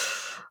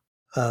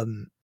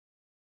that.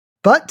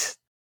 But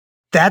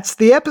that's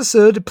the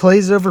episode. It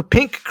plays over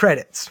pink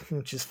credits,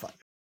 which is fun.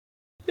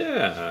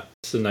 Yeah,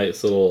 it's a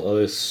nice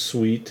little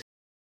sweet,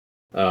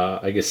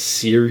 I guess,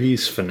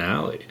 series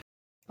finale.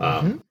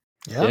 Yeah.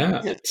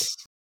 Yeah, it's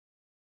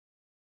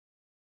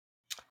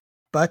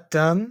But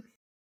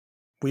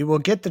we will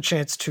get the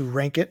chance to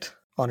rank it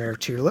on our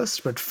tier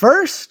list. But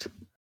first,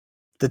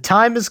 the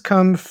time has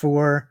come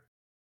for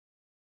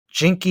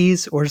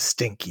Jinkies or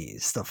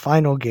Stinkies, the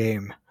final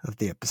game of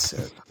the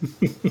episode.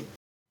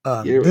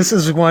 This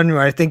is one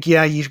where I think,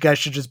 you guys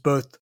should just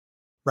both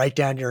write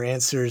down your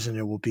answers, and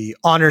it will be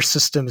honor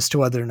system as to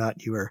whether or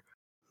not you are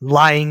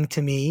lying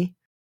to me.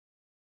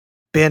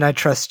 Ben, I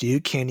trust you.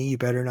 Kenny, you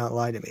better not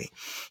lie to me.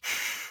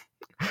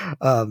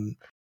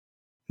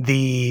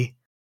 The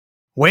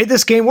way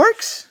this game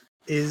works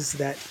is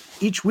that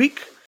each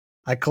week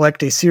I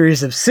collect a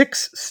series of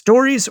 6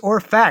 stories or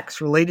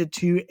facts related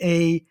to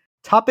a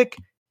topic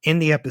in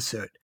the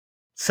episode.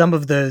 Some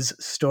of those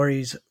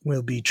stories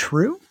will be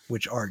true,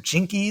 which are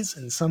jinkies,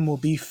 and some will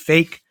be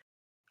fake.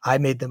 I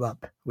made them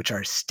up, which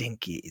are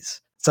stinkies.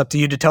 It's up to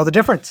you to tell the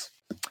difference.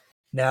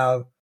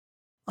 Now,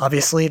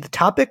 obviously, the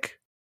topic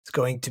is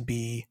going to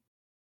be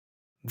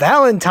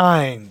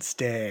Valentine's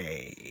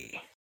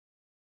Day.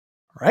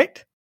 All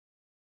right?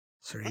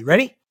 So are you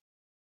ready?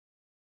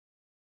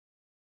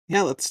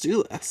 Yeah, let's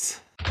do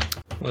this.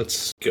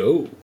 let's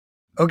go.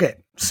 Okay,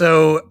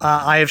 so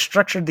I have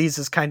structured these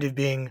as kind of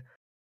being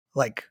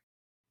like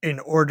in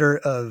order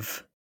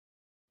of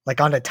like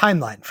on a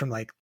timeline from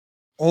like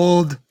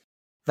old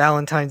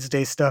Valentine's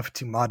Day stuff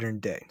to modern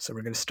day. So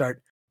we're going to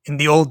start in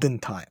the olden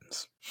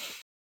times.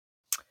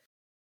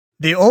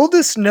 The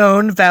oldest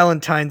known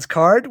Valentine's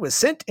card was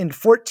sent in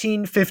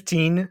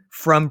 1415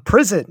 from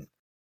prison.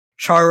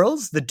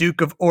 Charles, the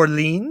Duke of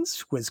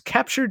Orleans, was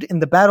captured in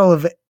the Battle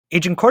of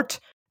Agincourt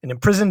and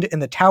imprisoned in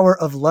the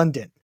Tower of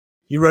London.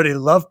 He wrote a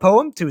love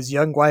poem to his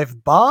young wife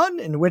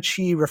Bonne, in which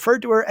he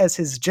referred to her as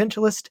his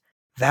gentlest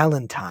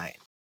Valentine.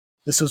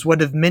 This was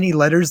one of many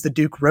letters the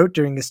Duke wrote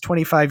during his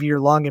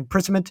 25-year-long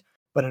imprisonment,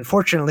 but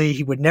unfortunately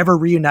he would never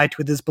reunite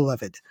with his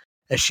beloved,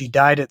 as she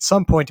died at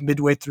some point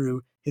midway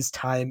through his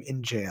time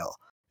in jail,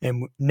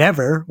 and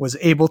never was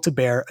able to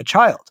bear a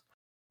child.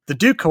 The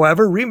Duke,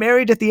 however,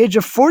 remarried at the age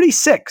of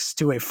 46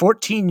 to a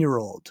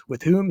 14-year-old,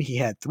 with whom he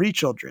had 3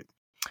 children.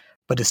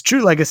 But his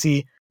true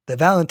legacy, the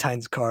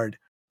Valentine's card,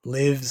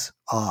 lives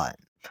on.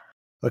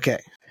 Okay,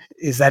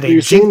 is that So a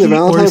you're saying the jinky or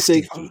a Valentine's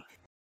Day. stinky?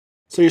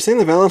 So you're saying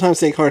the Valentine's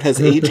Day card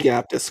has age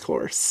gap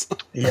discourse?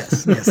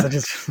 Yes, that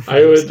is.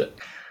 I would.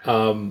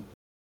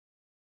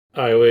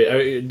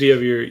 Do you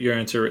have your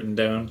answer written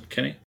down,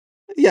 Kenny?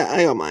 Yeah,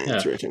 I got my Yeah.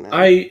 answer written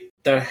down.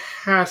 That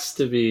has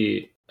to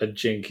be a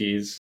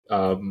jinkies.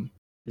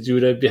 You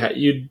would have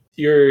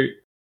you're.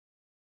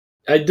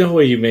 I know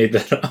why you made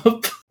that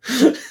up.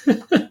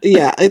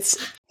 Yeah, it's.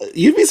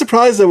 You'd be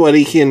surprised at what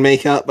he can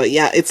make up, but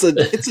yeah, it's a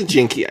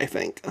jinky, I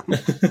think.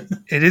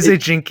 It is a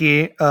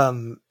jinky.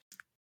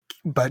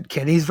 But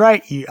Kenny's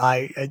right.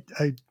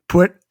 I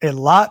put a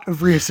lot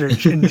of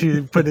research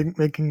into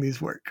making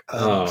these work.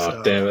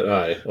 Damn it! All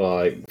right.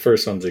 Well,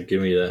 first one's a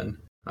gimme then.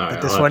 All right,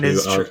 But this one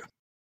is true.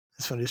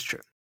 This one is true.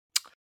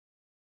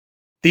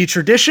 The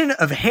tradition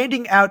of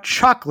handing out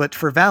chocolate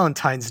for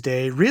Valentine's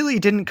Day really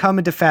didn't come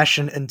into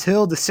fashion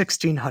until the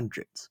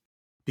 1600s.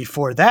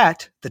 Before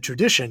that, the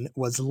tradition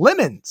was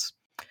lemons.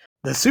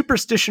 The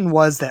superstition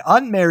was that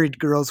unmarried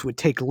girls would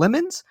take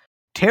lemons,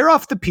 tear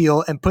off the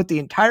peel, and put the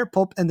entire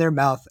pulp in their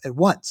mouth at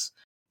once.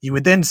 You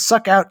would then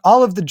suck out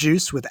all of the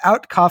juice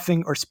without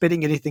coughing or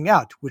spitting anything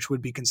out, which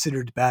would be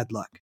considered bad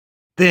luck.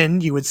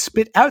 Then you would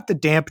spit out the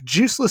damp,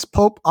 juiceless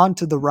pulp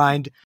onto the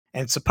rind,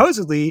 and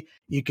supposedly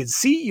you could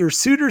see your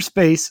suitor's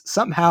face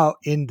somehow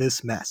in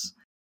this mess.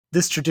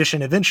 This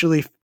tradition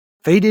eventually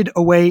faded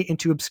away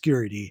into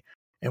obscurity,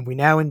 and we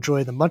now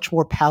enjoy the much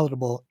more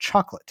palatable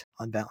chocolate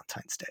on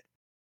Valentine's Day.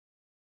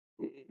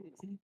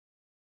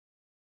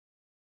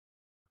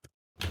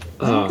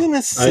 I'm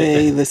gonna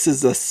say this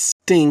is a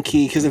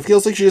stinky, because it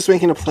feels like you're just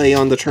making a play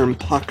on the term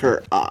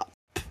pucker up.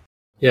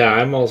 Yeah,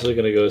 I'm also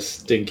gonna go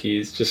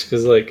stinkies, just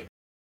because like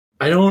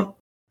I don't.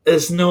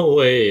 There's no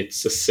way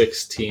it's the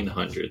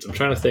 1600s. I'm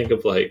trying to think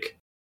of like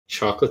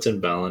chocolates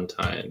and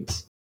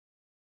Valentines.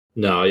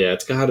 No, yeah,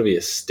 it's got to be a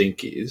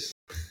stinkies.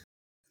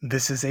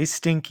 This is a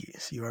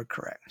stinkies. You are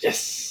correct.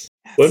 Yes.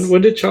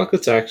 When did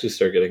chocolates actually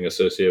start getting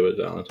associated with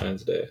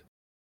Valentine's Day?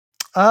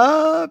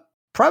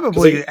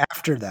 Probably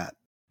after that.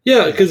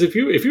 Yeah, because if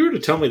you were to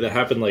tell me that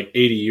happened like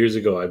 80 years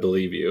ago, I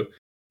believe you.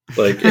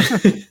 Like,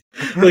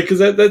 like because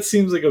that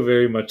seems like a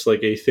very much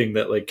like a thing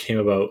that like came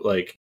about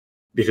like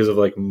because of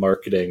like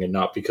marketing and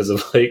not because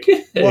of like.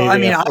 Well, I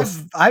mean,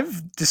 else.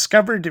 I've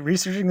discovered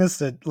researching this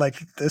that like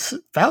this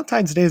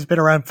Valentine's Day has been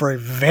around for a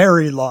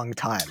very long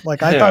time.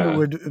 Like I thought it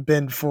would have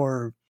been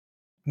for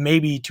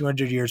maybe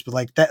 200 years, but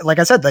like that, like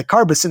I said, the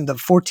card was in the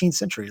 14th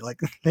century. Like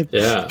they've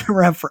been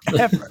around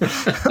forever.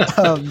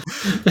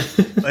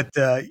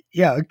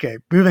 Yeah, okay.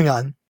 Moving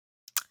on.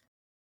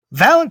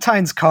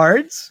 Valentine's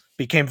cards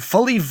became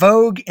fully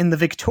vogue in the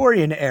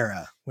Victorian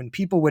era when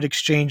people would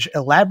exchange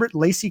elaborate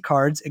lacy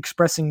cards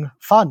expressing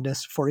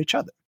fondness for each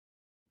other.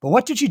 But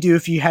what did you do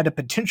if you had a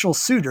potential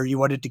suitor you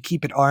wanted to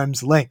keep at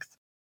arm's length?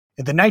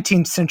 In the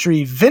 19th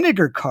century,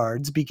 vinegar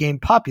cards became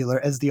popular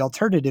as the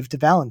alternative to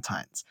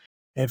Valentine's,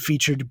 and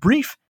featured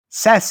brief,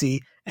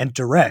 sassy, and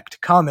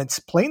direct comments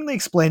plainly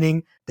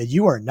explaining that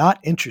you are not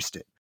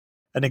interested.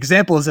 An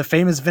example is a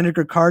famous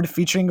vinegar card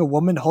featuring a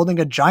woman holding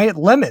a giant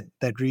lemon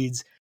that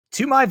reads,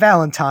 "To my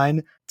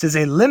Valentine, 'tis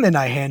a lemon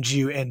I hand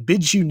you and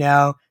bid you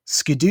now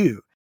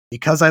skidoo.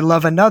 Because I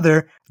love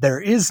another,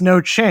 there is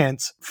no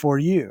chance for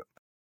you."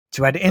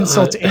 To add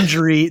insult to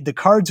injury, the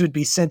cards would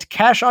be sent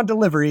cash on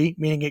delivery,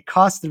 meaning it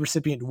cost the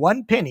recipient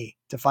 1 penny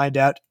to find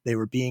out they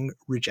were being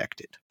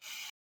rejected.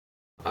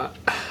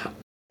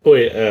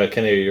 Wait,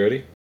 Kenny, are you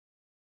ready?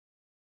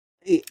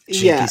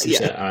 Yeah.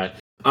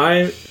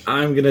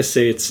 I'm gonna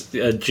say it's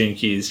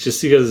Jinkies,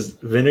 just because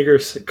vinegar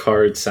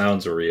card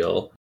sounds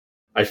real.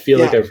 I feel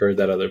like I've heard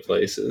that other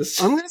places.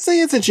 I'm gonna say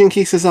it's a Jinkies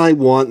because I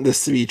want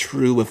this to be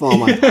true with all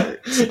my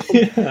heart.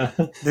 Yeah.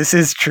 This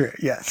is true,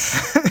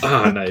 yes.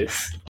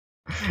 Nice.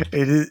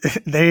 It is.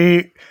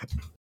 They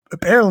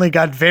apparently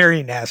got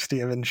very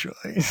nasty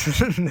eventually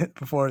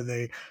before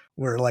they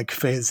were like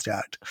phased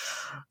out.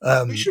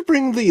 We should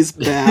bring these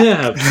back.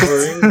 Yeah,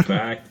 bring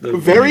back the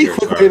very vinegar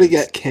quick way to cards.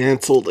 get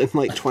canceled in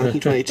like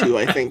 2022.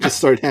 I think just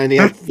start handing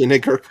out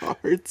vinegar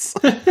cards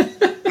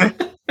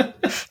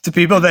to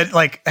people that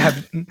like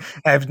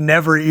have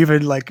never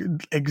even like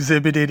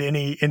exhibited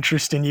any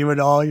interest in you at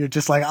all. You're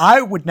just like,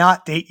 I would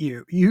not date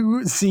you.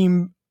 You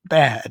seem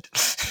bad.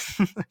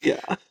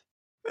 Yeah.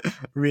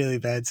 Really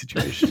bad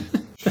situation.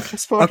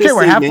 Okay,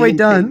 we're halfway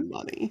done.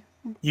 Money.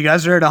 You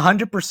guys are at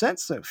 100%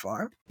 so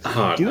far.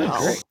 Doing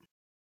Nice. great.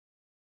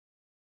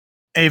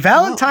 A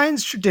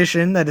Valentine's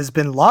tradition that has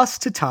been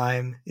lost to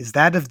time is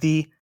that of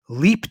the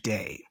Leap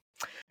Day.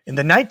 In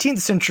the 19th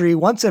century,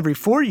 once every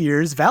 4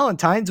 years,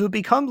 Valentine's would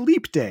become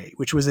Leap Day,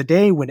 which was a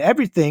day when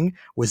everything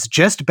was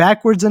just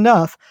backwards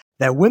enough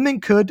that women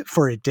could,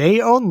 for a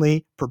day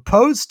only,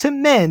 propose to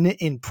men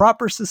in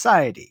proper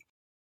society.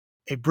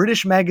 A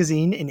British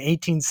magazine in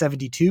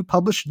 1872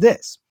 published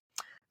this.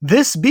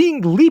 This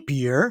being leap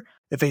year,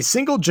 if a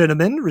single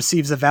gentleman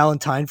receives a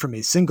valentine from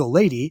a single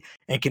lady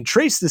and can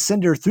trace the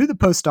sender through the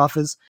post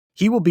office,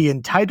 he will be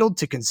entitled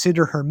to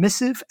consider her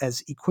missive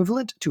as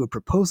equivalent to a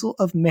proposal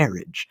of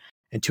marriage,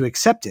 and to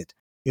accept it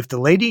if the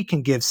lady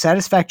can give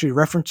satisfactory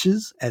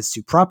references as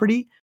to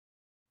property,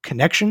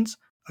 connections,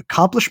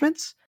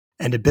 accomplishments,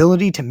 and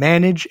ability to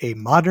manage a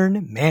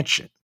modern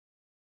mansion.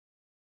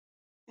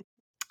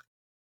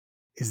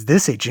 Is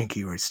this a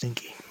jinky or a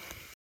stinky?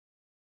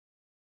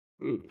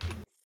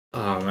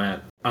 Oh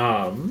man.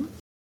 I'm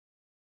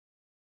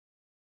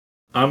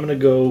gonna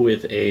go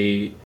with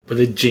a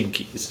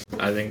Jinkies.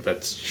 I think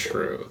that's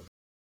true.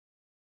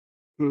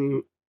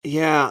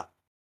 Yeah.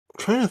 I'm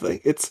trying to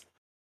think. It's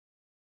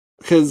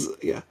because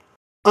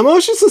I'm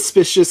always just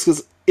suspicious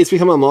because it's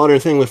become a modern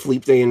thing with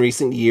Leap Day in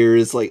recent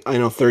years. Like, I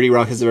know 30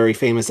 Rock has a very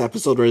famous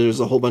episode where there's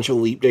a whole bunch of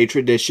Leap Day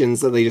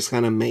traditions that they just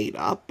kind of made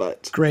up,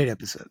 but Great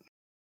episode.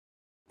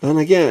 then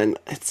again,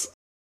 it's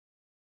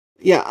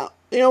you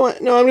know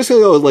what? No, I'm just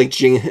gonna go with like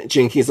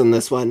Jinkies on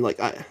this one. Like,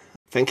 I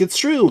think it's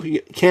true.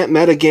 You can't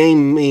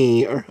metagame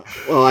me, or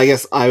well, I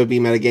guess I would be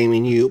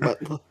metagaming you, but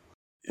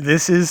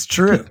This is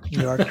true.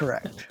 You are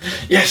correct.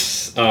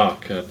 Yes. Oh,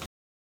 good.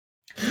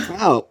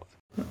 wow.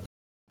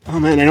 Oh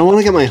man, I don't want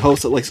to get my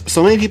hopes up. Like,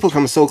 so many people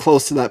come so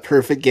close to that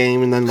perfect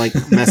game and then like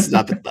mess it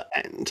up at the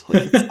end.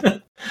 Like,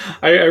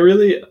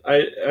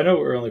 I know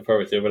we're only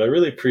partway through, but I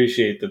really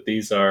appreciate that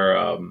these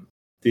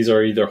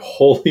are either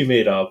wholly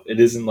made up. It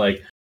isn't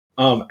like,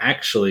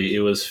 actually it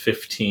was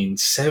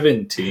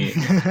 1517.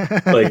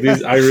 Like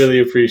these, I really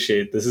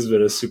appreciate. This has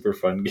been a super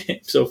fun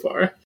game so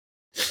far.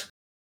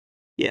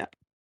 yeah.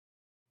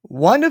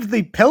 One of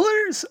the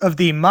pillars of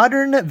the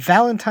modern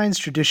Valentine's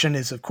tradition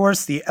is, of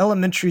course, the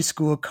elementary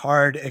school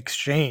card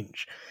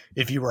exchange.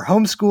 If you were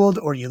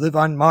homeschooled or you live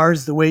on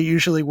Mars, the way it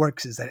usually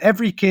works is that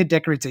every kid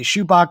decorates a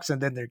shoebox and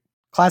then their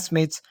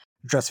classmates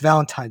address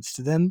Valentines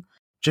to them.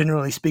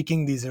 Generally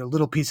speaking, these are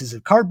little pieces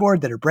of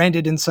cardboard that are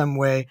branded in some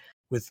way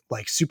with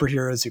like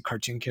superheroes or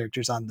cartoon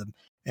characters on them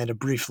and a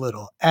brief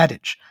little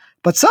adage.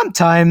 But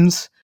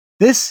sometimes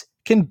this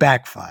can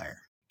backfire.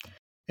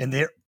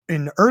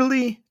 In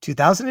early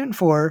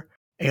 2004,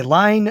 a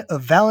line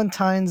of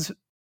Valentines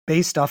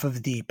based off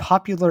of the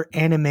popular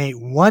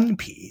anime One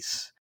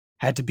Piece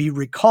had to be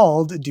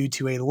recalled due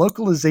to a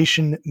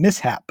localization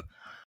mishap.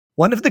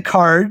 One of the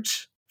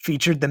cards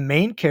featured the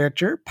main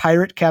character,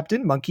 Pirate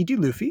Captain Monkey D.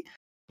 Luffy,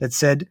 that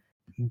said,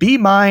 "Be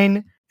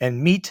mine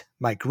and meet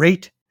my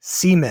great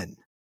seamen."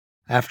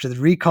 After the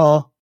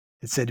recall,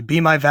 it said, "Be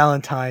my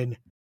Valentine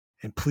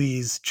and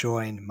please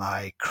join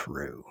my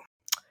crew."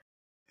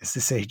 Is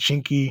this a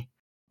jinky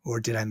or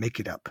did I make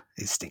it up?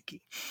 A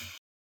stinky.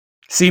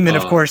 Seaman,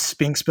 of course,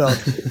 being spelled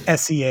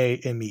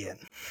Seamen.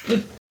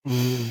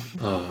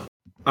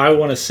 I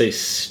want to say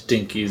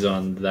stinkies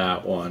on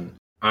that one.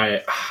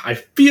 I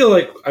feel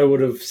like I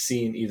would have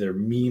seen either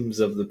memes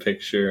of the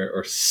picture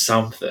or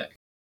something.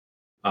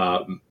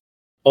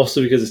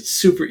 Also because it's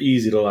super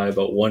easy to lie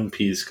about One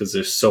Piece because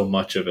there's so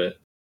much of it.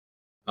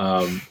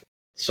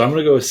 So I'm going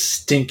to go with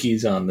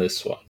stinkies on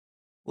this one.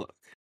 Look,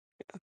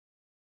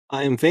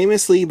 I am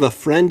famously the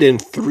friend in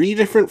 3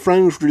 different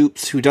friend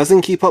groups who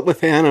doesn't keep up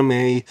with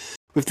anime,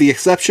 with the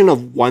exception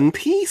of One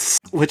Piece,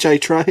 which I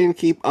try and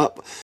keep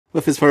up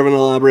with as part of an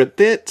elaborate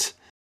bit.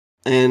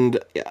 And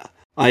yeah,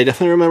 I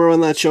definitely remember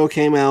when that show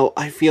came out.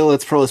 I feel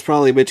it's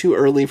probably a bit too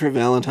early for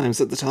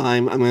Valentine's at the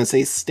time. I'm going to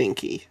say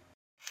stinky.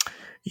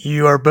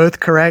 You are both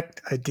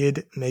correct. I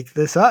did make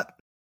this up.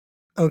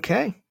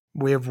 Okay,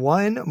 we have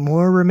one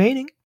more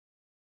remaining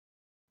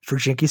for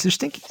jinkies or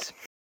stinkies.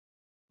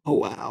 Oh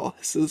wow,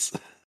 this is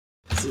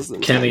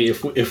Kenny,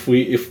 if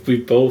we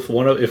both if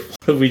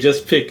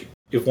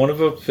one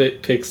of us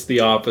picks the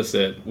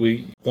opposite,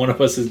 one of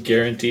us is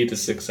guaranteed a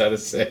 6 out of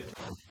 6.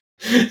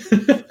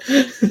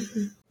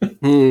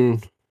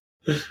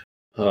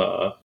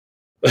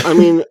 I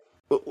mean,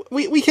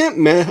 we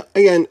can't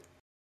again.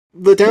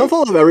 The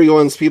downfall of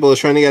everyone's people is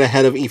trying to get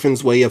ahead of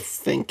Ethan's way of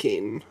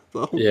thinking.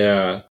 Though.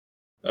 Yeah.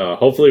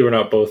 Hopefully we're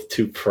not both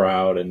too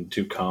proud and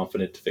too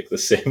confident to pick the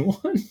same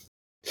one.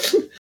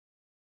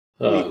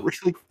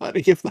 Really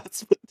funny if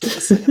that's what it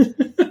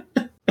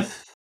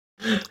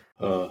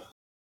is.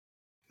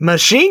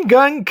 Machine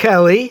Gun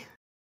Kelly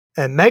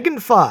and Megan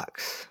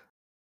Fox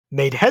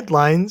made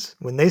headlines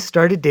when they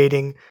started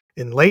dating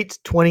in late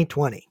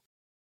 2020.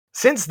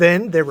 Since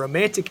then, their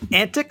romantic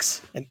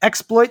antics and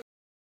exploits.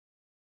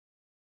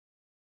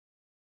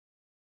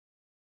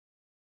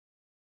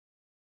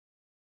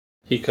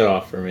 He cut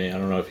off for me. I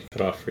don't know if he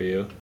cut off for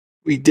you.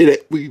 We did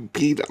it. We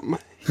beat him.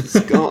 He's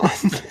gone.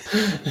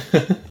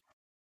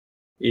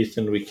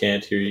 Ethan, we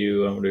can't hear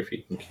you. I wonder if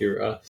you can hear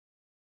us.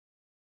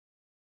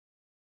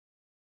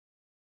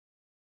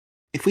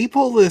 If we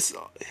pull this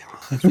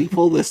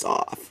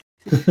off,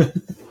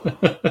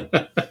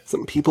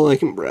 some people I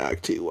can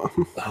brag to.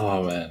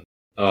 Oh man.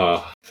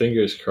 Oh,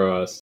 fingers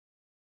crossed.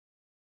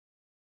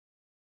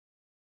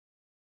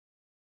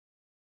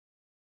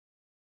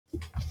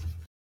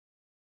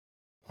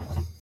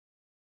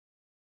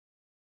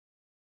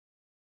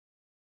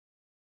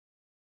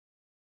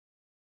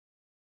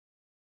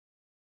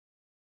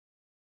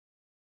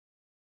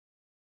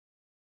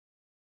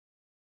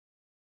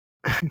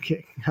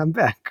 Okay, I'm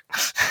back.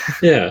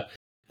 Yeah.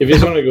 If you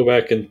just want to go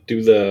back and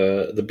do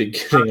the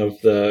beginning of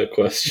the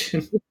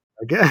question.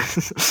 I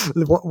guess.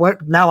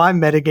 What? Now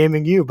I'm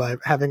metagaming you by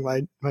having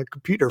my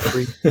computer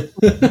free.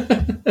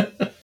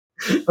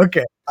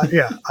 Okay,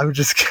 yeah, I'm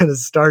just going to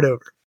start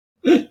over.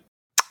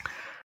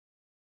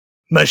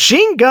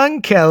 Machine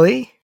Gun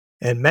Kelly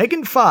and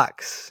Megan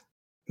Fox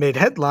made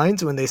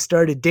headlines when they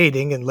started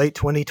dating in late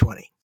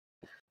 2020.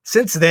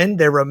 Since then,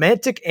 their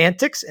romantic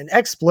antics and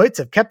exploits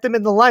have kept them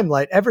in the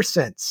limelight ever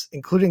since,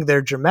 including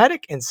their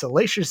dramatic and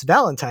salacious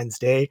Valentine's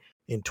Day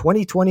in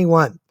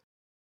 2021.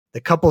 The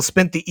couple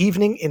spent the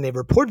evening in a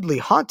reportedly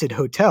haunted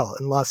hotel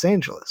in Los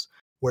Angeles,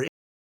 where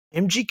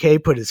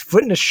MGK put his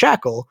foot in a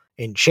shackle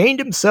and chained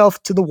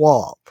himself to the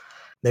wall.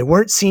 They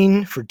weren't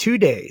seen for 2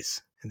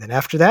 days, and then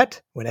after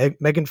that, when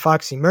Megan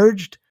Fox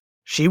emerged,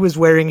 she was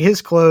wearing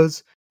his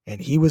clothes and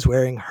he was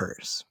wearing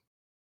hers.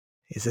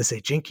 Is this a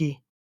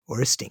jinky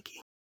or a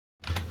stinky?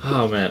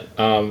 Oh man.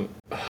 Oh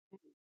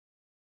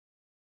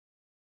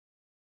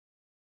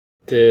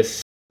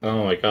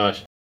my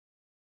gosh.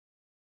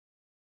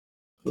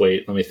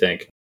 Wait, let me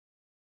think.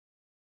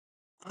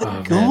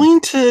 I'm going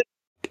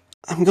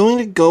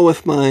to go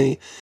with my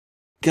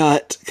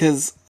gut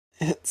because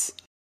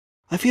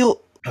I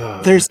feel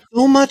there's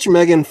so much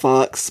Megan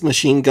Fox,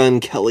 Machine Gun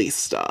Kelly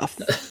stuff.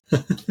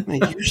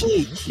 I usually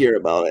hear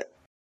about it.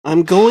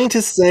 I'm going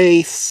to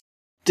say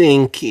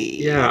stinky.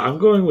 Yeah, I'm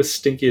going with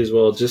stinky as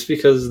well, just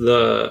because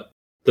the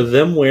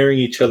them wearing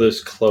each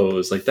other's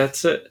clothes, like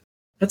that's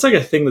like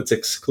a thing that's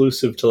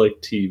exclusive to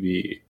like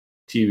TV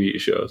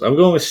shows. I'm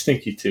going with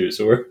stinky too,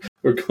 so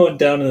we're going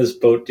down in this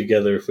boat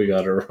together if we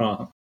got it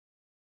wrong.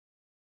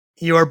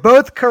 You are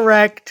both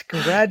correct.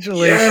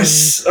 Congratulations.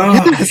 Yes!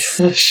 Oh,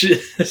 gosh,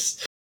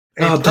 yes.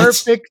 A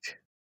perfect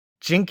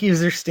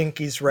jinkies or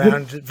stinkies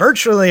round.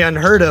 Virtually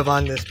unheard of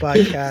on this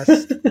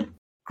podcast.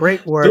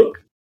 Great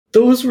work.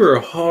 Those were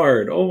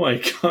hard. Oh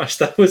my gosh,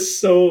 that was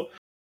so...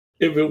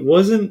 If it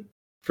wasn't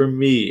for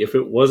me, if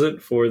it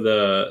wasn't for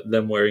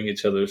them wearing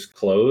each other's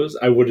clothes,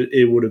 it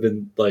would have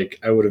been like,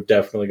 I would have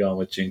definitely gone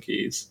with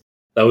jinkies.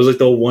 That was like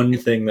the one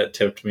thing that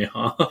tipped me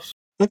off.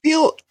 I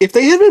feel if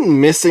they had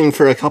been missing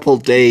for a couple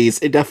days,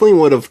 it definitely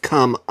would have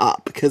come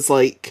up because,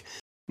 like,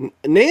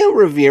 Nea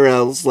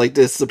Rivera's like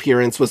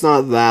disappearance was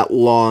not that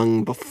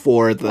long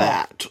before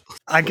that.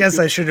 I guess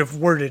I should have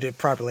worded it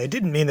properly. I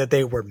didn't mean that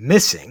they were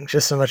missing,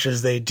 just so much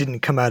as they didn't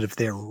come out of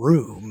their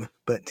room.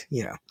 But,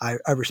 you know, I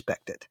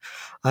respect it.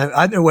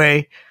 Either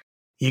way,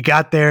 you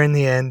got there in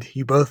the end.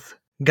 You both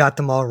got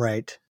them all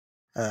right.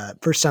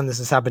 First time this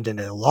has happened in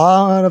a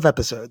lot of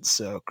episodes,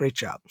 so great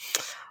job.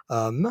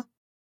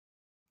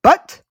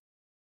 But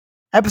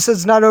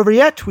episode's not over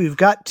yet. We've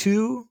got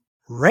to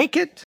rank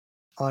it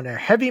on our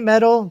heavy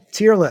metal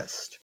tier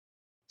list.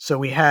 So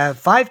we have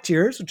 5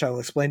 tiers, which I will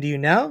explain to you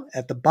now.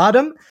 At the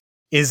bottom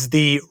is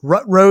the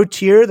Rut Row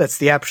tier. That's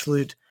the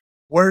absolute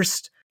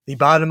worst, the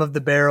bottom of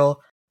the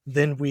barrel.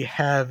 Then we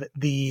have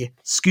the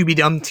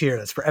Scooby-Dumb tier.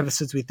 That's for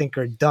episodes we think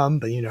are dumb,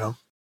 but you know,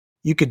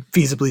 you could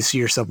feasibly see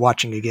yourself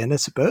watching again, I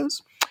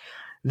suppose.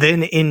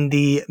 Then in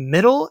the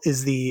middle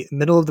is the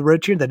middle of the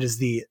road tier. That is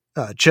the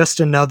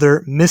Just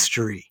Another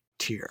Mystery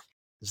tier.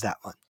 Is that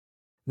one.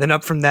 Then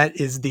up from that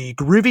is the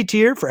Groovy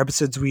tier for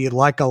episodes we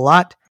like a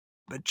lot,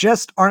 but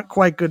just aren't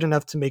quite good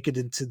enough to make it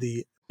into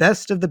the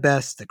best of the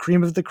best, the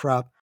cream of the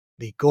crop,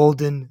 the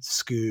Golden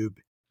Scoob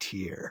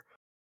tier.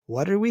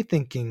 What are we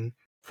thinking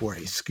for a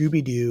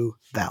Scooby-Doo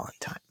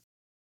Valentine?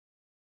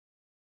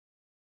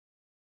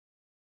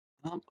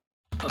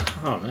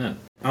 Oh man,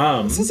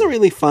 This is a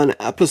really fun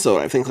episode.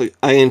 I think like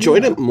I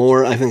enjoyed it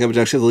more. I think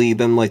objectively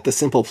than like the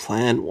Simple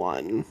Plan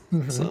one.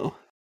 So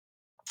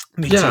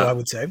Me too, I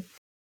would say.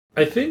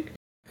 I think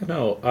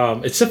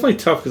it's definitely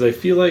tough because I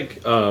feel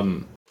like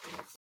all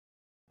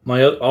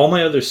my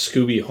other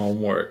Scooby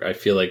homework. I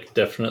feel like I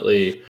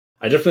definitely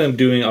am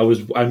doing.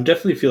 I'm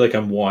definitely feel like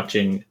I'm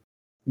watching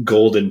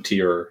golden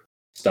tier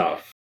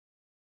stuff.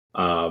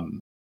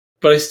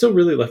 But I still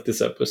really like this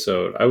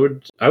episode. I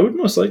would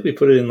most likely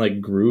put it in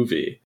like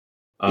groovy.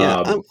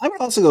 I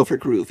would also go for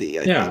groovy.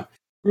 I think.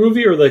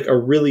 Groovy or like a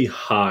really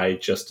high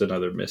Just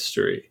Another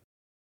Mystery.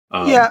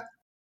 I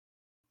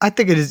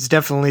think it is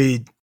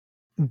definitely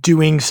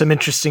doing some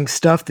interesting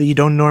stuff that you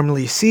don't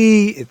normally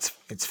see. It's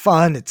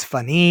fun. It's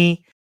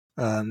funny.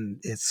 I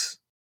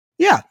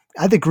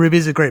think groovy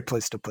is a great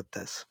place to put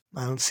this.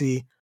 I don't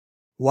see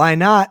why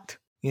not.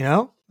 You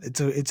know,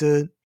 it's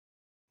a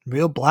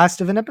real blast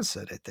of an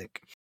episode, I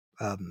think.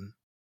 And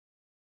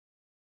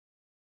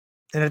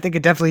I think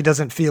it definitely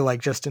doesn't feel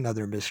like Just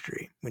Another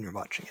Mystery when you're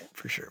watching it,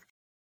 for sure.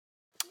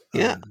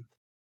 Yeah.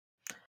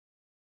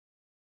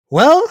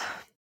 Well,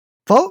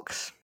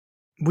 folks,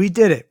 we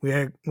did it. We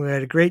had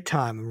a great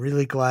time. I'm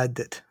really glad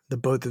that the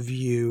both of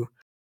you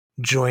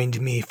joined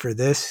me for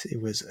this.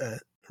 It was a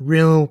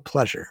real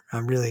pleasure.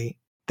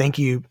 Thank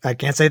you. I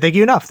can't say thank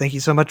you enough. Thank you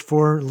so much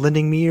for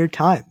lending me your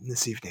time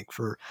this evening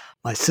for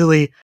my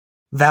silly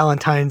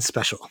Valentine's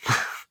special.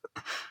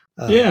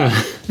 Yeah.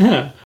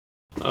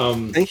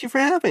 Thank you for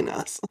having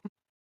us.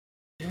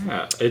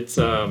 Yeah, it's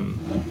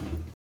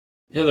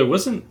there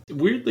wasn't,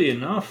 weirdly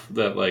enough,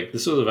 that like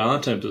this was a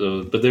Valentine's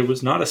episode, but there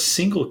was not a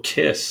single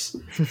kiss.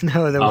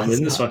 No, there was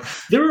in this not. one.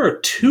 There are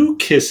 2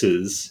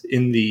 kisses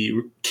in the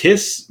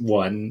Kiss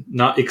one,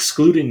 not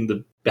excluding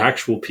the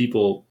actual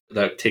people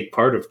that take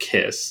part of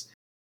Kiss.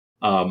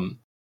 In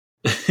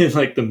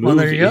like the movie. Well,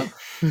 there you go.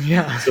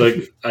 Yeah. So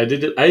like I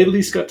at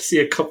least got to see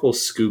a couple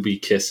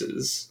Scooby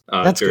kisses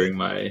during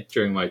my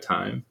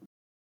time.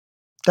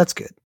 That's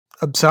good.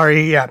 I'm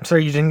sorry. Yeah, I'm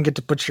sorry you didn't get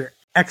to put your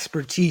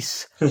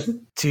expertise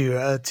to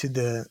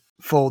the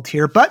fold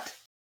here, but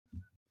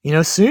you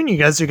know, soon you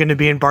guys are going to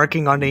be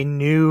embarking on a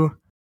new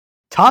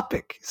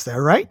topic. Is that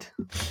right?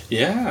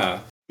 Yeah.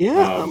 We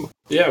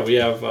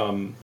have.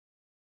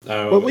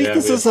 What week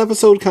does this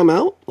episode come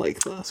out?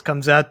 This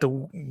comes out the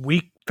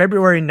week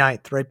February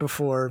 9th, right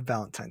before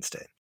Valentine's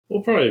Day.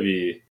 We'll probably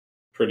be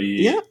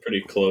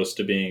pretty close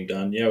to being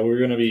done. Yeah, we're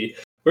gonna be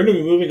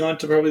moving on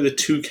to probably the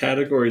 2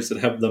 categories that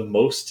have the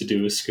most to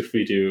do with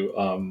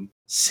Scooby-Doo,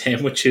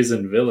 sandwiches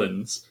and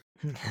villains.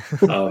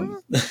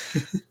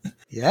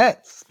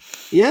 Yes.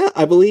 Yeah,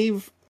 I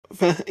believe.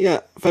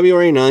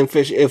 February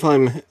 9th. If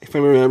I'm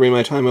remembering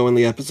my time when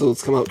the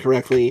episodes come out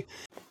correctly,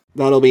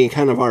 that'll be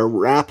kind of our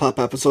wrap-up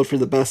episode for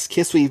the best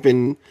Kiss we've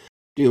been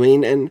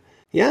doing, and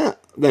yeah,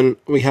 then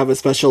we have a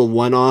special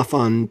one-off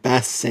on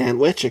Best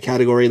Sandwich, a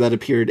category that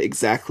appeared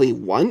exactly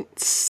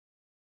once,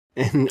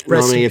 and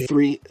nominated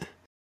three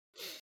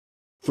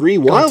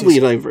wildly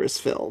diverse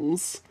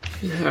films.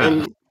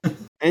 Yeah.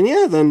 And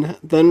yeah,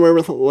 then we're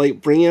with, like,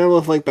 bringing out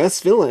with like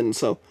Best Villain,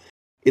 so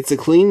it's a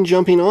clean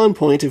jumping on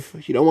point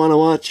if you don't want to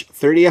watch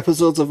 30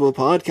 episodes of a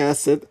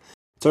podcast that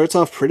starts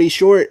off pretty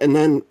short and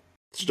then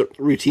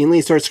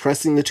routinely starts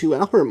crossing the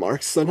 2-hour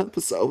marks on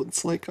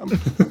episodes. Like,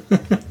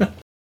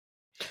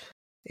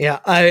 Yeah,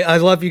 I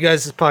love you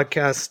guys'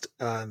 podcast.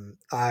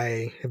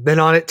 I have been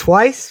on it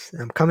twice.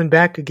 I'm coming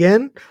back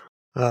again.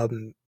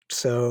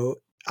 So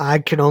I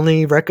can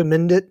only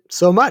recommend it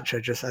so much.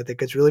 I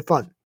think it's really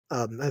fun.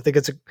 I think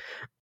it's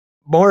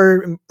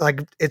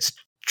it's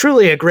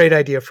truly a great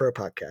idea for a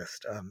podcast.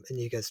 And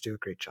you guys do a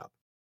great job.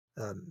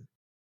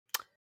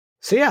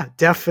 So yeah,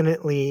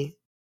 definitely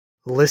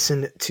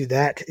listen to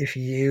that if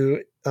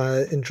you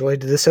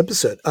enjoyed this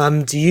episode.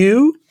 Do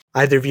you,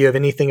 either of you, have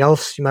anything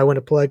else you might want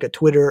to plug, a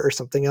Twitter or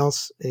something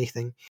else?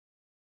 Anything?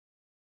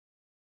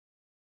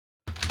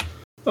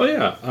 Oh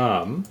yeah.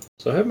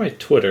 So I have my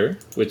Twitter,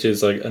 which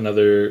is like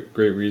another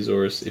great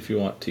resource if you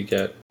want to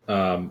get.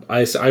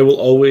 I will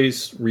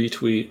always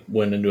retweet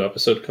when a new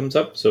episode comes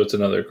up, so it's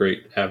another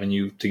great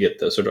avenue to get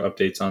the sort of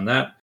updates on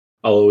that.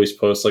 I'll always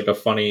post like a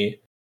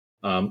funny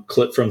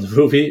clip from the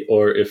movie,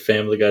 or if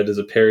Family Guy does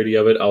a parody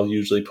of it, I'll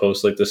usually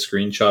post like the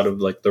screenshot of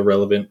like the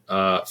relevant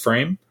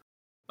frame.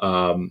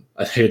 I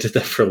think I did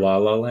that for La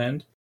La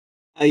Land.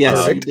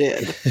 Yes, you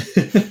did.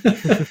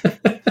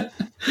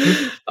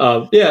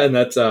 Yeah, and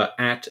that's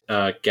at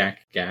Gak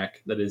Gak.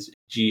 That is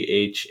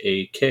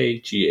GHAKGHAK.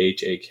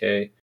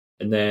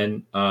 And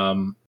then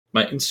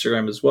my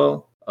Instagram as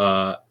well.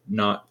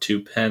 Not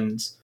two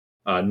pens.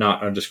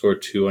 Not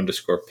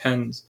 _2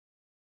 pens.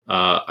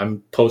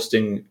 I'm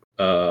posting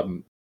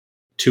 2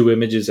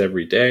 images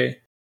every day.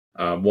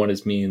 One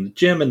is me in the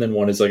gym, and then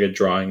one is like a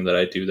drawing that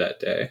I do that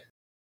day.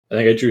 I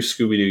think I drew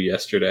Scooby-Doo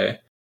yesterday.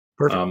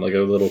 Perfect. Like a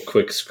little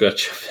quick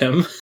sketch of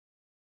him.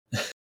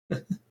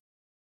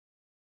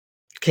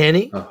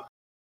 Kenny?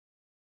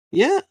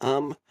 Yeah,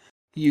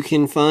 you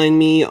can find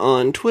me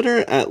on Twitter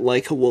at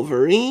Like a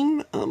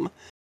Wolverine.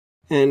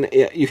 And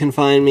you can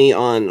find me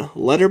on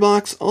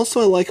Letterboxd,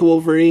 also at Like a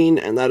Wolverine,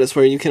 and that is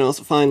where you can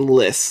also find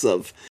lists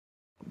of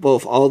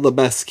both all the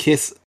best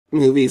Kiss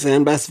movies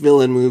and best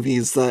villain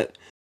movies that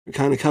we're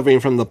kind of covering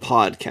from the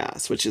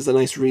podcast, which is a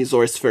nice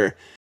resource for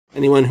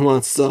anyone who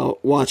wants to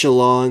watch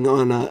along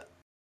on a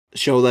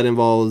show that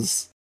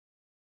involves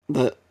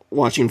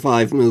watching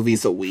 5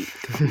 movies a week.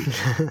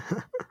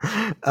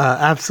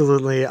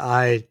 Absolutely.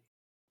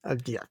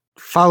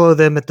 Follow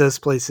them at those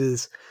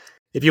places.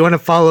 If you want to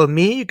follow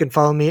me, you can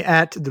follow me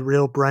at The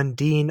Real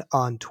Brundeen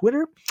on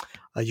Twitter.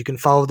 You can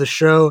follow the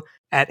show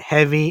at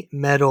Heavy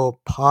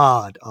Metal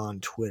Pod on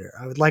Twitter.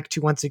 I would like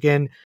to once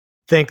again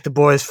thank the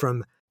boys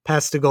from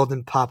Pass the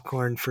Golden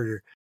Popcorn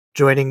for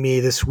joining me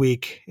this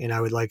week, and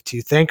I would like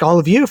to thank all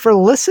of you for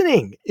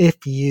listening.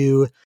 If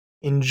you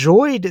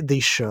enjoyed the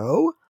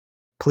show,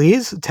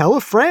 please tell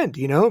a friend.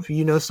 If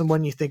you know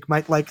someone you think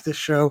might like this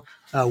show,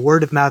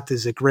 word of mouth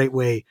is a great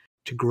way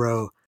to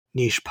grow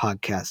niche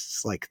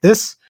podcasts like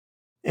this.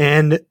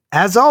 And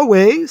as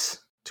always,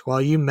 to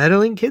all you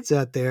meddling kids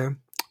out there,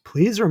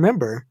 please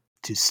remember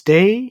to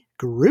stay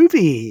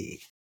groovy.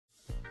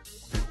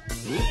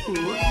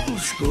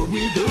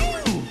 Scooby-Doo.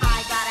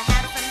 I gotta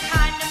have some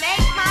time to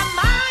make my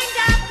mind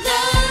up.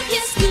 Love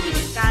you,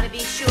 Scooby-Doo. Gotta be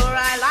sure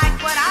I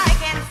like what I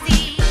can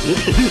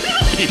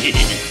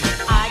see.